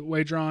stuff to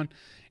wager on.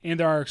 And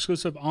they're our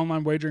exclusive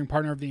online wagering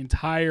partner of the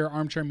entire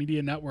Armchair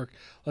Media Network.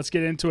 Let's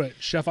get into it.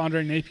 Chef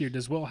Andre Napier,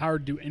 does Will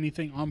Howard do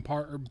anything on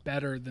par or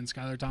better than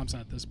Skylar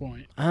Thompson at this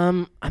point?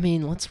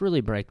 Let's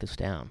really break this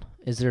down.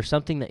 Is there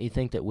something that you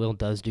think that Will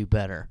does do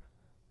better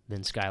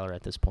than Skylar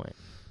at this point?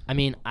 I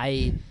mean,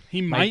 my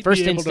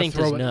first instinct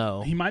is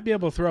no. He might be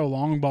able to throw a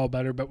long ball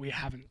better, but we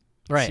haven't.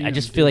 Right, I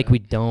just feel like we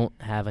don't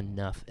have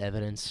enough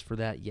evidence for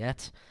that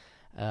yet.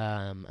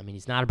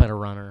 He's not a better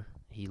runner.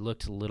 He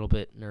looked a little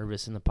bit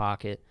nervous in the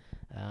pocket.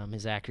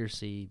 His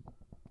accuracy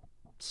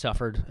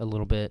suffered a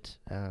little bit.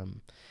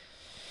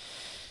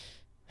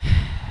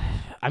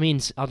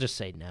 I'll just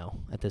say no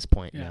at this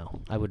point. Yeah.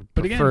 No, I would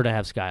prefer to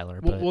have Skylar.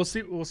 But we'll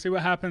see. We'll see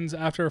what happens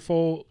after a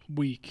full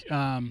week.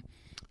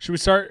 Should we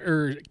start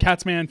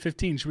Catsman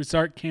 15? Should we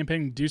start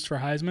campaigning Deuce for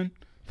Heisman?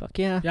 Fuck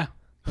yeah. Yeah,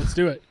 let's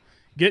do it.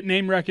 Get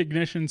name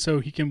recognition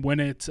so he can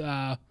win it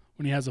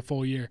when he has a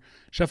full year.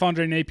 Chef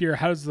Andre Napier,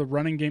 how does the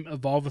running game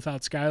evolve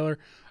without Skylar?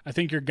 I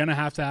think you're going to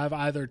have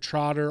either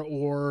Trotter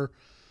or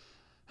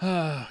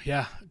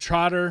Wright.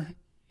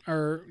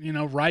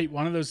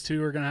 One of those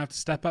two are going to have to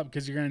step up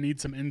because you're going to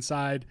need some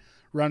inside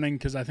running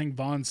because I think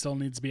Vaughn still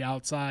needs to be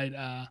outside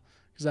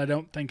because I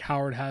don't think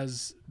Howard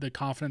has the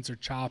confidence or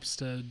chops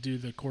to do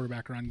the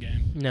quarterback run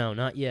game. No,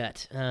 not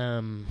yet.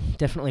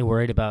 Definitely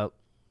worried about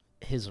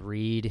his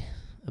read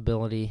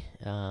ability,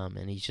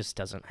 and he just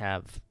doesn't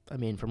have,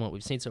 from what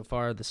we've seen so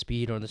far, the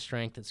speed or the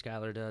strength that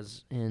Skylar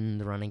does in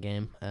the running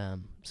game.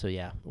 So,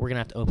 yeah, we're going to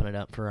have to open it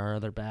up for our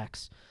other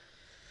backs.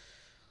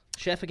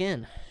 Chef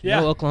again.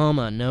 Yeah. No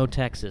Oklahoma, no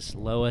Texas.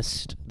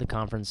 Lowest the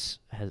conference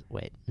has –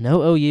 wait.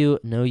 No OU,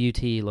 no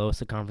UT. Lowest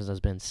the conference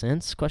has been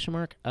since, ?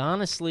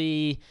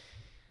 Honestly,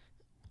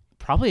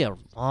 probably a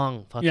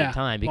long fucking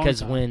time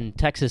because when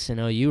Texas and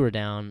OU were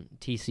down,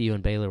 TCU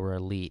and Baylor were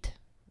elite.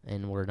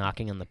 And we're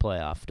knocking on the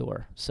playoff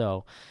door.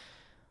 So,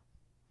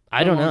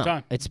 I don't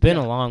know. It's been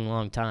a long,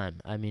 long time.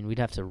 We'd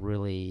have to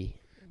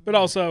really But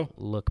also,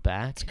 look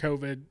back. It's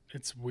COVID.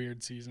 It's a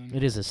weird season.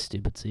 It is a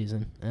stupid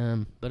season,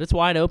 but it's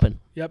wide open.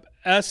 Yep.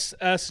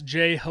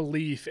 SSJ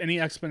Halif, any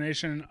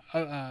explanation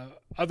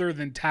other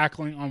than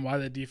tackling on why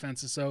the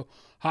defense is so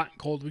hot and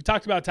cold? We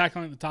talked about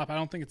tackling at the top. I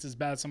don't think it's as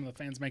bad as some of the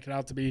fans make it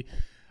out to be.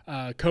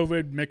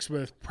 COVID mixed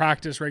with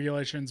practice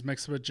regulations,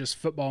 mixed with just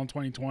football in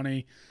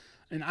 2020.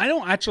 And I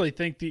don't actually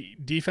think the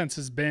defense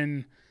has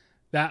been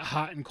that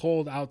hot and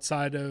cold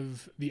outside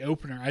of the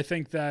opener. I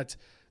think that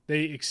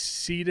they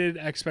exceeded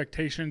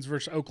expectations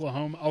versus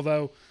Oklahoma,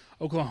 although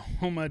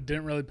Oklahoma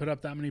didn't really put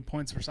up that many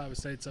points versus Iowa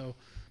State, so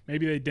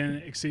maybe they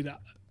didn't exceed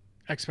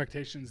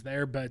expectations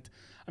there. But,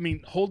 I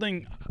mean,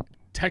 holding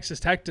Texas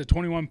Tech to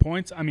 21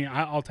 points, I mean,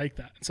 I'll take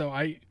that. So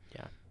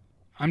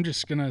I'm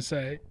just going to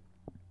say,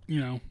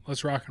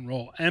 let's rock and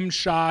roll.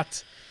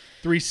 M-Shot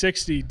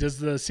 360, does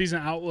the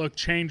season outlook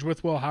change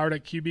with Will Howard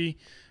at QB?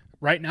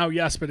 Right now,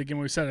 yes, but again,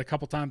 we've said it a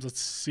couple times. Let's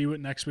see what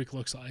next week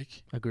looks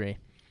like. Agree.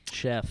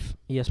 Chef,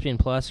 ESPN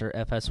Plus or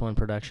FS1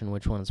 production,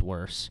 which one is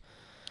worse?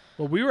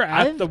 Well, we were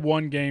at the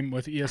one game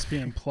with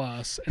ESPN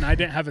Plus, and I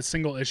didn't have a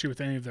single issue with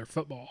any of their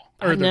football.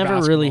 I've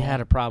never really had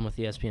a problem with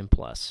ESPN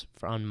Plus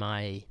on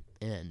my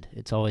end.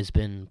 It's always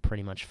been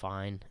pretty much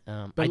fine.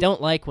 I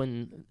don't like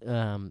when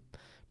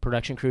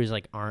production crews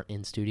aren't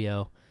in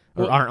studio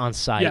or aren't on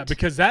site. Yeah,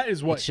 because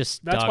that's why shit.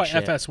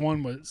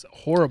 FS1 was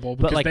horrible.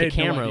 Because but the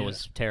camera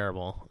was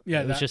terrible.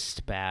 Yeah, it was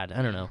just bad.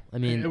 I don't know. I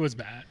mean, it was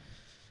bad.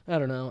 I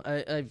don't know.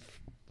 I've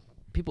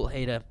people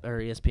hate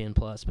ESPN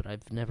Plus, but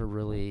I've never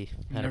really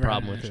had a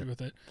problem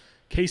with it.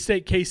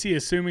 K-State KC,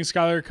 assuming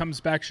Skyler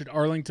comes back, should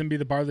Arlington be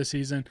the bar of the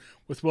season?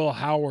 With Will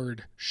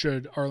Howard,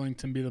 should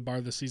Arlington be the bar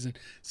of the season?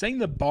 Saying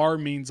the bar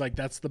means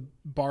that's the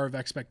bar of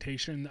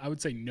expectation. I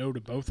would say no to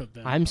both of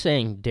them. I'm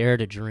saying dare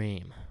to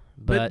dream.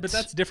 But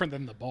that's different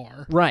than the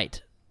bar.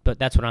 Right. But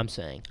that's what I'm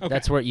saying. Okay.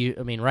 That's what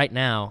right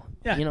now,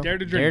 dare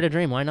to dream. Dare to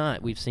dream, why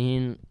not? We've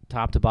seen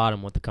top to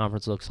bottom what the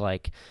conference looks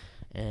like,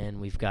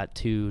 and we've got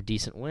 2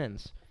 decent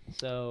wins.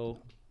 So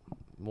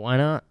why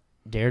not?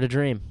 Dare to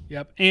dream.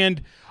 Yep.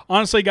 And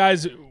honestly,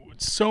 guys,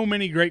 so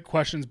many great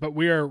questions, but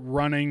we are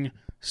running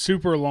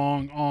super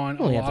long on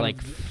a lot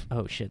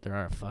oh shit, there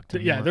are a fuck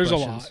ton yeah, more there's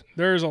questions.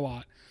 There's a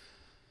lot.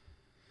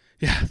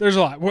 Yeah, there's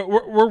a lot.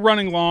 We're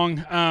running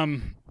long.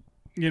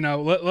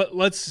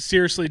 Let's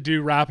seriously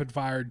do rapid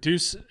fire.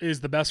 Deuce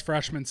is the best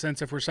freshman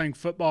since, if we're saying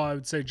football, I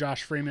would say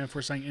Josh Freeman. If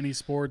we're saying any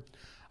sport,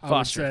 I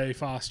would say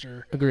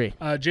Foster. Agree.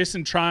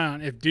 Jason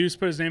Tryon, if Deuce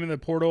put his name in the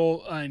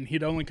portal and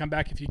he'd only come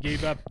back if you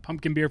gave up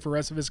pumpkin beer for the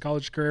rest of his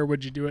college career,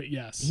 would you do it?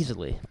 Yes.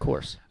 Easily, of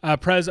course.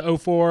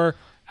 Prez04,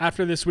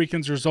 after this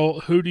weekend's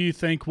result, who do you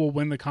think will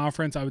win the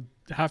conference? I would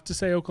have to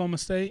say Oklahoma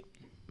State.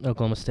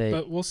 Oklahoma State.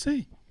 But we'll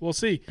see.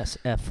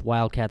 SF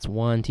Wildcats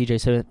 1.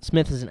 TJ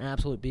Smith is an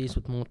absolute beast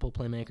with multiple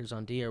playmakers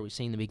on D. Are we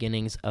seeing the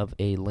beginnings of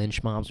a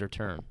Lynch Mob's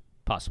return?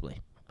 Possibly.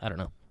 I don't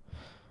know.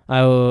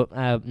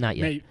 Not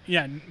yet.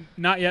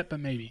 Not yet, but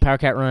maybe.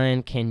 Powercat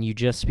Ryan, can you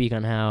just speak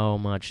on how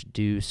much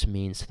Deuce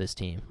means to this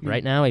team?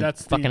 Right now,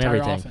 that's fucking the entire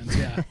everything. Offense,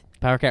 yeah.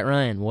 Powercat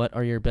Ryan, what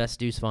are your best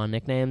Deuce Vaughn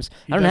nicknames?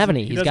 I don't have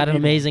any. He's got an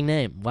amazing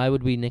name. Why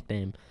would we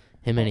nickname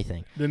him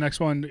anything? The next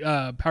one,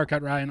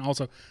 Powercat Ryan,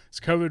 also, is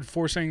COVID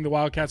forcing the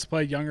Wildcats to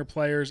play younger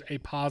players a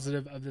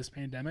positive of this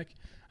pandemic?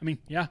 I mean,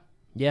 yeah.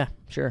 Yeah,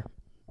 sure.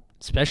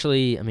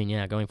 Especially,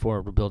 going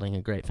forward, we're building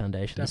a great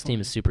foundation. Definitely. This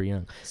team is super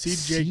young.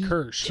 C.J.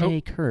 Kirsch.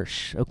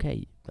 Kirsch.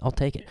 Okay, I'll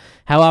take it.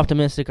 How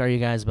optimistic are you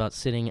guys about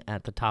sitting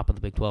at the top of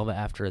the Big 12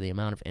 after the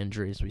amount of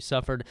injuries we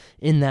suffered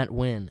in that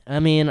win?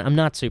 I'm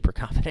not super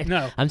confident.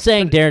 No. I'm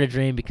saying dare to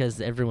dream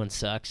because everyone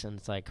sucks, and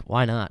it's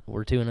why not?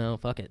 We're 2-0.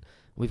 Fuck it.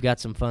 We've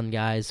got some fun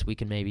guys. We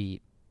can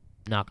maybe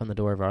knock on the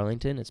door of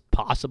Arlington. It's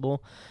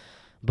possible,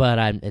 but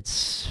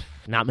it's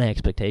not my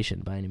expectation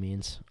by any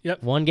means.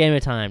 Yep. One game at a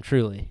time,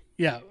 truly.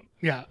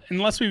 Yeah,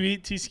 unless we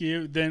beat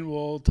TCU, then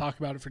we'll talk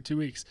about it for 2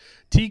 weeks.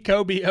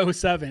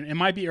 T-Kobe07, it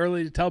might be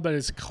early to tell, but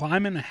is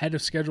climbing ahead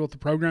of schedule with the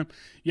program?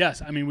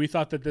 Yes, we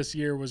thought that this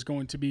year was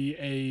going to be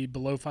a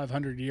below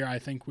 500 year. I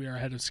think we are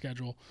ahead of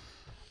schedule.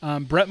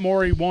 Brett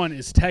Morey 1,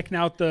 is Tech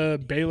now at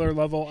the Baylor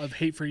level of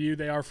hate for you?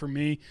 They are for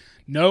me.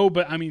 No,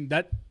 but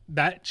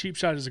that cheap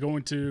shot is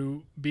going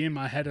to be in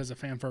my head as a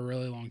fan for a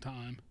really long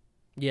time.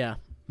 Yeah,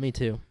 me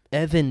too.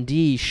 Evan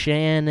D.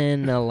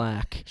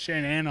 Shannonalak.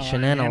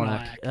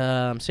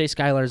 Say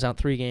Skylar's out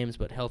 3 games,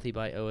 but healthy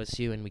by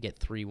OSU, and we get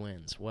 3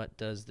 wins. What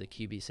does the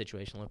QB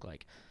situation look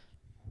like?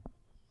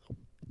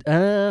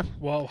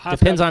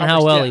 Depends on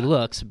how well he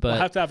looks, but we'll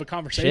have to have a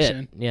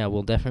conversation. Shit. Yeah,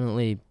 we'll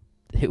definitely.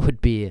 It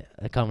would be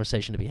a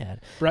conversation to be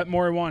had. Brett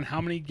Morey 1,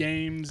 how many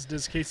games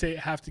does K-State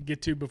have to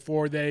get to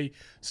before they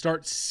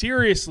start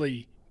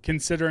seriously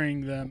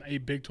considering them a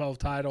Big 12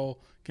 title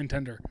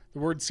contender? The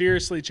word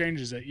seriously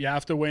changes it. You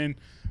have to win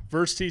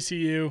versus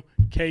TCU,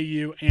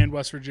 KU, and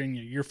West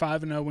Virginia. You're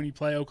 5-0 when you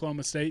play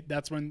Oklahoma State.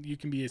 That's when you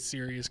can be a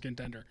serious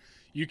contender.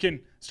 You can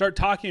start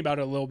talking about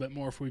it a little bit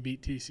more if we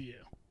beat TCU.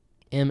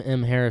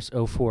 MM Harris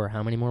 04,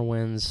 how many more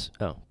wins?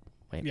 Oh,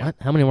 wait, what?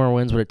 How many more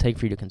wins would it take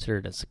for you to consider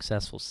it a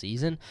successful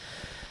season?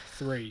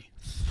 3.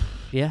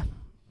 Yeah,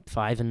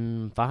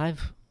 5-5.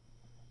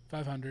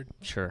 500.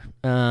 Sure.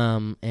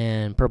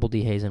 And Purple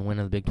D. Hazen,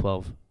 winner of the Big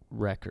 12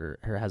 record,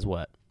 or has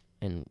what?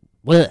 And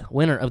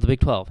winner of the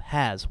Big 12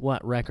 has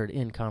what record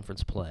in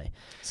conference play?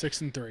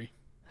 6-3.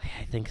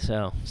 I think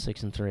so.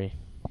 6-3.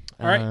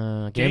 All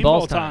right. Game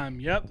balls time.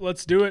 Yep,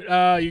 let's do it.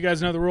 You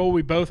guys know the rule.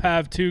 We both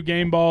have 2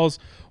 game balls,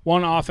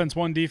 1 offense,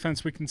 1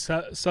 defense. We can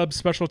sub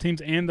special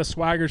teams and the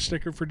swagger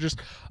sticker for just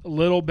a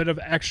little bit of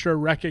extra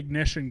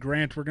recognition.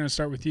 Grant, we're going to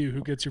start with you.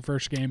 Who gets your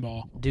first game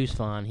ball? Deuce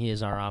Vaughn. He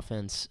is our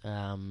offense.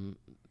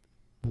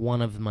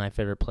 One of my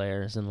favorite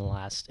players in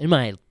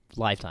my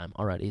lifetime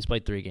already. He's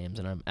played 3 games,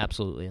 and I'm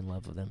absolutely in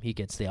love with him. He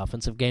gets the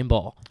offensive game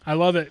ball. I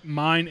love it.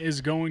 Mine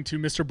is going to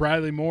Mr.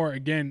 Bradley Moore.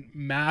 Again,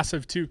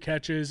 massive 2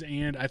 catches,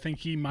 and I think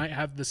he might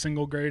have the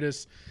single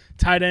greatest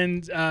tight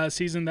end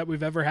season that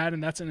we've ever had,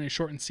 and that's in a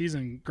shortened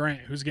season.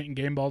 Grant, who's getting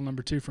game ball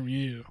number 2 from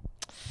you?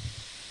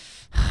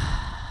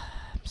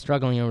 I'm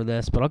struggling over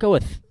this, but I'll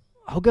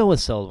go with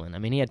Sullivan. I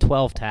mean, he had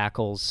 12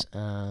 tackles.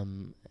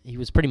 He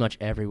was pretty much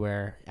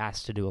everywhere,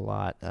 asked to do a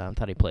lot.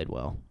 Thought he played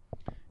well.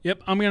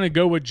 Yep, I'm going to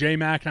go with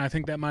J-Mac, and I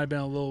think that might have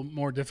been a little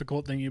more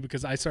difficult than you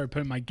because I started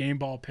putting my game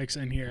ball picks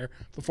in here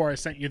before I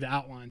sent you the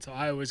outline, so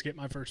I always get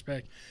my first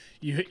pick.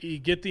 You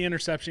get the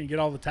interception, you get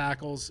all the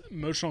tackles,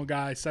 emotional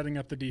guy, setting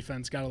up the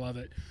defense, got to love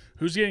it.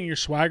 Who's getting your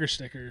swagger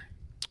sticker?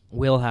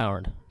 Will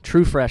Howard,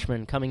 true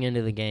freshman, coming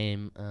into the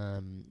game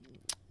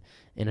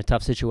in a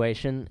tough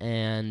situation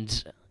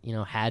and,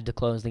 had to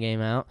close the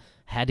game out,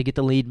 had to get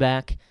the lead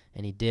back,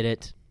 and he did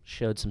it,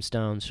 showed some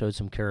stones, showed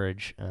some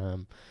courage.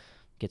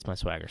 Gets my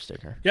swagger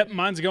sticker. Yep,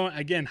 mine's going,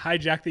 again,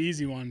 hijack the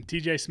easy one.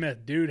 TJ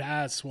Smith, dude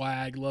has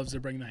swag, loves to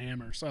bring the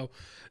hammer. So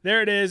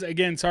there it is.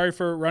 Again, sorry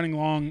for running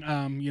long.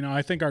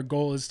 I think our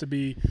goal is to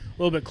be a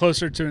little bit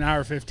closer to an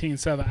hour 15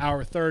 instead of an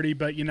hour 30.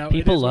 But,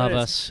 people love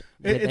us.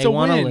 They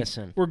want to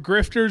listen. We're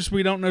grifters.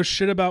 We don't know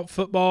shit about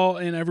football,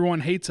 and everyone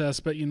hates us.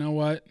 But you know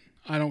what?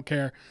 I don't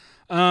care.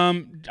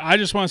 I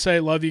just want to say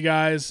love you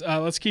guys.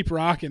 Let's keep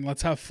rocking.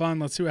 Let's have fun.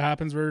 Let's see what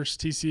happens versus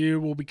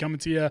TCU. We'll be coming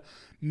to you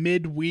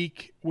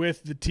midweek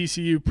with the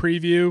TCU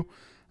preview.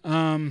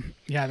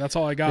 That's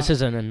all I got. This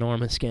is an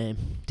enormous game,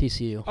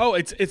 TCU. Oh,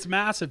 it's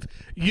massive.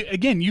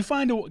 You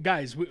find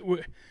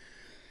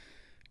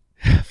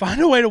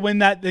find a way to win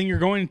that. Then you're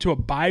going into a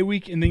bye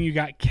week, and then you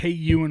got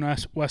KU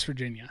and West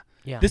Virginia.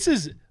 Yeah, this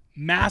is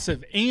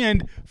massive.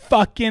 And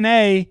fucking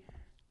I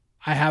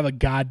have a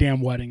goddamn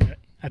wedding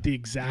at the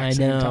exact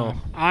same time.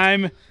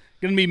 I'm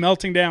gonna be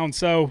melting down.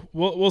 So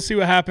we'll see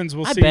what happens.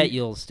 I bet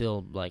you'll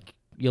still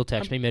you'll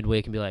text me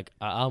midweek and be like,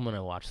 I'm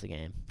gonna watch the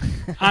game.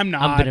 I'm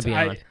not. I'm gonna be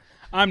on.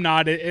 I'm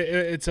not.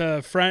 It's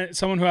a friend,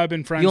 someone who I've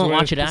been friends with. You won't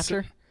watch it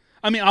after?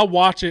 I mean, I'll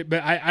watch it,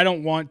 but I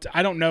don't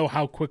know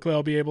how quickly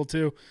I'll be able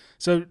to.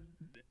 So,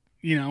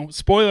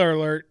 spoiler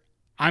alert,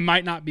 I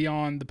might not be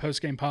on the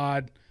post-game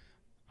pod.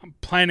 I'm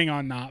planning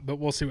on not, but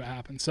we'll see what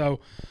happens.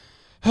 So,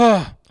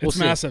 it's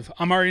massive.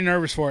 I'm already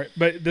nervous for it,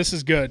 but this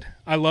is good.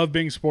 I love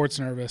being sports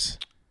nervous.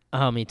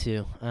 Oh, me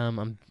too.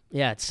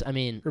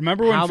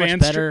 Remember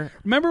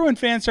when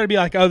fans started to be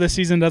like, "Oh, this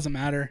season doesn't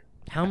matter."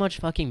 How much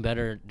fucking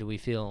better do we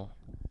feel?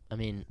 I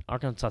mean,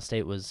 Arkansas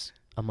State was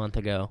a month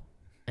ago,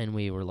 and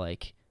we were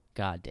like,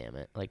 "God damn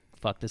it!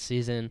 Fuck this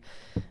season."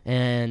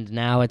 And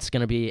now it's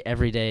gonna be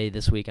every day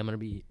this week. I'm gonna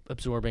be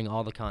absorbing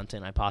all the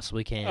content I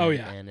possibly can. Oh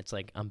yeah. And it's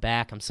like I'm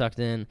back. I'm sucked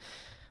in.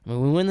 When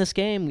we win this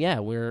game, yeah,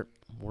 we're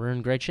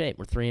in great shape.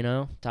 We're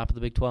 3-0, top of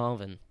the Big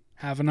 12, and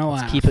having a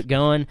laugh. Let's keep it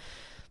going.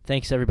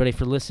 Thanks everybody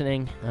for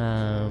listening.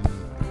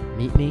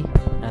 Meet me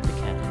at the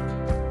Cat.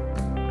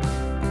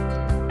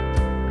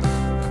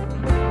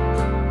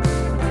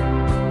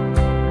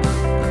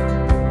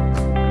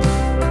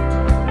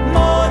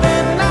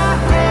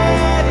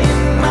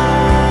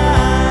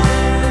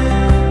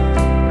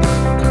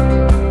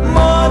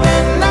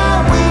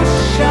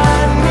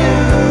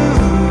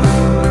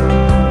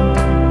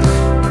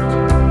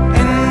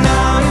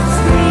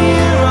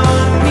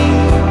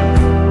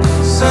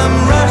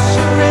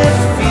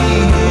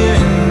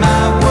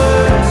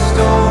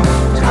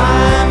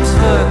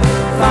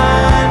 Fire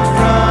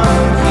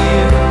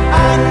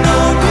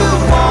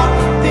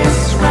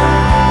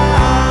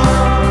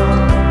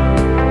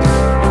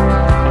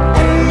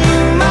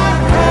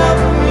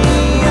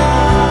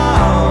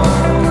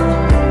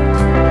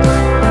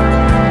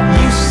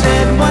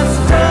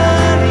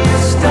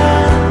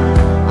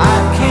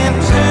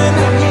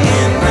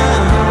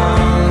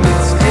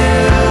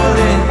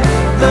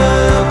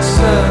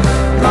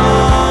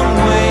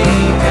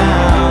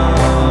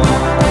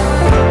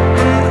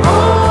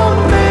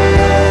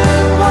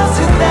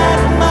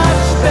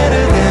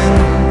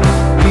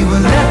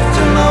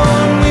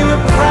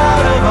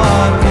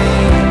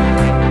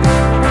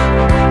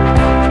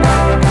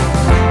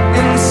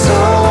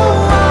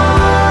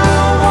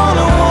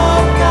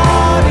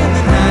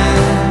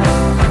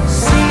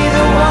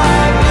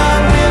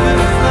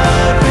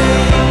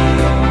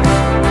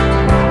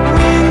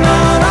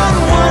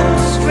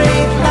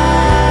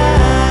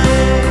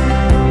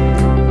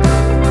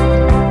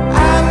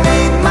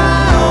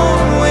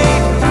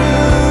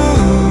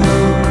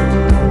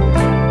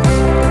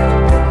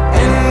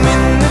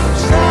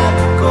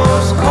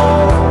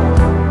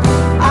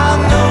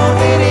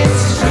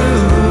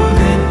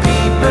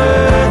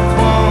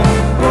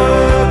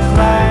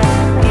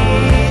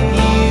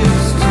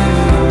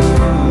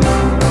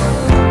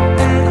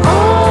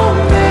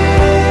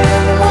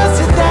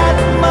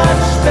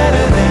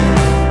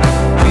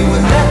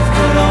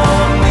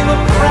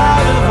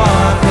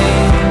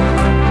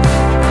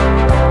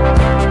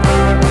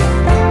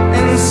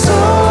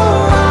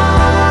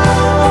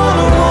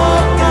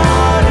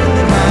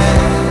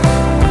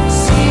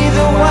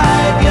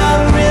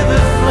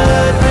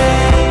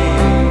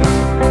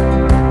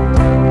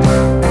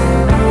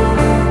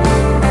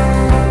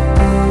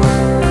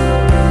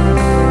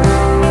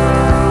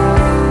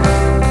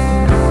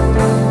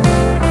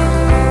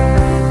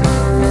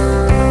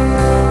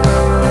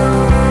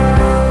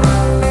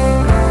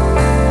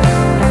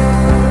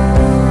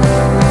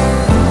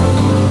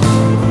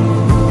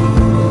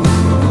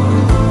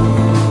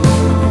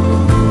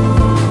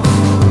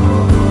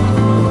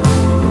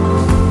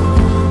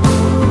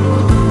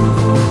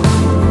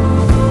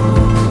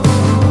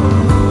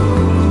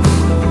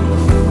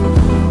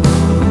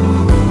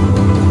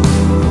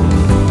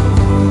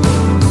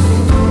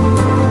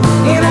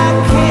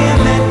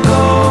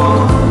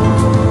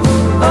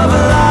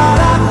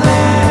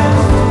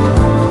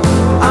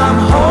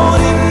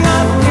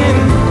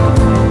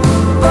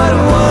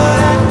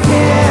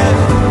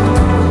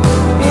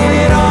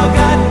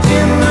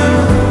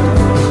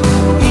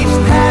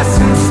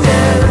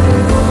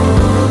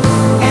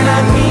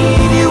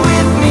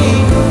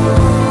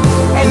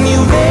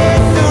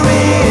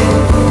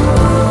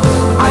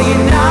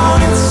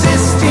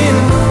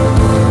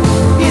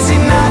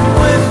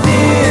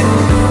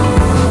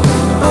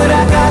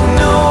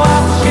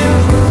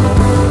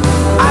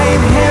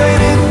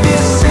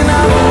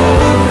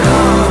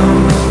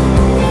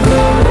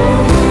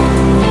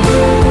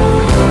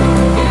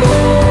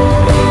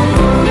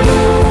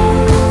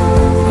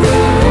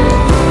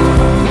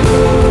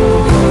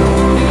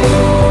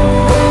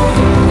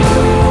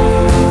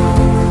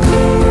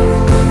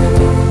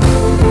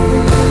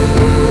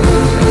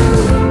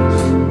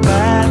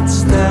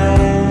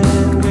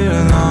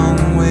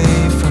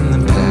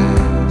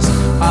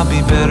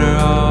better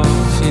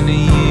off in a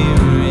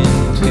year or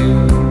two.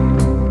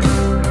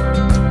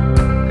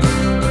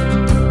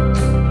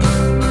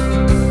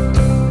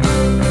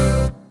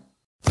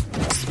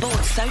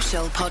 Sports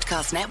Social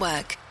Podcast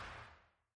Network.